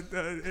not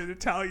an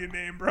Italian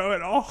name, bro,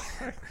 at all.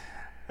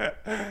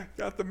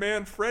 Got the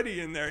Manfredi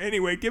in there.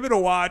 Anyway, give it a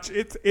watch.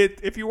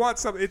 If you want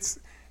something, it's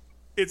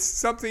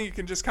something you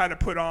can just kind of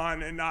put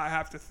on and not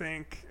have to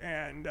think.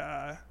 And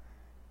I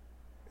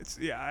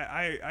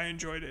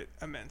enjoyed it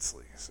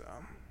immensely. So.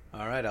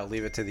 All right, I'll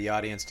leave it to the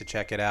audience to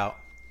check it out.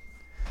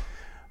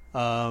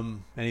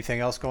 Anything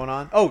else going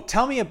on? Oh,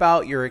 tell me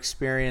about your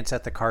experience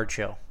at the card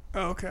show.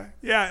 Oh, okay.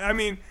 Yeah, I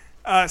mean.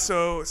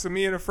 So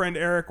me and a friend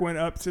Eric went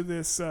up to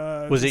this.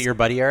 Was it your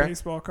buddy Eric?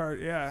 Baseball card,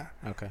 yeah.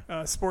 Okay.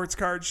 Sports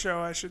card show,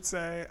 I should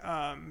say.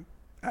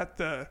 At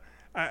the,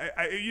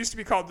 it used to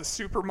be called the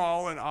Super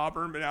Mall in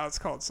Auburn, but now it's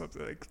called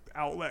something like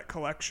Outlet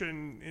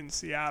Collection in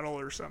Seattle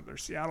or something, or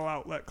Seattle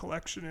Outlet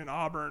Collection in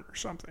Auburn or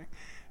something.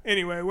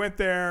 Anyway, went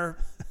there,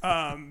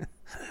 and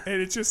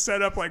it's just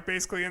set up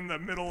basically in the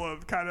middle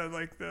of kind of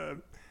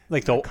the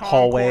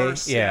hallway,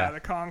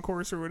 the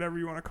concourse or whatever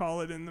you want to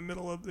call it, in the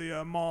middle of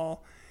the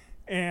mall.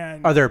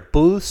 And are there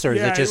booths, or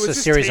is it just a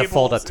series of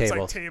fold-up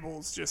tables? It's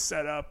tables just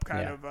set up,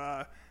 kind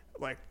of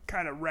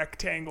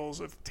rectangles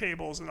of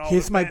tables, and all.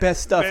 Here's my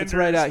best stuff. It's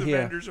right out here.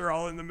 The vendors are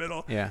all in the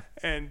middle. Yeah.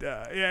 And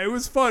it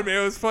was fun, man.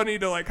 It was funny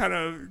to kind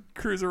of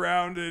cruise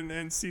around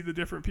and see the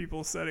different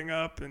people setting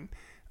up, and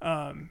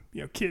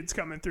kids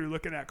coming through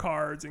looking at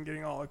cards and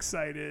getting all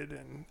excited.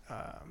 And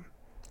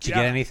did you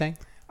get anything?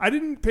 I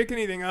didn't pick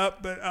anything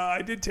up, but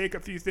I did take a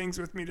few things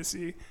with me to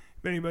see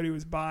if anybody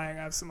was buying.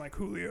 I have some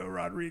Julio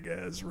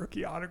Rodriguez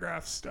rookie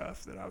autograph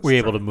stuff that I was. Were you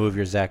able to move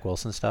your Zach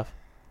Wilson stuff?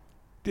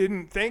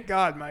 Thank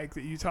God, Mike,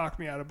 that you talked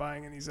me out of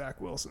buying any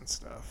Zach Wilson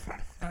stuff.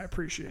 I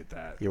appreciate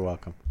that. You're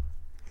welcome.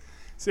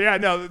 So yeah,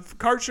 no, the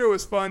card show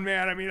was fun,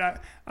 man. I mean,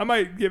 I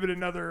might give it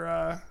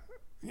another,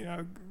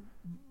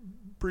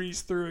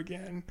 breeze through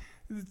again.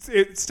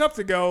 It's tough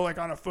to go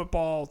on a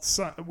football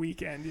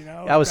weekend,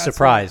 I was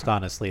surprised,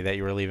 honestly, that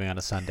you were leaving on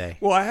a Sunday.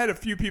 Well, I had a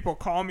few people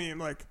call me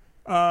and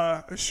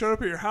I showed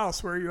up at your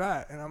house. Where are you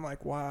at? And I'm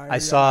like, why? I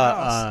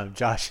saw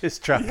Josh's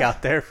truck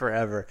out there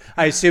forever.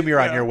 I assume you're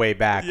on your way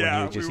back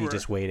when you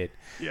just waited.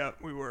 Yeah,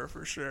 we were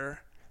for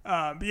sure.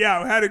 But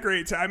yeah, we had a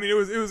great time. I mean,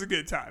 it was a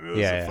good time. It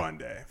was a fun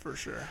day for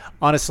sure.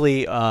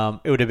 Honestly, it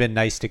would have been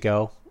nice to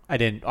go. I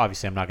didn't.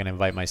 Obviously, I'm not going to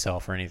invite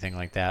myself or anything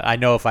like that. I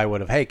know if I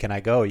would have, hey, can I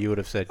go? You would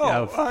have said,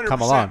 yeah, 100%,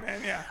 come along.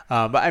 Man, yeah.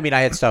 But I mean,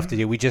 I had stuff to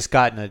do. We just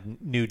gotten a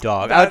new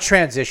dog. That's- I would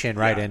transition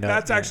right into.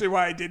 That's actually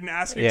why I didn't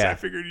ask you. 'Cause Yeah. I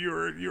figured you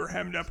were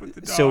hemmed up with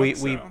the dog. So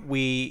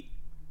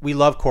we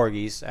love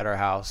corgis at our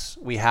house.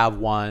 We have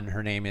one.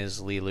 Her name is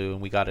Lilu,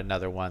 and we got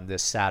another one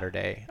this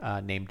Saturday.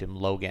 Named him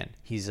Logan.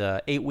 He's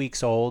 8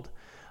 weeks old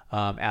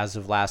as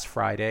of last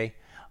Friday.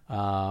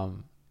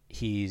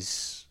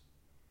 He's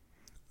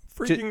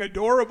freaking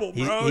adorable,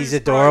 bro. He's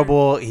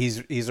adorable.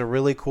 He's a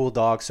really cool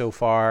dog so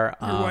far.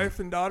 Your wife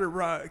and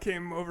daughter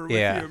came over with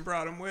Yeah. you and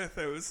brought him with.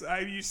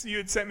 You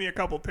had sent me a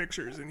couple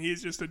pictures, and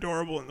he's just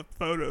adorable in the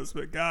photos.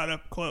 But God,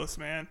 up close,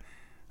 man.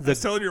 I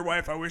was telling your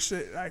wife, I wish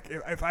that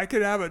if I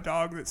could have a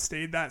dog that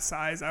stayed that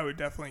size, I would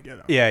definitely get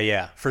him.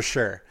 Yeah, for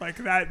sure. Like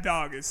that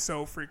dog is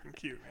so freaking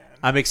cute, man.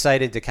 I'm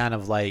excited to kind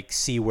of like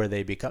see where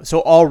they become.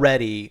 So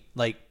already,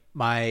 like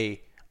my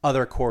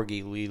other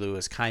corgi, Lilu,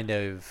 is kind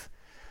of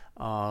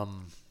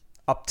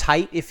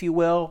uptight, if you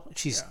will.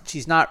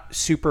 She's not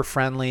super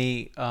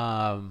friendly.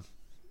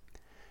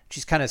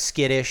 She's kind of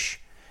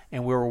skittish,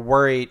 and we were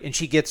worried. And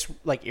she gets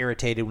like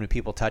irritated when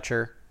people touch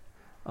her,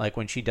 like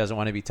when she doesn't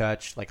want to be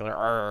touched, like a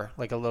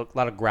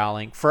lot of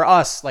growling. For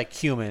us, like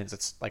humans,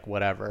 it's like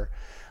whatever.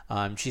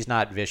 She's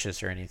not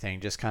vicious or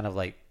anything. Just kind of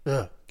like,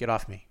 ugh, get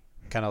off me,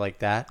 kind of like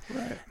that.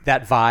 Right.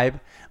 That vibe.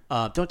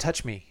 Don't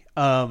touch me.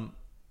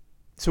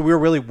 So we were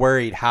really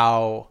worried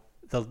how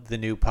the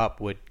new pup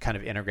would kind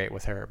of integrate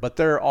with her, but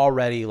they're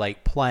already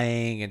like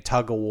playing and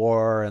tug of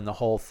war and the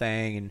whole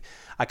thing. And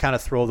I kind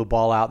of throw the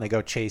ball out and they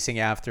go chasing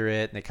after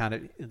it.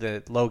 And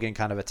the Logan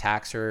kind of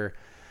attacks her.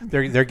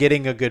 They're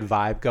getting a good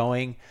vibe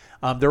going.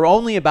 They're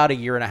only about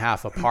 1.5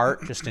 years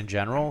apart just in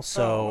general.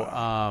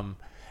 So,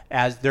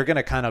 as they're going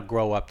to kind of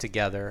grow up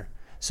together.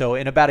 So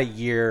in about 1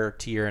 year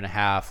to 1.5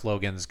 years,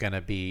 Logan's going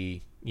to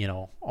be,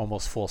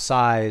 almost full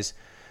size.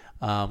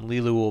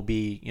 Lilu will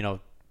be,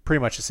 pretty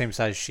much the same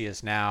size she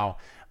is now.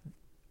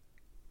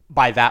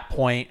 By that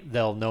point,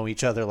 they'll know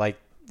each other like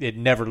it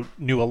never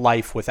knew a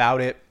life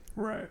without it.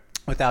 Right.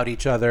 Without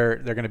each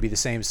other, they're going to be the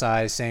same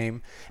size,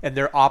 and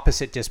they're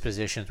opposite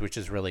dispositions, which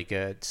is really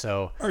good.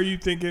 So, are you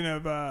thinking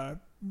of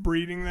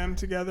breeding them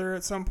together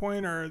at some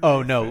point, or?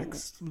 Oh no,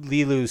 fixed?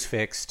 Lilu's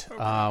fixed.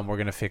 Okay. We're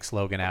going to fix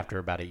Logan after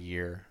about 1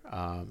 year.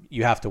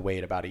 You have to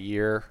wait about 1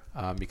 year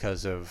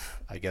because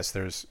of, I guess,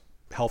 there's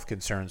health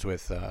concerns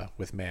with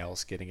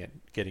males getting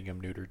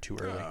them neutered too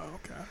early. Oh,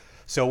 okay.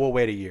 So we'll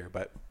wait 1 year,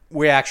 but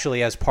we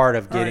actually, as part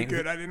of getting, all right,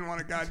 good. I didn't want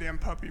a goddamn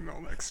puppy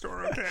mill next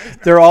door. Okay.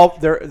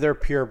 they're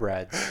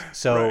purebreds.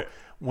 So Right.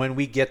 when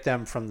we get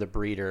them from the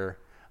breeder,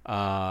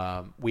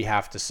 we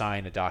have to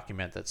sign a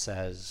document that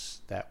says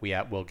that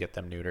we'll get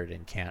them neutered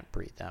and can't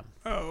breed them.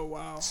 Oh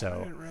wow. So,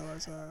 I didn't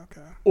realize that.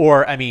 Okay.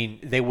 Or, I mean,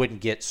 they wouldn't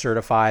get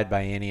certified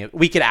by any of...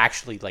 We could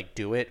actually, like,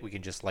 do it. We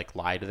can just, like,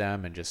 lie to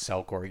them and just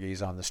sell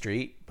corgis on the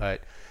street.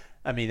 But,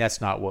 I mean, that's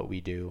not what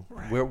we do.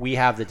 Right. We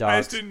have the dogs... I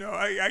just didn't know.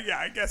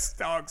 I guess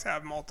dogs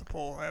have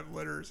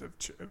litters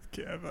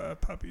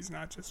of puppies,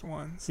 not just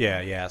one. So.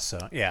 Yeah. So,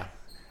 yeah.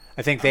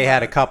 I think they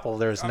had a couple.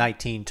 There's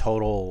 19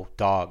 total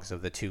dogs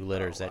of the 2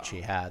 litters that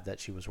she had that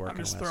she was working with.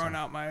 I'm just throwing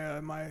out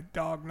my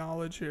dog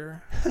knowledge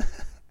here.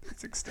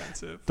 It's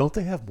extensive. Don't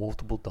they have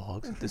multiple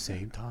dogs at the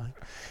same time?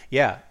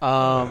 Yeah,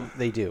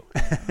 they do.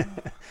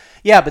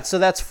 Yeah, but so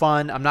that's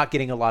fun. I'm not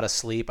getting a lot of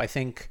sleep. I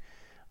think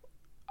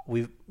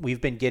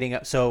we've been getting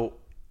up. So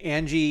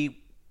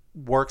Angie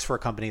works for a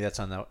company that's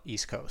on the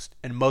East Coast,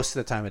 and most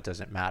of the time it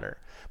doesn't matter.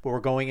 But we're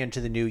going into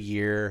the new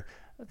year.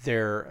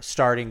 They're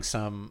starting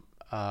some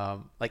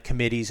like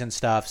committees and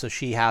stuff. So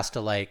she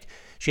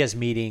has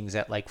meetings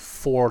at like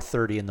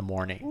 4:30 in the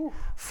morning, Ooh.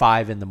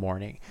 5 in the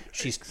morning.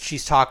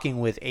 She's talking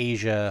with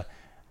Asia,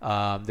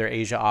 their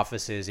Asia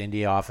offices,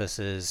 India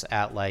offices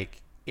at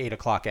like 8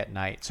 o'clock at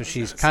night. So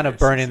she's kind of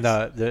burning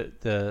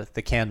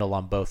the candle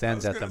on both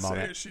ends at the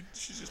moment. She's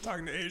just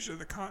talking to Asia,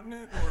 the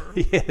continent, or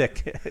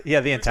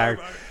the entire.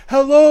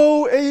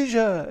 Hello,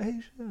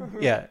 Asia.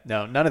 Yeah,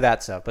 no, none of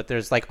that stuff. But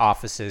there's like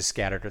offices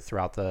scattered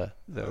throughout the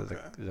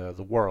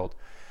world.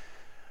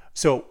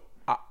 So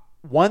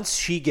once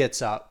she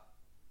gets up,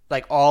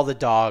 like all the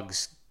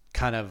dogs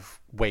kind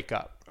of wake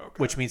up,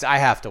 which means I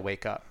have to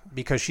wake up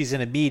because she's in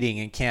a meeting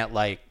and can't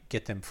like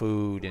get them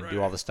food and do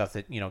all the stuff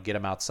that, get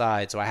them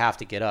outside. So I have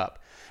to get up.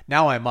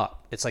 Now I'm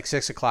up. It's like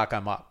 6 o'clock.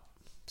 I'm up.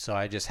 So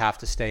I just have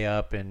to stay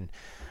up. And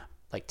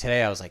like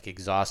today I was like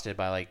exhausted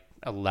by like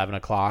 11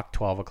 o'clock,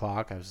 12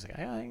 o'clock. I was like,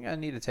 I think I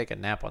need to take a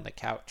nap on the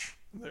couch.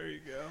 There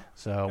you go.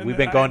 So we've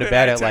been going to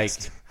bed at like...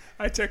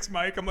 I text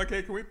Mike. I'm like,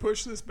 hey, can we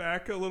push this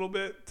back a little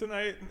bit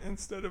tonight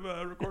instead of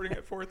recording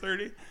at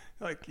 4:30?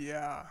 Like,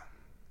 yeah.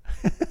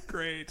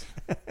 Great.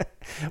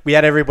 We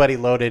had everybody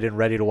loaded and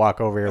ready to walk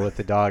over here with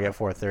the dog at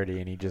 4:30,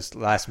 and he just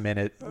last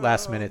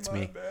minute's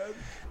me. Bad.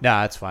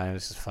 No, it's fine.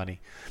 This is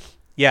funny.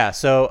 Yeah,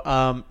 so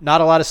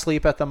not a lot of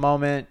sleep at the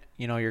moment.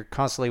 You're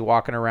constantly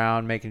walking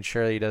around, making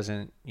sure he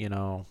doesn't,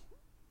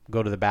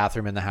 go to the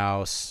bathroom in the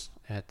house.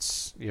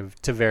 It's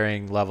to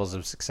varying levels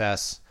of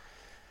success,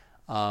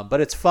 but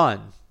it's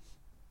fun.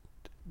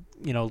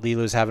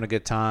 Lilu's having a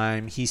good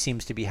time. He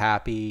seems to be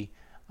happy.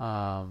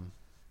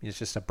 It's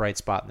just a bright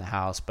spot in the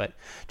house. But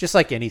just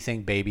like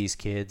anything, babies,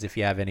 kids, if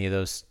you have any of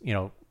those,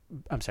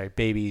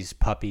 babies,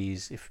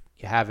 puppies, if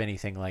you have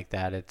anything like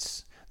that,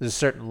 there's a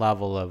certain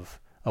level of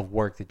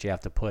work that you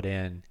have to put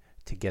in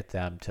to get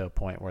them to a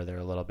point where they're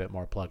a little bit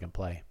more plug and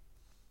play.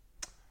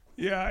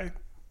 Yeah, I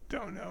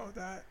don't know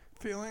that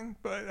feeling,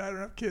 but I don't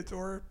have kids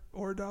or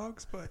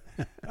dogs, but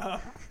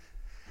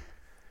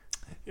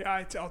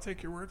yeah, I'll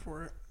take your word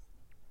for it.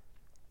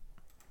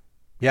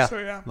 Yeah, so,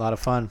 yeah, a lot of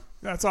fun.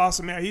 That's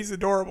awesome. Yeah, he's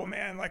adorable,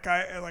 man.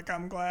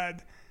 I'm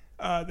glad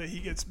that he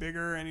gets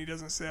bigger and he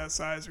doesn't stay that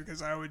size,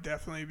 because I would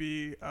definitely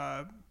be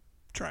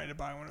trying to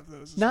buy one of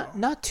those.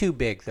 Not too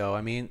big though.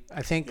 I mean,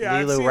 I think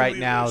yeah, Lilu right Lilu.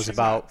 now is She's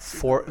about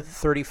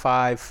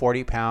 35,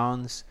 40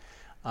 pounds.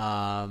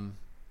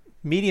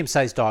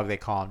 Medium-sized dog they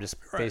call them, just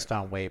based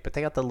on weight. But they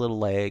got the little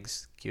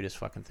legs, cutest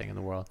fucking thing in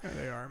the world. Yeah,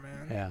 they are,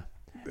 man.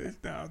 Yeah.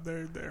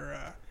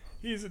 They're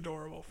he's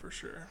adorable for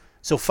sure.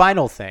 So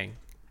final thing,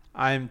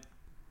 my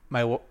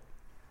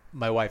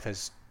wife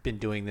has been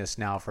doing this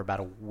now for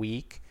about a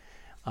week.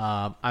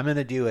 I'm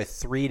gonna do a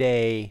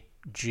 3-day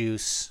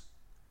juice,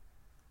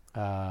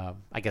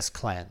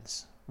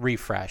 cleanse,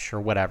 refresh, or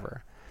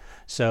whatever.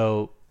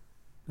 So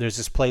there's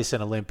this place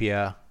in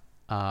Olympia,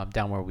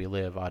 down where we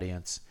live,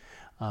 audience.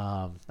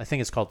 I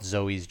think it's called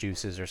Zoe's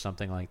Juices or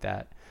something like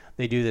that.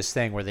 They do this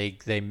thing where they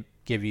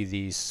give you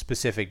these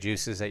specific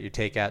juices that you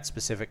take at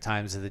specific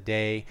times of the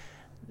day,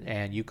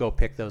 and you go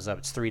pick those up.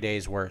 It's 3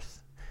 days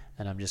worth.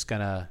 And I'm just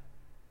gonna.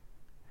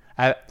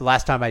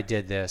 Last time I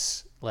did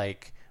this,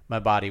 like, my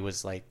body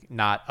was like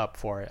not up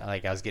for it.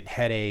 Like, I was getting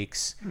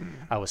headaches.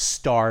 I was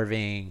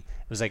starving.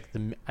 It was like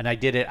and I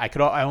did it.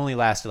 I only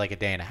lasted like a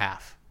day and a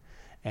half,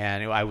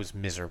 and I was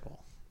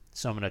miserable.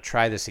 So I'm gonna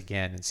try this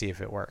again and see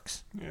if it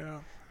works. Yeah.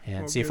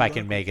 And see if I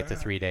can make it to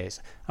 3 days.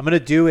 I'm going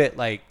to do it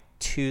like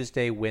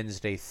Tuesday,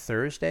 Wednesday,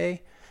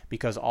 Thursday,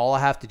 because all I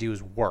have to do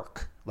is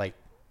work, like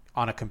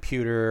on a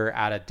computer,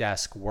 at a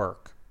desk,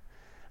 work.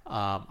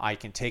 I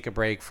can take a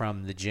break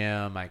from the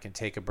gym. I can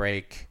take a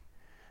break,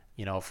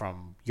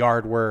 from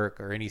yard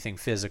work or anything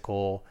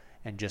physical,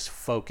 and just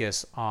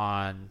focus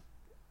on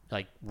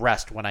like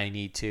rest when I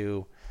need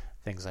to,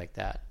 things like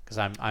that. Because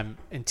I'm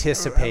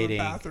anticipating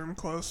have a bathroom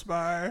close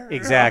by.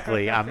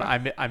 Exactly.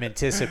 I'm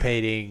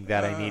anticipating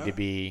that I need to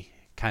be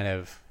kind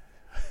of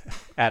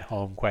at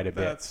home quite a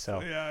bit.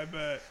 So yeah, I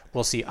bet.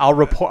 We'll see. I'll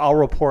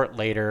report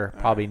later,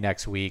 probably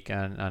next week,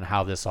 on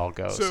how this all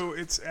goes. So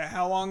it's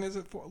how long is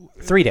it for?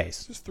 3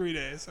 days. Just 3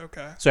 days.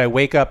 Okay. So I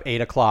wake up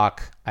 8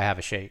 o'clock. I have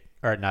a shake,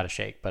 or not a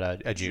shake,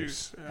 but a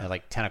juice. Yeah. At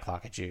like 10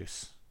 o'clock, a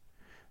juice.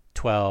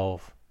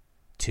 12,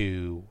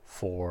 2,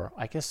 4.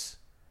 I guess,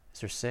 is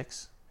there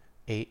 6?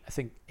 8, I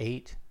think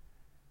 8.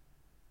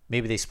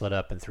 Maybe they split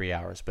up in 3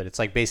 hours, but it's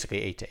like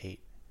basically 8 to 8.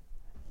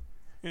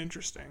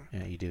 Interesting.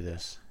 Yeah, you do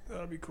this.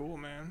 That'll be cool,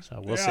 man. So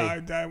we'll see.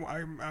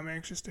 I'm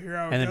anxious to hear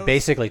how it goes. And then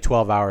basically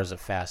 12 hours of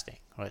fasting,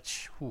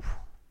 which, whew.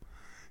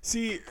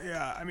 See,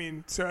 yeah, I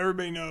mean, so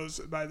everybody knows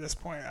by this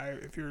point,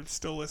 if you're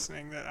still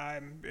listening, that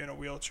I'm in a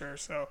wheelchair.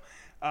 So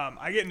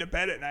I get into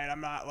bed at night.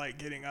 I'm not like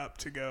getting up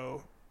to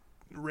go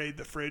raid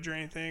the fridge or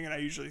anything, and I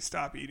usually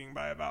stop eating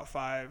by about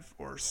 5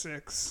 or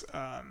 6.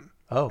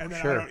 And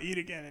then sure. I don't eat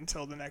again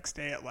until the next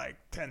day at like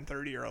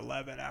 10:30 or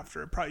 11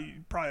 after probably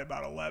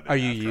about 11. Are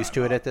you used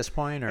to it at this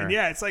point, or? And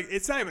yeah, it's like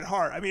it's not even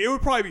hard. I mean, it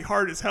would probably be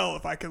hard as hell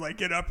if I could like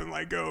get up and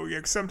like go. Yeah,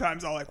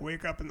 sometimes I'll like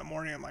wake up in the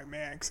morning. I'm like,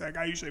 man, because like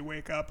I usually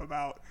wake up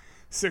about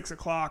 6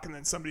 o'clock, and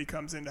then somebody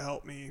comes in to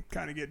help me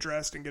kind of get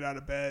dressed and get out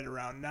of bed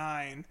around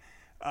 9.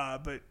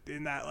 But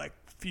in that like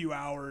few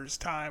hours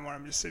time when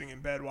I'm just sitting in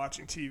bed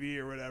watching TV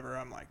or whatever,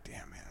 I'm like,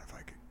 damn, man, if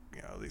I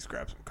could, at least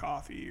grab some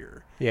coffee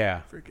or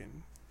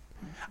freaking.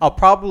 I'll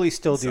probably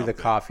still do the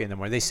coffee in the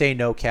morning. They say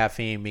no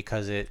caffeine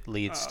because it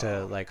leads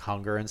to like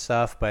hunger and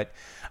stuff, but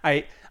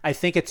I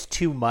think it's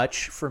too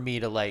much for me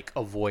to like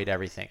avoid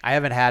everything. I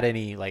haven't had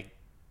any like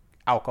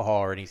alcohol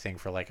or anything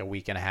for like a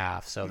week and a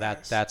half, so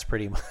nice. That's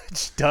pretty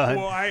much done.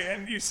 Well,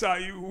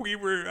 we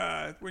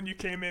were when you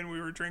came in, we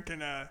were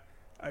drinking a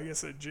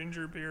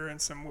ginger beer and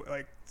some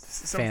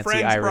fancy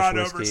friends Irish brought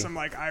whiskey. over some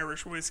like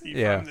Irish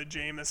whiskey from the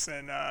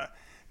Jameson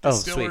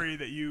distillery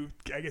that you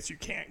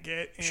can't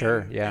get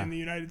in the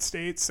United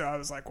States. So I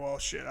was like, well,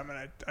 shit,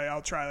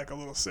 I'll try like a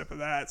little sip of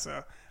that.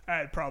 So I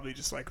had probably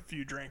just like a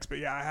few drinks, but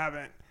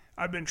yeah,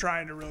 I've been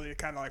trying to really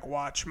kind of like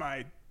watch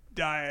my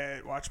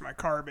diet, watch my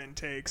carb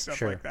intake,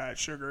 stuff like that,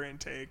 sugar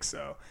intake.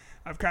 So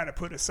I've kind of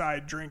put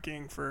aside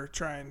drinking for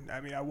trying.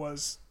 I mean, I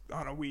was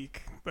on a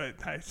week, but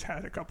I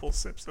had a couple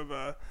sips of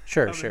a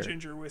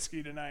ginger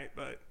whiskey tonight.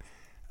 But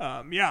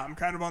I'm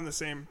kind of on the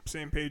same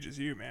page as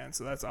you, man.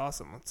 So that's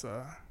awesome. Let's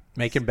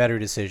making better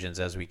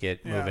decisions as we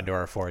move into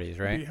our 40s,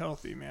 right? Be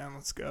healthy, man.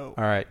 Let's go.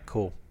 All right,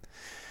 cool.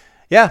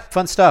 Yeah,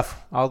 fun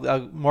stuff.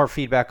 I'll more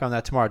feedback on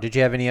that tomorrow. Did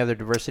you have any other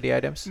diversity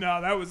items? No,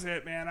 that was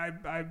it, man.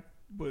 I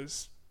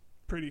was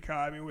pretty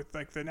caught. I mean, with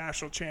like the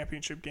national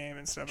championship game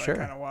and stuff, I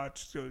kind of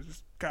watched. So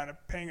just kind of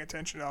paying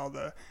attention to all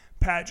the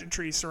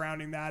pageantry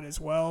surrounding that as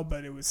well,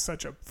 but it was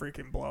such a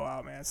freaking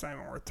blowout, man. It's not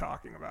even worth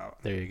talking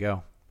about. There you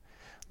go.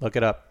 Look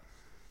it up.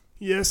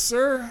 Yes,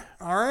 sir.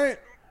 All right.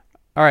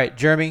 All right,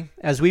 Jeremy,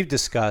 as we've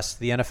discussed,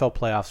 the NFL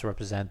playoffs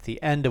represent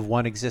the end of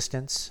one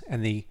existence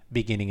and the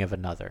beginning of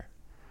another.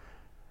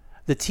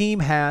 The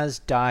team has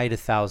died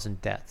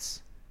 1,000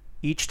 deaths,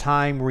 each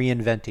time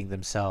reinventing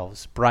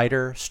themselves,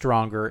 brighter,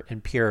 stronger,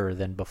 and purer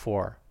than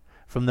before.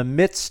 From the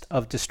midst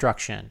of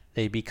destruction,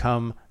 they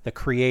become the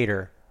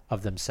creator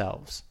of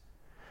themselves.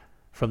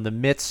 From the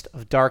midst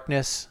of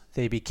darkness,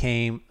 they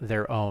became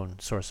their own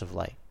source of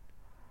light.